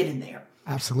yourself getting there.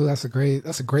 Absolutely.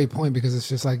 That's a great point, because it's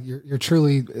just like you're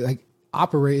truly like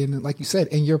operating, like you said,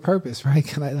 in your purpose,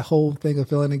 right? Like the whole thing of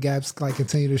filling the gaps, like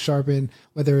continue to sharpen,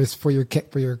 whether it's for your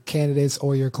candidates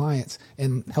or your clients,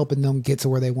 and helping them get to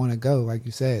where they want to go, like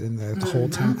you said, in the whole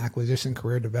talent acquisition,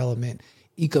 career development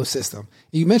ecosystem.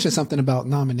 You mentioned something about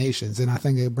nominations, and I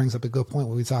think it brings up a good point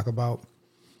when we talk about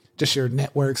just your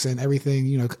networks and everything.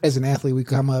 You know, as an athlete, we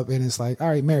come up and it's like, all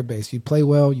right, merit based. You play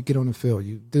well, you get on the field.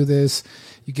 You do this,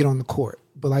 you get on the court.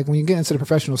 But like when you get into the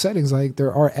professional settings, like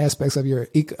there are aspects of your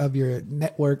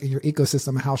network and your ecosystem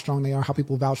and how strong they are, how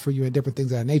people vouch for you, and different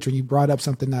things of that nature. And you brought up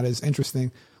something that is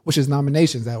interesting, which is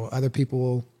nominations, that other people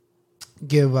will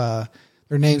give their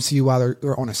names to you while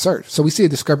they're on a search. So we see a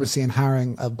discrepancy in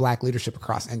hiring of Black leadership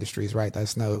across industries, right?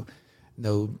 That's no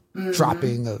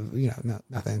dropping of,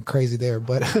 nothing crazy there.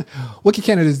 But what can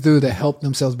candidates do to help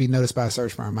themselves be noticed by a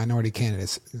search firm, minority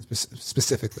candidates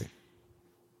specifically?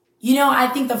 I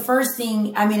think the first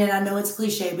thing, and I know it's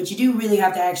cliche, but you do really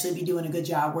have to actually be doing a good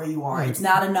job where you are. Right. It's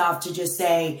not enough to just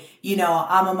say,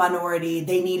 I'm a minority,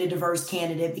 they need a diverse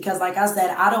candidate, because like I said,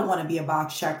 I don't want to be a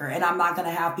box checker, and I'm not going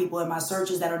to have people in my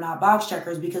searches that are not box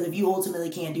checkers, because if you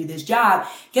ultimately can't do this job,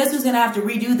 guess who's going to have to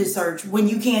redo the search when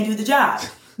you can't do the job?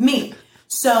 Me.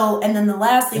 So, and then the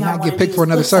last thing I want to do is for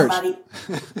another search.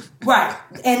 Right.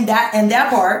 And that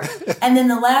part. And then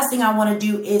the last thing I want to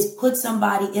do is put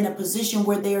somebody in a position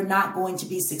where they are not going to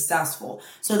be successful.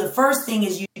 So the first thing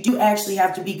is you do actually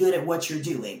have to be good at what you're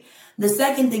doing. The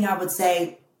second thing I would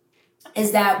say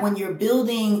is that when you're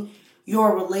building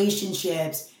your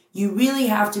relationships, you really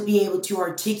have to be able to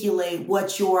articulate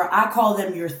what I call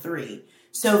them your three.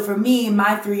 So for me,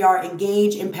 my three are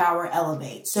engage, empower,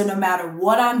 elevate. So no matter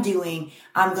what I'm doing,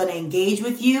 I'm going to engage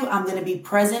with you. I'm going to be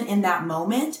present in that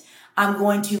moment. I'm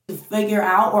going to figure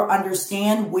out or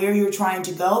understand where you're trying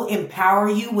to go, empower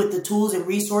you with the tools and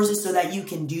resources so that you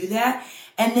can do that.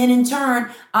 And then in turn,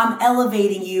 I'm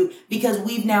elevating you, because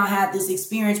we've now had this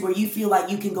experience where you feel like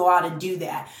you can go out and do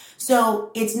that.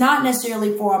 So it's not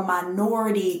necessarily for a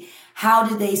minority, how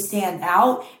do they stand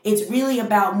out? It's really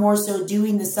about more so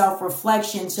doing the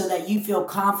self-reflection so that you feel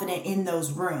confident in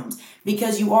those rooms,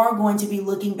 because you are going to be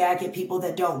looking back at people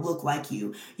that don't look like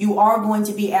you. You are going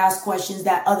to be asked questions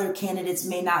that other candidates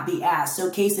may not be asked.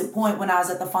 So case in point, when I was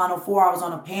at the Final Four, I was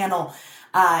on a panel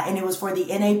and it was for the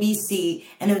NABC,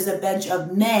 and it was a bunch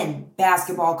of men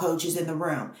basketball coaches in the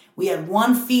room. We had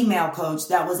one female coach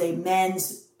that was a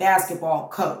men's basketball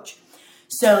coach.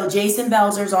 So Jason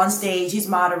Belzer's on stage, he's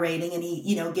moderating, and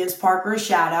he, gives Parker a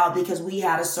shout out, because we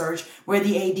had a search where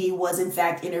the AD was in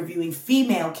fact interviewing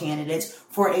female candidates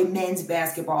for a men's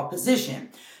basketball position.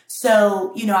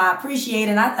 So, I appreciate,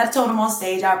 and I told him on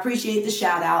stage, I appreciate the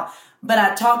shout out, but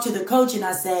I talked to the coach and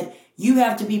I said, you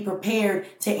have to be prepared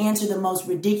to answer the most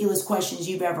ridiculous questions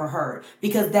you've ever heard,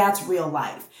 because that's real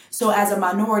life. So as a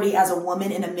minority, as a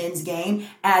woman in a men's game,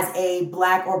 as a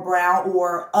Black or brown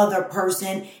or other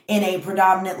person in a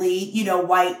predominantly,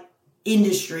 white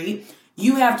industry,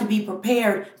 you have to be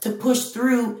prepared to push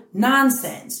through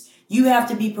nonsense. You have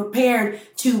to be prepared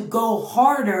to go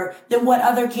harder than what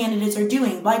other candidates are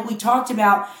doing. Like we talked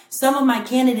about, some of my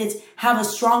candidates have a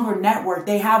stronger network.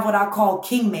 They have what I call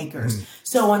kingmakers.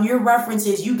 So on your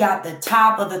references, you got the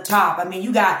top of the top.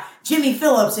 You got Jimmy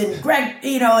Phillips and Greg,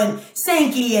 and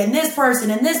Sankey and this person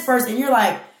and this person. You're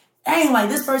like, dang, like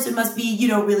this person must be,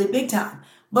 really big time.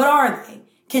 But are they?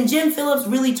 Can Jim Phillips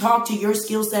really talk to your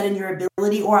skill set and your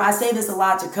ability? Or I say this a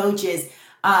lot to coaches,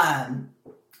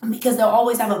 because they'll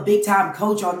always have a big time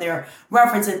coach on their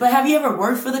references. But have you ever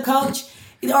worked for the coach?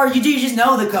 Or you just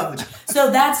know the coach?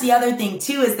 So that's the other thing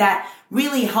too, is that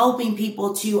really helping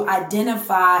people to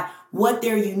identify what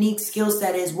their unique skill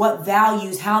set is, what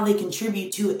values, how they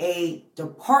contribute to a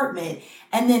department,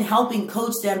 and then helping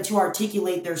coach them to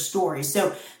articulate their story.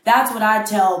 So that's what I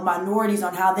tell minorities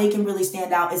on how they can really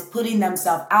stand out, is putting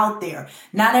themselves out there.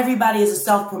 Not everybody is a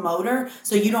self-promoter,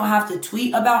 so you don't have to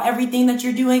tweet about everything that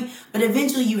you're doing, but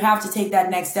eventually you have to take that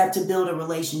next step to build a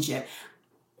relationship.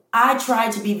 I try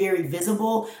to be very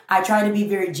visible. I try to be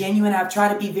very genuine. I've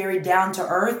tried to be very down to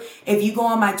earth. If you go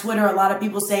on my Twitter, a lot of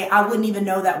people say, I wouldn't even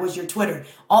know that was your Twitter.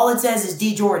 All it says is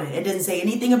D Jordan. It doesn't say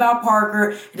anything about Parker.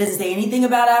 It doesn't say anything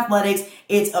about athletics.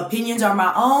 Its opinions are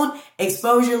my own.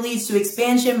 Exposure leads to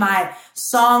expansion. My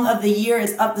song of the year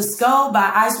is Up the Skull by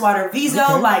Icewater Vizo.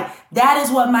 Okay. Like, that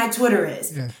is what my Twitter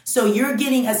is. Yeah. So you're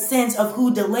getting a sense of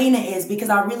who DeLaina is, because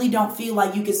I really don't feel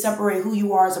like you can separate who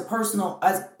you are as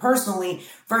personally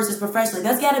versus professionally.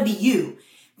 That's got to be you.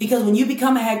 Because when you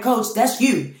become a head coach, that's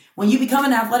you. When you become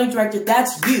an athletic director,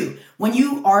 that's you. When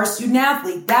you are a student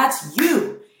athlete, that's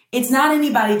you. It's not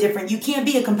anybody different. You can't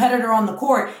be a competitor on the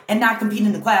court and not compete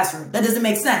in the classroom. That doesn't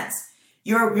make sense.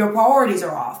 Your priorities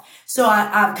are off. So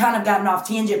I've kind of gotten off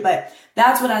tangent, but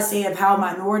that's what I say of how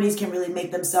minorities can really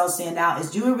make themselves stand out,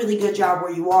 is do a really good job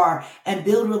where you are and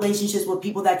build relationships with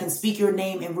people that can speak your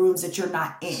name in rooms that you're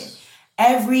not in.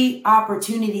 Every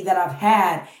opportunity that I've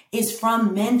had is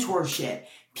from mentorship.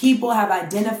 People have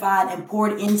identified and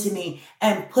poured into me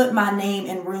and put my name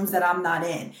in rooms that I'm not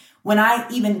in. When I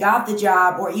even got the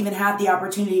job or even had the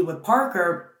opportunity with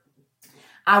Parker,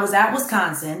 I was at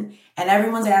Wisconsin and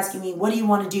everyone's asking me, what do you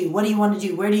want to do? What do you want to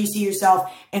do? Where do you see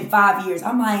yourself in 5 years?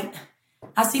 I'm like,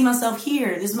 I see myself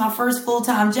here. This is my first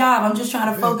full-time job. I'm just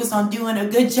trying to focus on doing a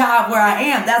good job where I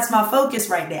am. That's my focus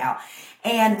right now.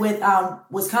 And with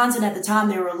Wisconsin at the time,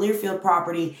 they were a Learfield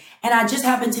property. And I just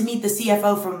happened to meet the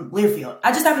CFO from Learfield.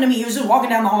 He was just walking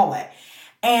down the hallway.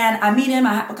 And I meet him,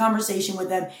 I have a conversation with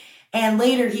him. And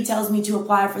later he tells me to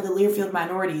apply for the Learfield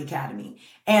Minority Academy.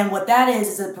 And what that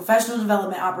is a professional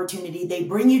development opportunity. They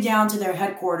bring you down to their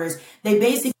headquarters. They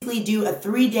basically do a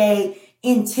 3-day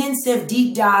intensive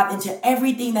deep dive into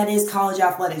everything that is college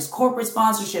athletics, corporate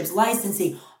sponsorships,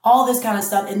 licensing, all this kind of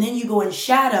stuff. And then you go and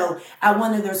shadow at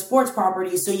one of their sports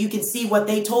properties so you can see what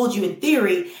they told you in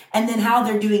theory and then how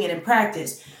they're doing it in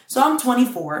practice. So I'm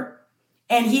 24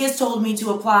 and he has told me to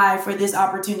apply for this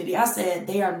opportunity. I said,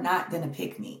 they are not going to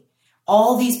pick me.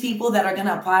 All these people that are going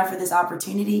to apply for this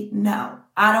opportunity, no,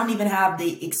 I don't even have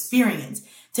the experience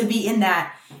to be in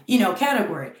that,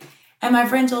 category. And my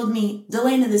friend told me,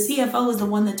 DeLaina, the CFO is the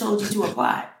one that told you to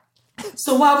apply.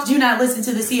 So why would you not listen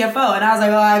to the CFO? And I was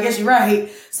like, oh, I guess you're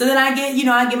right. So then I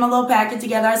get my little packet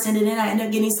together. I send it in. I end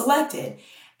up getting selected.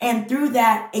 And through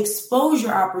that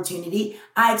exposure opportunity,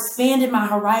 I expanded my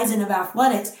horizon of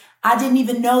athletics. I didn't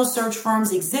even know search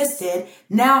firms existed.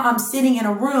 Now I'm sitting in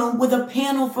a room with a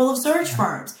panel full of search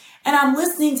firms and I'm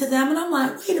listening to them and I'm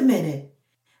like, wait a minute.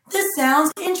 This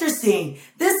sounds interesting.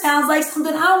 This sounds like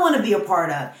something I want to be a part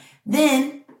of.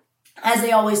 Then, as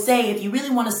they always say, if you really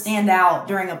want to stand out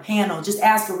during a panel, just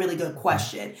ask a really good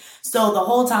question. So the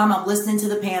whole time I'm listening to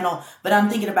the panel, but I'm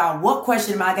thinking about what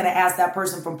question am I going to ask that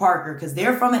person from Parker? Because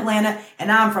they're from Atlanta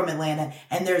and I'm from Atlanta.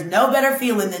 And there's no better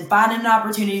feeling than finding an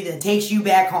opportunity that takes you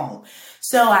back home.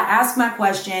 So I ask my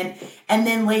question and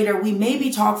then later we maybe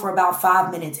talk for about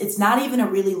 5 minutes. It's not even a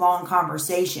really long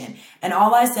conversation. And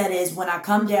all I said is when I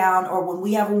come down or when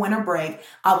we have a winter break,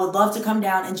 I would love to come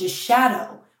down and just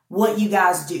shadow what you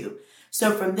guys do.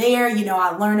 So from there,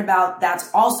 I learned about, that's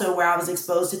also where I was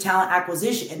exposed to talent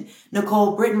acquisition.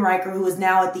 Nicole Brittenreicher, who is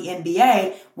now at the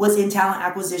NBA, was in talent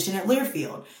acquisition at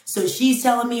Learfield. So she's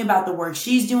telling me about the work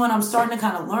she's doing. I'm starting to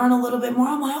kind of learn a little bit more.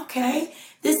 I'm like, okay,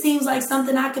 this seems like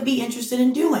something I could be interested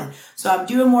in doing. So I'm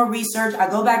doing more research. I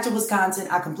go back to Wisconsin.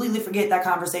 I completely forget that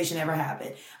conversation ever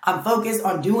happened. I'm focused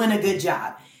on doing a good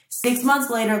job. 6 months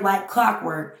later, like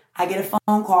clockwork, I get a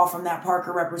phone call from that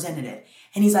Parker representative.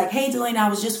 And he's like, hey, DeLaina, I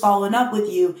was just following up with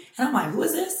you. And I'm like, who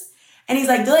is this? And he's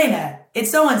like, DeLaina,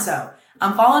 it's so-and-so.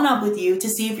 I'm following up with you to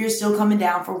see if you're still coming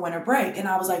down for winter break. And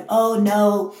I was like, oh,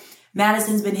 no,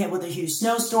 Madison's been hit with a huge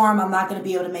snowstorm. I'm not going to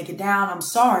be able to make it down. I'm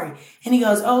sorry. And he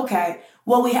goes, oh, okay,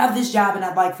 well, we have this job and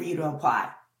I'd like for you to apply.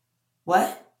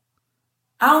 What?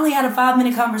 I only had a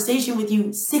 5-minute conversation with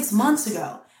you 6 months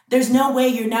ago. There's no way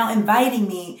you're now inviting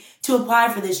me to apply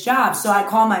for this job. So I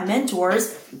call my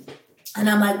mentors and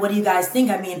I'm like, what do you guys think?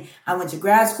 I mean, I went to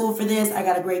grad school for this. I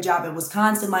got a great job at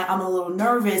Wisconsin. Like, I'm a little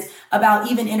nervous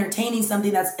about even entertaining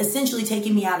something that's essentially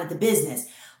taking me out of the business.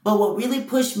 But what really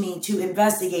pushed me to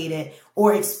investigate it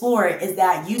or explore it is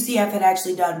that UCF had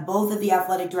actually done both of the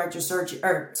athletic director search,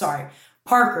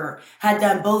 Parker had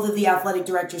done both of the athletic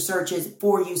director searches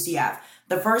for UCF.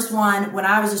 The first one, when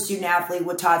I was a student athlete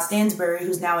with Todd Stansbury,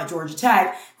 who's now at Georgia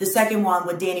Tech. The second one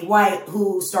with Danny White,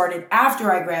 who started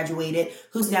after I graduated,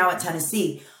 who's now at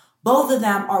Tennessee. Both of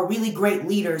them are really great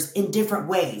leaders in different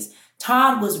ways.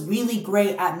 Todd was really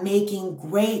great at making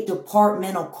great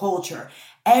departmental culture.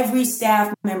 Every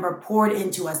staff member poured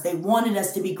into us. They wanted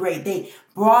us to be great. They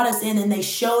brought us in and they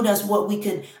showed us what we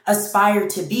could aspire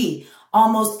to be.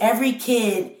 Almost every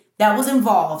kid that was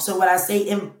involved. So when I say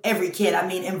every kid, I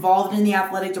mean involved in the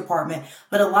athletic department.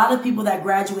 But a lot of people that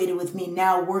graduated with me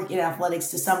now work in athletics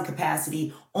to some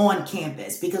capacity on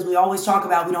campus, because we always talk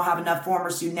about we don't have enough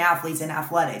former student athletes in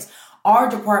athletics. Our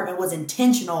department was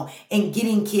intentional in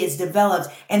getting kids developed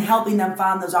and helping them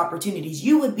find those opportunities.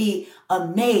 You would be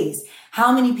amazed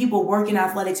how many people work in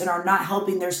athletics and are not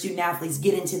helping their student athletes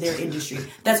get into their industry.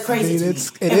 That's crazy to me.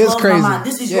 It is crazy.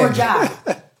 This is your job.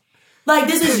 Like,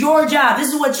 this is your job.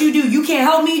 This is what you do. You can't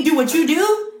help me do what you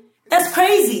do? That's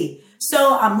crazy.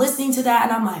 So I'm listening to that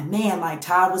and I'm like, man, like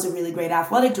Todd was a really great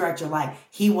athletic director. Like,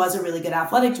 he was a really good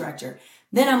athletic director.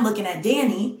 Then I'm looking at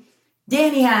Danny.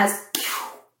 Danny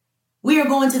we are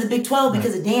going to the Big 12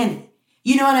 because of Danny.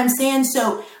 You know what I'm saying?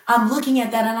 So I'm looking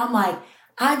at that and I'm like,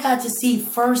 I got to see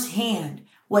firsthand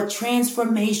what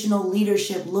transformational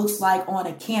leadership looks like on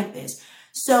a campus.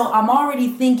 So I'm already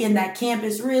thinking that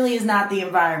campus really is not the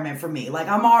environment for me. Like,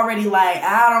 I'm already like,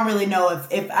 I don't really know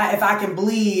if I can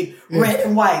bleed red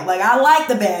and white. Like, I like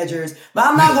the Badgers, but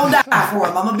I'm not going to die for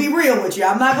them. I'm going to be real with you.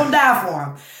 I'm not going to die for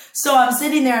them. So I'm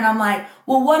sitting there and I'm like,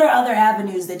 well, what are other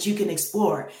avenues that you can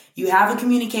explore? You have a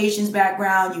communications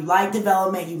background, you like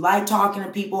development, you like talking to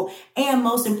people, and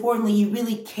most importantly, you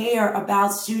really care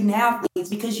about student athletes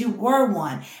because you were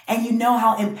one and you know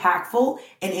how impactful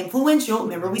and influential,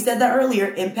 remember we said that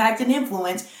earlier, impact and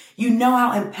influence, you know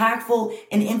how impactful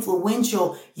and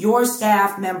influential your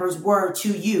staff members were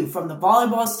to you, from the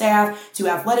volleyball staff to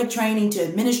athletic training to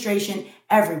administration,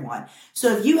 everyone.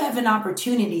 So if you have an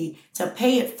opportunity to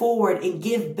pay it forward and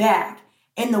give back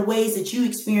in the ways that you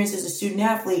experience as a student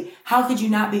athlete, how could you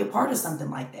not be a part of something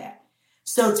like that?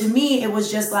 So to me, it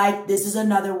was just like, this is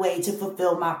another way to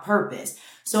fulfill my purpose.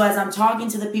 So as I'm talking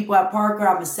to the people at Parker,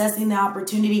 I'm assessing the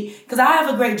opportunity because I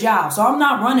have a great job. So I'm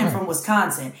not running from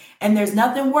Wisconsin, and there's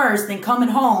nothing worse than coming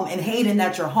home and hating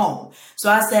that you're home.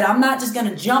 So I said, I'm not just going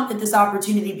to jump at this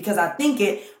opportunity because I think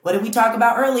it. What did we talk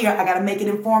about earlier? I got to make an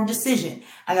informed decision.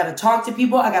 I got to talk to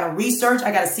people. I got to research.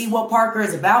 I got to see what Parker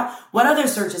is about. What other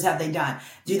searches have they done?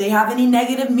 Do they have any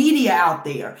negative media out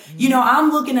there? You know,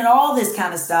 I'm looking at all this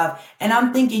kind of stuff and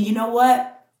I'm thinking, you know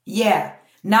what? Yeah.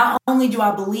 Not only do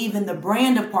I believe in the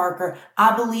brand of Parker,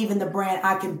 I believe in the brand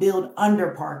I can build under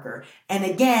Parker. And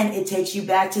again, it takes you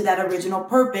back to that original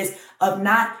purpose of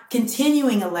not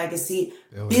continuing a legacy,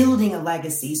 building a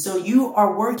legacy. So you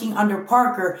are working under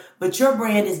Parker, but your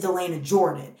brand is DeLaina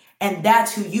Jordan. And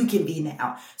that's who you can be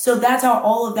now. So that's how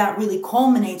all of that really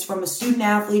culminates, from a student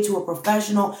athlete to a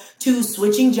professional to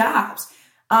switching jobs.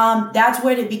 That's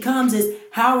what it becomes, is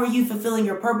how are you fulfilling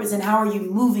your purpose and how are you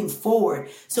moving forward?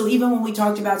 So even when we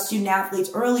talked about student athletes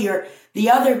earlier, the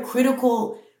other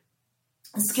critical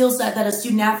skill set that a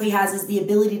student athlete has is the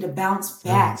ability to bounce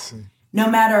back. No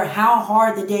matter how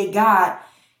hard the day got,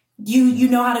 you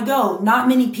know how to go. Not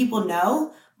many people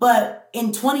know, but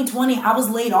in 2020, I was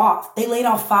laid off. They laid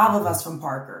off 5 of us from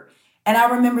Parker. And I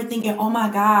remember thinking, oh my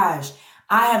gosh,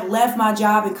 I have left my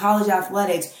job in college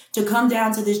athletics to come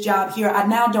down to this job here. I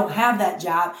now don't have that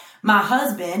job. My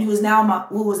husband, who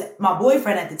was my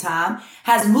boyfriend at the time,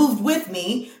 has moved with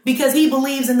me because he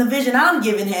believes in the vision I'm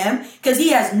giving him, because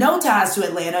he has no ties to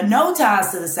Atlanta, no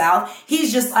ties to the South.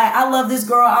 He's just like, I love this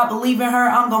girl. I believe in her.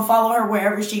 I'm going to follow her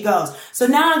wherever she goes. So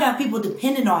now I got people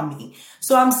dependent on me.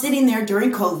 So I'm sitting there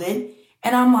during COVID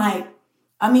and I'm like,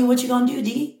 I mean, what you going to do,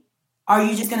 D? Are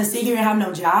you just going to sit here and have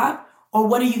no job? Or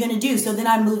what are you going to do? So then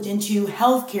I moved into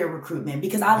healthcare recruitment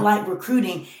because I like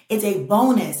recruiting. It's a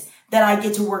bonus that I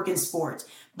get to work in sports.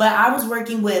 But I was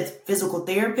working with physical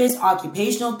therapists,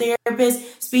 occupational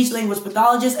therapists, speech language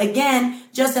pathologists. Again,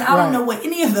 Justin, I don't know what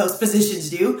any of those positions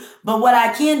do, but what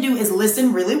I can do is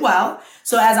listen really well.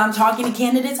 So as I'm talking to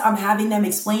candidates, I'm having them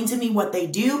explain to me what they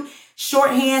do.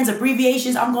 Shorthands,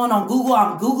 abbreviations, I'm going on Google,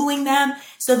 I'm Googling them.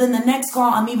 So then the next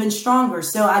call, I'm even stronger.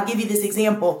 So I'll give you this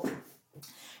example.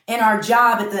 In our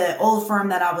job at the old firm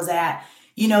that I was at,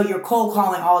 you know, you're cold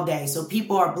calling all day. So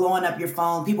people are blowing up your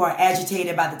phone. People are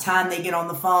agitated by the time they get on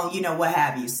the phone, you know, what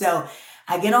have you. So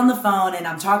I get on the phone and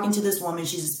I'm talking to this woman.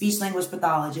 She's a speech language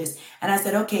pathologist. And I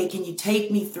said, okay, can you take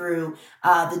me through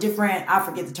the different, I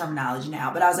forget the terminology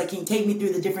now, but I was like, can you take me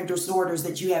through the different disorders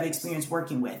that you have experience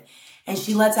working with? And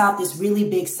she lets out this really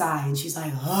big sigh and she's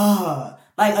like, oh,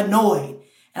 like annoyed.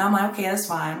 And I'm like, okay, that's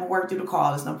fine. We'll work through the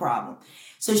call. There's no problem.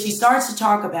 So she starts to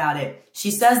talk about it.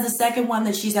 She says the second one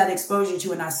that she's had exposure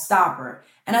to, and I stop her.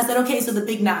 And I said, okay, so the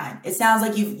big 9. It sounds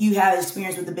like you have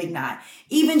experience with the big 9.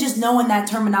 Even just knowing that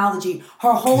terminology,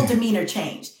 her whole demeanor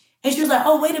changed. And she was like,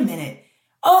 oh, wait a minute.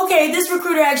 okay, this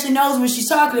recruiter actually knows what she's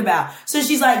talking about. So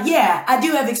she's like, yeah, I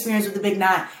do have experience with the Big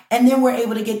Nine. And then we're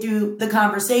able to get through the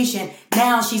conversation.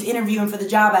 Now she's interviewing for the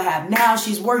job I have. Now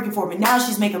she's working for me. Now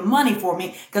she's making money for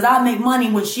me because I make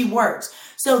money when she works.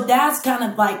 So that's kind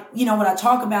of like, what I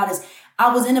talk about is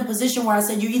I was in a position where I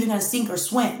said, you're either going to sink or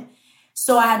swim.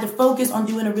 So I had to focus on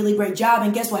doing a really great job.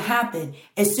 And guess what happened?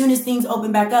 As soon as things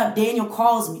open back up, Daniel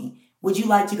calls me. Would you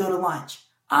like to go to lunch?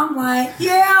 I'm like,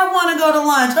 yeah, I want to go to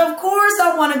lunch. Of course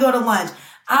I want to go to lunch.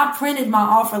 I printed my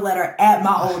offer letter at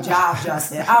my old job,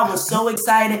 Justin. I was so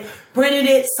excited. Printed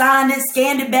it, signed it,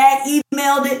 scanned it back,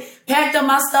 emailed it, packed up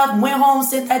my stuff, went home,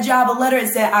 sent that job a letter and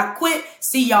said, I quit.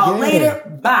 See y'all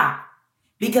later. Bye.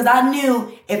 Because I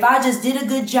knew if I just did a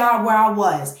good job where I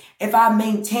was, if I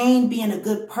maintained being a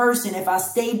good person, if I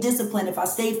stayed disciplined, if I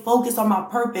stayed focused on my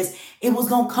purpose, it was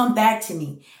going to come back to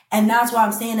me. And that's why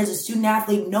I'm saying as a student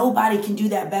athlete, nobody can do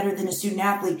that better than a student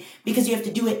athlete because you have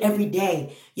to do it every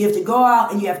day. You have to go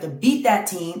out and you have to beat that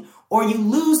team or you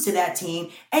lose to that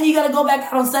team and you got to go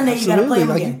back out on Sunday. Absolutely. You got to play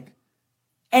them again.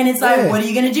 And it's like, what are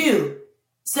you going to do?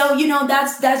 So,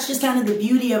 that's just kind of the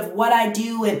beauty of what I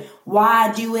do and why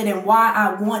I do it and why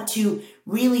I want to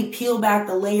really peel back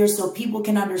the layers so people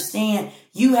can understand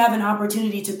you have an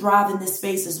opportunity to thrive in this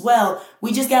space as well.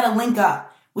 We just got to link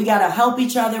up. We got to help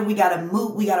each other. We got to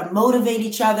move. We got to motivate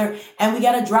each other and we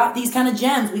got to drop these kind of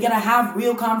gems. We got to have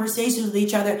real conversations with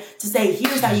each other to say,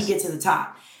 here's how you get to the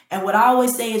top. And what I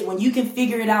always say is when you can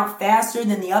figure it out faster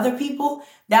than the other people,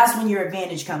 that's when your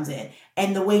advantage comes in.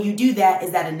 And the way you do that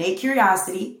is that innate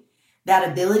curiosity, that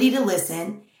ability to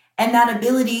listen, and that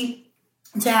ability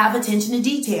to have attention to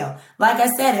detail. Like I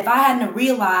said, if I hadn't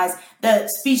realized that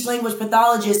speech language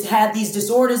pathologists had these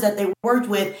disorders that they worked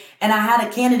with, and I had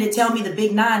a candidate tell me the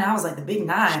Big Nine, I was like, the Big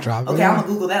Nine? Okay, I'm going to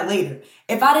Google that later.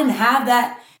 If I didn't have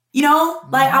that,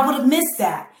 I would have missed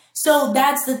that. So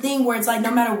that's the thing where it's like,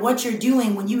 no matter what you're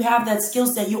doing, when you have that skill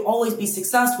set, you'll always be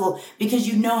successful because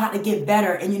you know how to get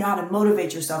better and you know how to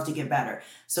motivate yourself to get better.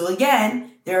 So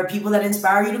again, there are people that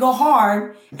inspire you to go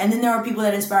hard. And then there are people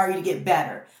that inspire you to get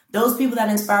better. Those people that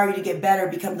inspire you to get better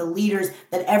become the leaders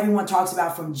that everyone talks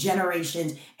about from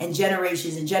generations and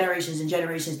generations and generations and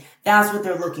generations. That's what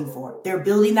they're looking for. They're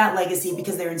building that legacy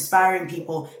because they're inspiring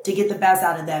people to get the best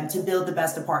out of them, to build the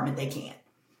best department they can.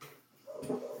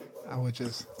 I would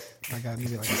just, I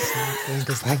needed a snap thing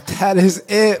because that is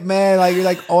it, man.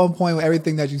 You're on point with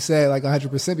everything that you said,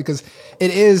 100%, because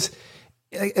it is,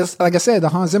 it's like I said, the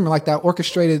Hans Zimmer, that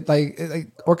orchestrated,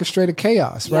 orchestrated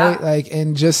chaos, right? Yeah.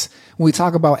 And just when we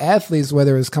talk about athletes,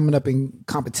 whether it's coming up in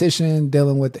competition,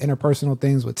 dealing with interpersonal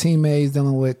things with teammates,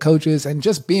 dealing with coaches, and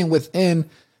just being within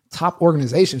top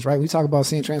organizations, right? We talk about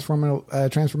seeing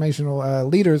transformational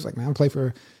leaders. Man,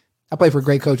 I play for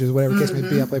great coaches, whatever the case may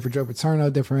be. I play for Joe Paterno,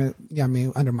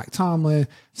 under Mike Tomlin,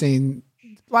 seeing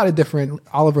a lot of different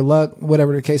Oliver Luck,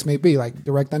 whatever the case may be,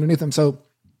 direct underneath them. So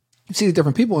you see the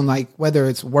different people and whether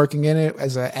it's working in it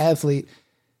as an athlete,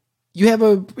 you have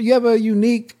a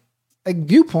unique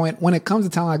viewpoint when it comes to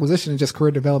talent acquisition and just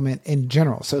career development in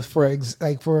general. So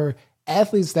for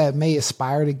athletes that may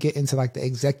aspire to get into the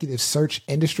executive search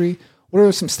industry, what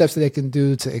are some steps that they can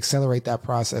do to accelerate that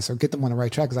process or get them on the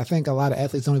right track? Because I think a lot of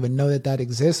athletes don't even know that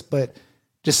exists, but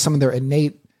just some of their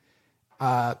innate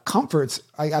comforts,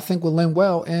 I think will lend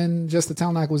well in just the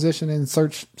talent acquisition and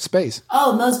search space.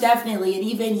 Oh, most definitely. And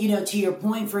even, to your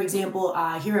point, for example,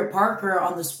 here at Parker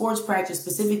on the sports practice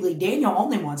specifically, Daniel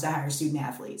only wants to hire student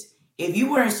athletes. If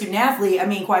you weren't a student athlete,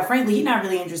 quite frankly, he's not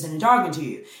really interested in talking to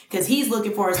you because he's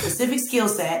looking for a specific skill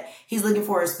set. He's looking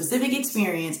for a specific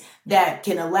experience that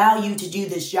can allow you to do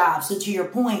this job. So to your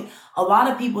point, a lot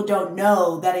of people don't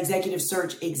know that executive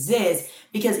search exists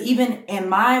because even in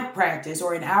my practice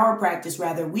or in our practice,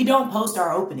 rather, we don't post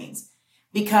our openings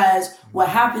because what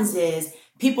happens is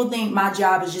people think my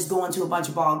job is just going to a bunch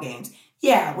of ball games.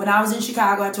 Yeah, when I was in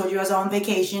Chicago, I told you I was on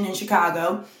vacation in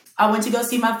Chicago. I went to go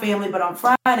see my family, but on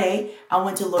Friday, I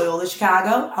went to Loyola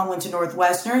Chicago. I went to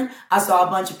Northwestern. I saw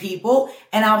a bunch of people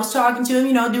and I was talking to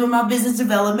them, doing my business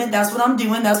development. That's what I'm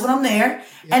doing. That's what I'm there.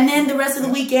 Yeah. And then the rest of the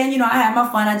weekend, I had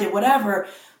my fun. I did whatever.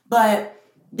 But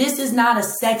this is not a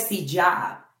sexy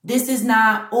job. This is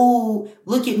not, oh,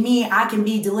 look at me, I can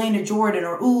be DeLaina Jordan,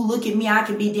 or, oh, look at me, I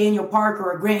can be Daniel Parker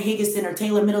or Grant Higginson or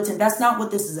Taylor Middleton. That's not what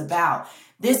this is about.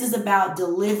 This is about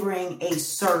delivering a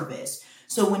service.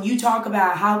 So when you talk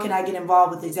about how can I get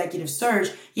involved with executive search,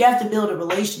 you have to build a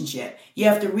relationship. You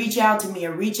have to reach out to me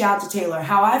or reach out to Taylor.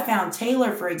 How I found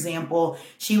Taylor, for example,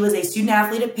 she was a student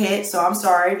athlete at Pitt. So I'm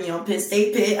sorry, Pitt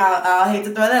State, Pitt. I'll hate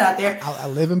to throw that out there. I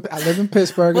live in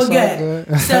Pittsburgh. Well,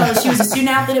 good. So she was a student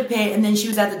athlete at Pitt, and then she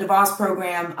was at the DeVos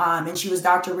program, and she was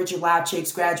Dr. Richard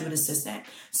Lapchick's graduate assistant.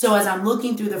 So as I'm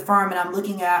looking through the firm and I'm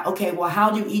looking at, okay, well, how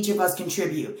do each of us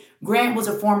contribute? Grant was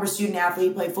a former student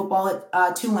athlete, played football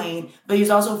at Tulane, but he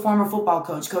was also a former football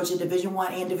coach, coached in Division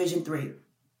I and Division III.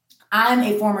 I'm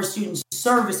a former student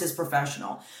services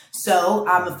professional. So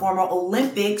I'm a former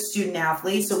Olympic student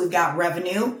athlete. So we've got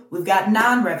revenue, we've got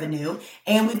non-revenue,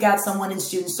 and we've got someone in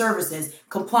student services,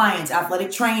 compliance,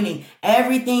 athletic training,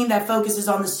 everything that focuses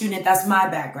on the student. That's my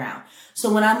background.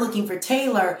 So when I'm looking for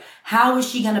Taylor, how is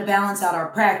she going to balance out our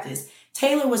practice?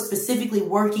 Taylor was specifically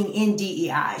working in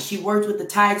DEI. She worked with the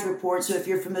Tides report. So if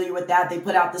you're familiar with that, they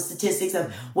put out the statistics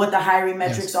of what the hiring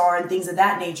metrics are and things of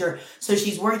that nature. So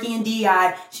she's working in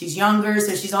DEI. She's younger.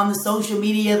 So she's on the social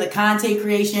media, the content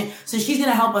creation. So she's going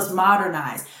to help us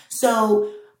modernize. So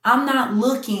I'm not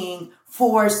looking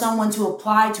for someone to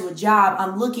apply to a job.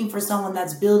 I'm looking for someone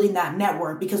that's building that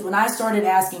network, because when I started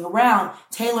asking around,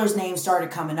 Taylor's name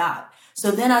started coming up.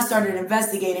 So then I started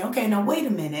investigating. Okay, now wait a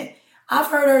minute. I've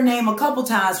heard her name a couple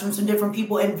times from some different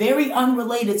people in very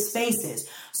unrelated spaces.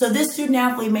 So this student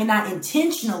athlete may not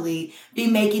intentionally be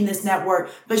making this network,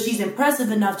 but she's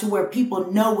impressive enough to where people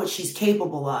know what she's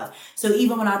capable of. So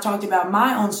even when I talked about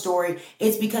my own story,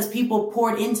 it's because people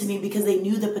poured into me because they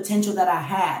knew the potential that I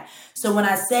had. So when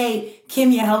I say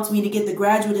Kimya helped me to get the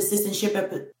graduate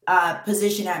assistantship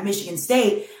position at Michigan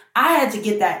State, I had to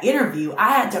get that interview. I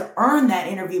had to earn that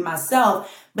interview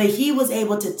myself, but he was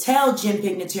able to tell Jim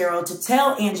Pignataro, to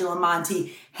tell Angela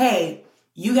Monty, hey,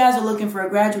 you guys are looking for a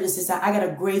graduate assistant. I got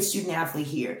a great student athlete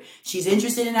here. She's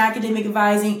interested in academic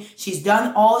advising. She's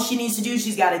done all she needs to do.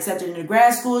 She's got accepted into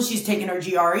grad school. She's taken her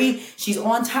GRE. She's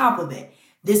on top of it.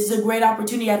 This is a great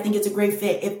opportunity. I think it's a great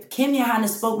fit. If Kimya hadn't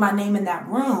spoke my name in that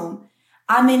room,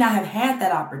 I may not have had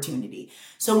that opportunity.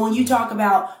 So when you talk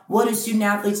about what do student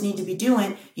athletes need to be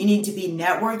doing, you need to be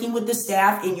networking with the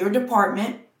staff in your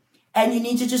department, and you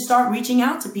need to just start reaching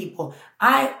out to people.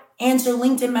 I answer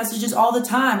LinkedIn messages all the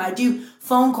time. I do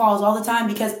phone calls all the time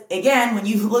because, again, when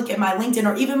you look at my LinkedIn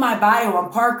or even my bio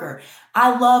on Parker,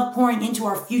 I love pouring into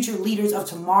our future leaders of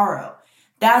tomorrow.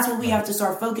 That's what we have to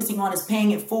start focusing on, is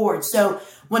paying it forward. So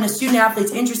when a student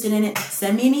athlete's interested in it,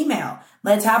 send me an email.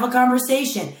 Let's have a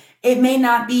conversation. It may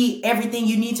not be everything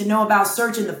you need to know about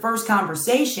search in the first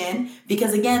conversation,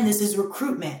 because again, this is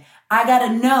recruitment. I got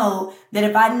to know that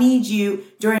if I need you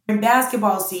during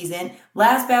basketball season,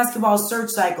 last basketball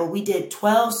search cycle, we did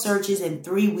 12 searches in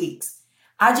 3 weeks.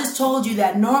 I just told you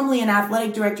that normally an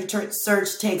athletic director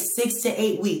search takes 6 to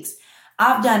 8 weeks.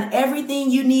 I've done everything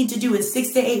you need to do in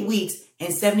 6 to 8 weeks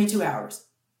in 72 hours.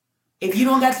 If you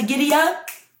don't got to giddy up,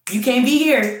 you can't be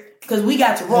here, because we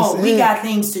got to roll. We got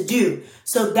things to do.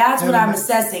 So that's what I'm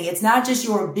assessing. It's not just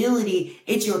your ability,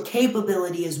 it's your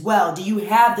capability as well. Do you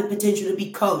have the potential to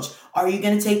be coached? Are you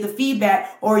going to take the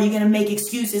feedback, or are you going to make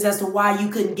excuses as to why you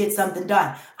couldn't get something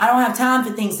done? I don't have time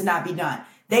for things to not be done.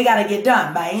 They got to get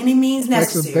done by any means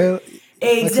necessary.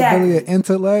 Exactly.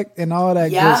 Intellect and all that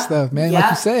good stuff, man.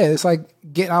 Like you said, it's like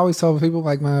I always tell people,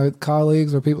 like my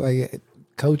colleagues or people like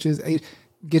coaches,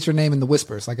 get your name in the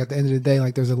whispers. Like at the end of the day,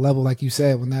 like there's a level, like you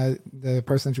said, when the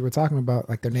person that you were talking about,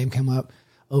 like their name came up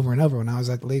over and over when I was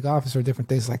at the league office or different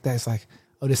things like that. It's like,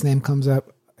 oh, this name comes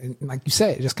up. And like you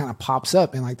said, it just kind of pops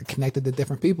up and like connected to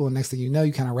different people. And next thing you know,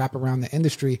 you kind of wrap around the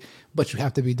industry, but you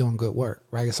have to be doing good work,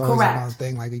 right? It's always another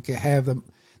thing. Like you can have the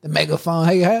megaphone.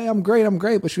 Hey, I'm great.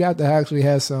 But you have to actually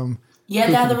have some. Yeah,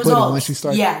 to have the results. Once you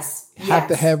start, have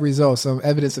to have results, some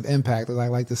evidence of impact, as I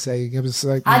like to say. It was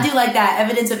like, I do like that,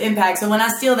 evidence of impact. So when I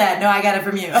steal that, no, I got it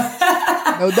from you.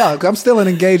 No doubt. I'm still an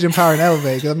engage, empower, and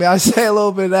elevate. I mean, I say a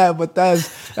little bit of that, but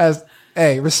that's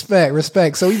hey,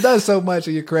 respect. So he does so much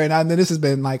in your career, and this has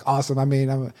been like awesome. I mean,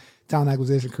 I'm a talent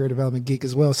acquisition, career development geek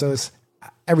as well. So it's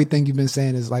everything you've been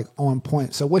saying is like on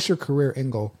point. So what's your career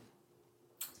end goal?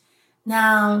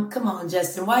 Now, come on,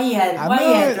 Justin. Why you had to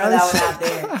throw that one out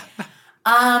there?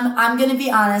 I'm going to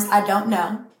be honest. I don't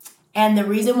know. And the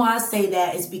reason why I say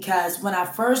that is because when I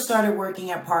first started working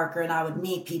at Parker and I would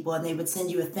meet people and they would send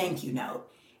you a thank you note.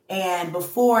 And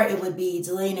before it would be,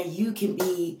 DeLaina, you can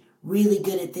be really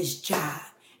good at this job.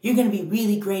 You're going to be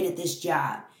really great at this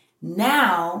job.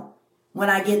 Now, when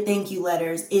I get thank you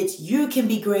letters, it's you can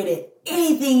be great at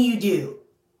anything you do.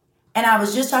 And I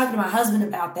was just talking to my husband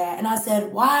about that. And I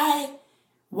said, why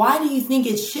do you think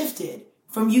it's shifted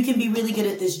from you can be really good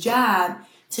at this job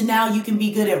to now you can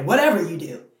be good at whatever you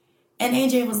do? And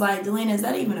AJ was like, DeLaina, is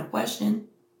that even a question?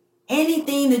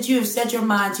 Anything that you have set your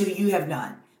mind to, you have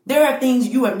done. There are things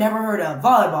you have never heard of.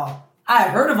 Volleyball. I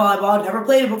have heard of volleyball, never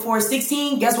played it before.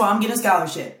 16, guess what? I'm getting a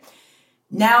scholarship.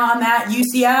 Now I'm at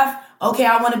UCF. Okay,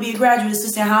 I want to be a graduate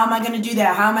assistant. How am I going to do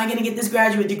that? How am I going to get this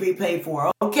graduate degree paid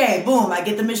for? Okay, boom, I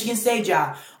get the Michigan State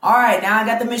job. All right, now I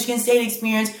got the Michigan State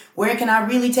experience. Where can I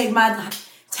really take my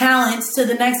talents to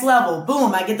the next level?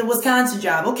 Boom, I get the Wisconsin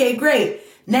job. Okay, great.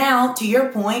 Now, to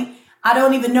your point, I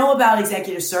don't even know about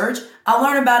executive search. I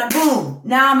learn about it. Boom.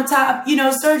 Now I'm a top,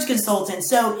 search consultant.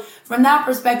 So from that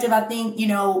perspective, I think,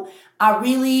 I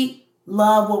really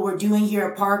love what we're doing here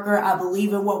at Parker. I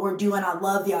believe in what we're doing. I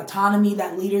love the autonomy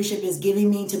that leadership is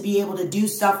giving me to be able to do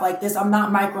stuff like this. I'm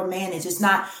not micromanaged. It's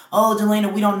not, oh,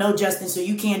 DeLaina, we don't know Justin, so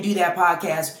you can't do that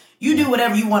podcast. You do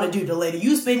whatever you want to do, DeLaina.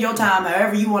 You spend your time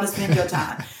however you want to spend your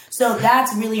time. So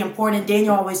that's really important.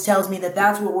 Daniel always tells me that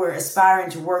that's what we're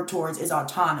aspiring to work towards is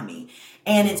autonomy.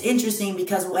 And it's interesting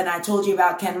because when I told you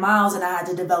about Ken Miles and I had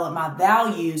to develop my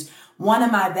values, one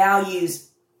of my values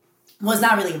was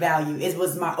not really a value. It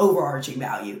was my overarching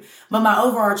value. But my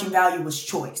overarching value was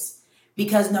choice.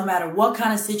 Because no matter what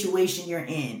kind of situation you're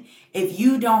in, if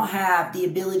you don't have the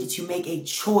ability to make a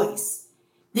choice,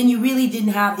 then you really didn't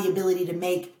have the ability to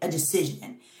make a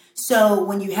decision. So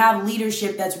when you have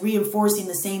leadership that's reinforcing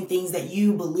the same things that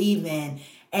you believe in,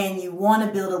 and you want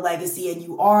to build a legacy and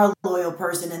you are a loyal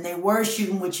person and they were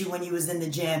shooting with you when you was in the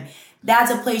gym, that's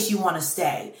a place you want to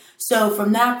stay. So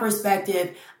from that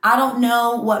perspective, I don't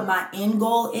know what my end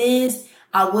goal is.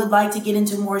 I would like to get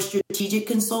into more strategic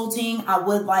consulting. I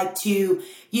would like to,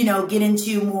 get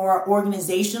into more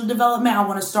organizational development. I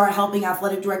want to start helping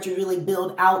athletic directors really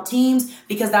build out teams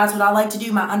because that's what I like to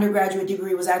do. My undergraduate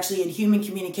degree was actually in human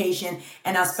communication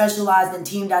and I specialized in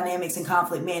team dynamics and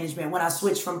conflict management. When I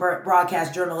switched from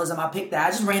broadcast journalism, I picked that.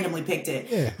 I just randomly picked it,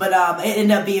 yeah. But it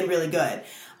ended up being really good.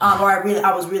 I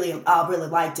really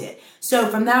liked it. So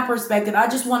from that perspective, I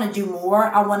just want to do more.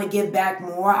 I want to give back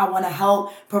more. I want to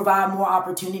help provide more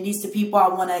opportunities to people. I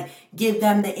want to give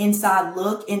them the inside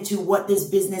look into what this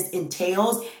business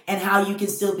entails and how you can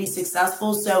still be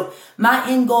successful. So my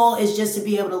end goal is just to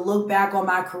be able to look back on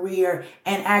my career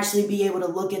and actually be able to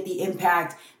look at the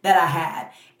impact that I had.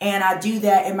 And I do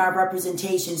that in my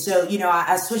representation. So,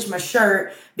 I switched my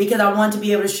shirt because I want to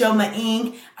be able to show my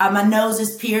ink. My nose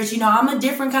is pierced. I'm a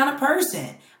different kind of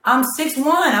person. I'm 6'1".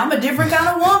 I'm a different kind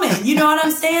of woman. You know what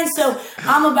I'm saying? So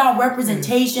I'm about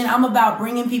representation. I'm about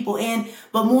bringing people in.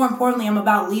 But more importantly, I'm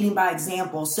about leading by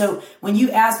example. So when you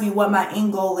ask me what my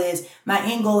end goal is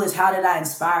how did I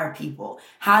inspire people?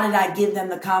 How did I give them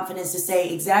the confidence to say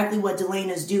exactly what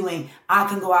DeLaina's doing? I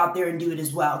can go out there and do it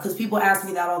as well. Because people ask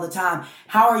me that all the time.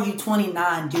 How are you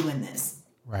 29 doing this?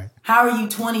 Right. How are you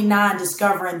 29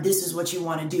 discovering this is what you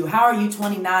want to do? How are you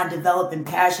 29 developing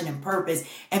passion and purpose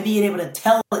and being able to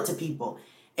tell it to people?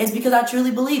 It's because I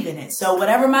truly believe in it. So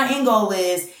whatever my end goal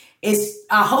is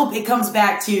I hope it comes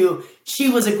back to she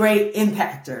was a great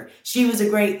impactor. She was a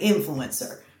great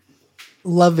influencer.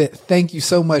 Love it. Thank you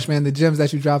so much, man. The gems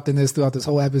that you dropped in this throughout this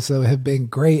whole episode have been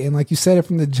great. And like you said it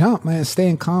from the jump, man,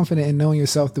 staying confident and knowing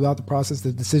yourself throughout the process,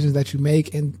 the decisions that you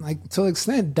make, and like to an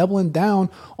extent, doubling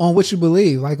down on what you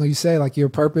believe. Like when you say like your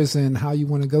purpose and how you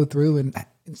want to go through and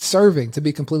serving, to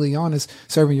be completely honest,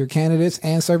 serving your candidates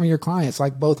and serving your clients,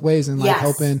 like both ways, and like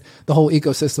helping the whole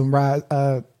ecosystem rise,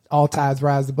 all tides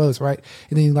rise the boats, right?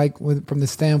 And then like from the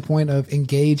standpoint of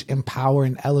engage, empower,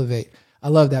 and elevate. I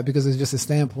love that because it's just a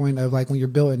standpoint of like when you're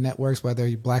building networks, whether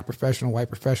you're black professional, white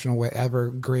professional, whatever,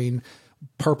 green,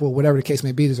 purple, whatever the case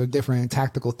may be, there's different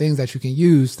tactical things that you can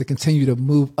use to continue to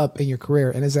move up in your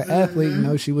career. And as an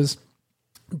athlete, she was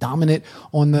dominant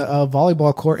on the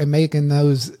volleyball court and making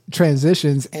those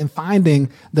transitions and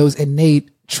finding those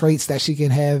innate traits that she can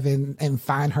have and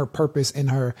find her purpose in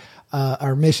her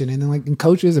mission. And then like in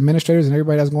coaches, administrators, and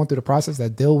everybody that's going through the process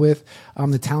that deal with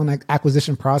the talent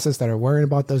acquisition process that are worrying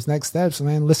about those next steps,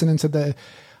 man, listening to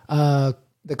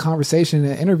the conversation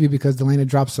and interview, because DeLaina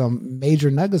dropped some major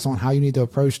nuggets on how you need to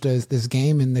approach this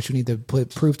game, and that you need to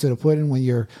put proof to the pudding when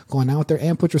you're going out there,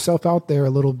 and put yourself out there a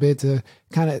little bit to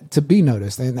kind of to be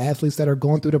noticed. And the athletes that are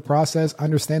going through the process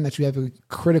understand that you have a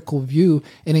critical view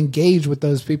and engage with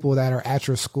those people that are at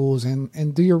your schools,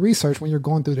 and do your research when you're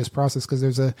going through this process, because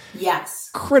there's a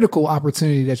critical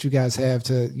opportunity that you guys have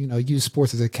to, use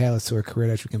sports as a catalyst to a career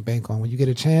that you can bank on. When you get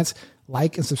a chance,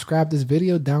 like and subscribe this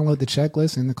video, download the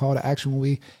checklist and the call to action when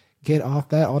we get off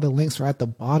that. All the links are at the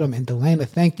bottom. And DeLaina,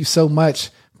 thank you so much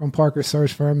from Parker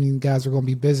Search Firm. You guys are going to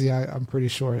be busy, I'm pretty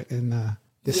sure, in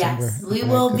December. Yes, we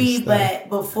will be. But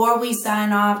before we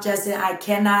sign off, Justin, I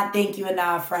cannot thank you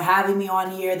enough for having me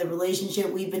on here. The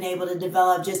relationship we've been able to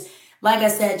develop, like I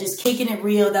said, just kicking it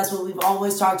real. That's what we've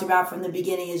always talked about from the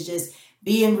beginning, is just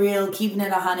being real, keeping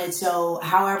it 100. So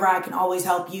however I can always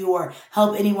help you or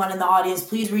help anyone in the audience,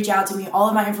 please reach out to me. All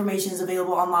of my information is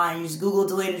available online. You just Google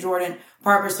DeLaina Jordan,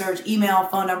 Parker search, email,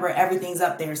 phone number, everything's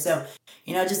up there. So,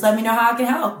 just let me know how I can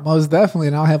help. Most definitely.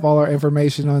 And I'll have all our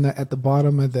information on at the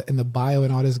bottom of in the bio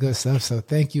and all this good stuff. So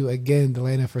thank you again,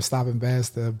 DeLaina, for stopping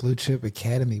past the Blue Chip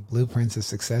Academy Blueprints of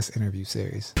Success interview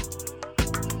series.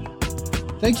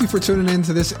 Thank you for tuning in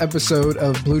to this episode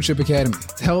of Blue Chip Academy.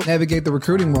 To help navigate the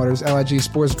recruiting waters, LIG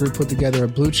Sports Group put together a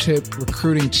Blue Chip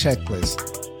recruiting checklist.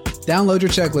 Download your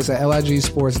checklist at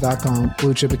ligsports.com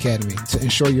Blue Chip Academy to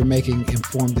ensure you're making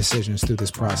informed decisions through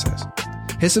this process.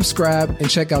 Hit subscribe and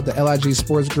check out the LIG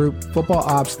Sports Group Football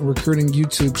Ops and Recruiting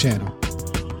YouTube channel,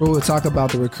 where we'll talk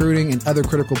about the recruiting and other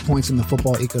critical points in the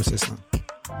football ecosystem.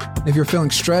 If you're feeling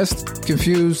stressed,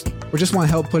 confused, or just want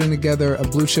help putting together a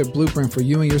Blue Chip blueprint for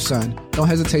you and your son, don't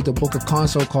hesitate to book a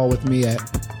consult call with me at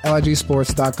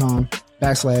ligsports.com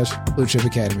 /Blue Chip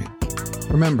Academy.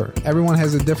 Remember, everyone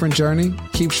has a different journey.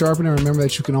 Keep sharpening and remember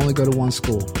that you can only go to one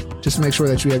school. Just make sure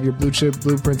that you have your Blue Chip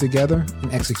blueprint together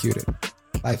and execute it.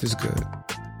 Life is good.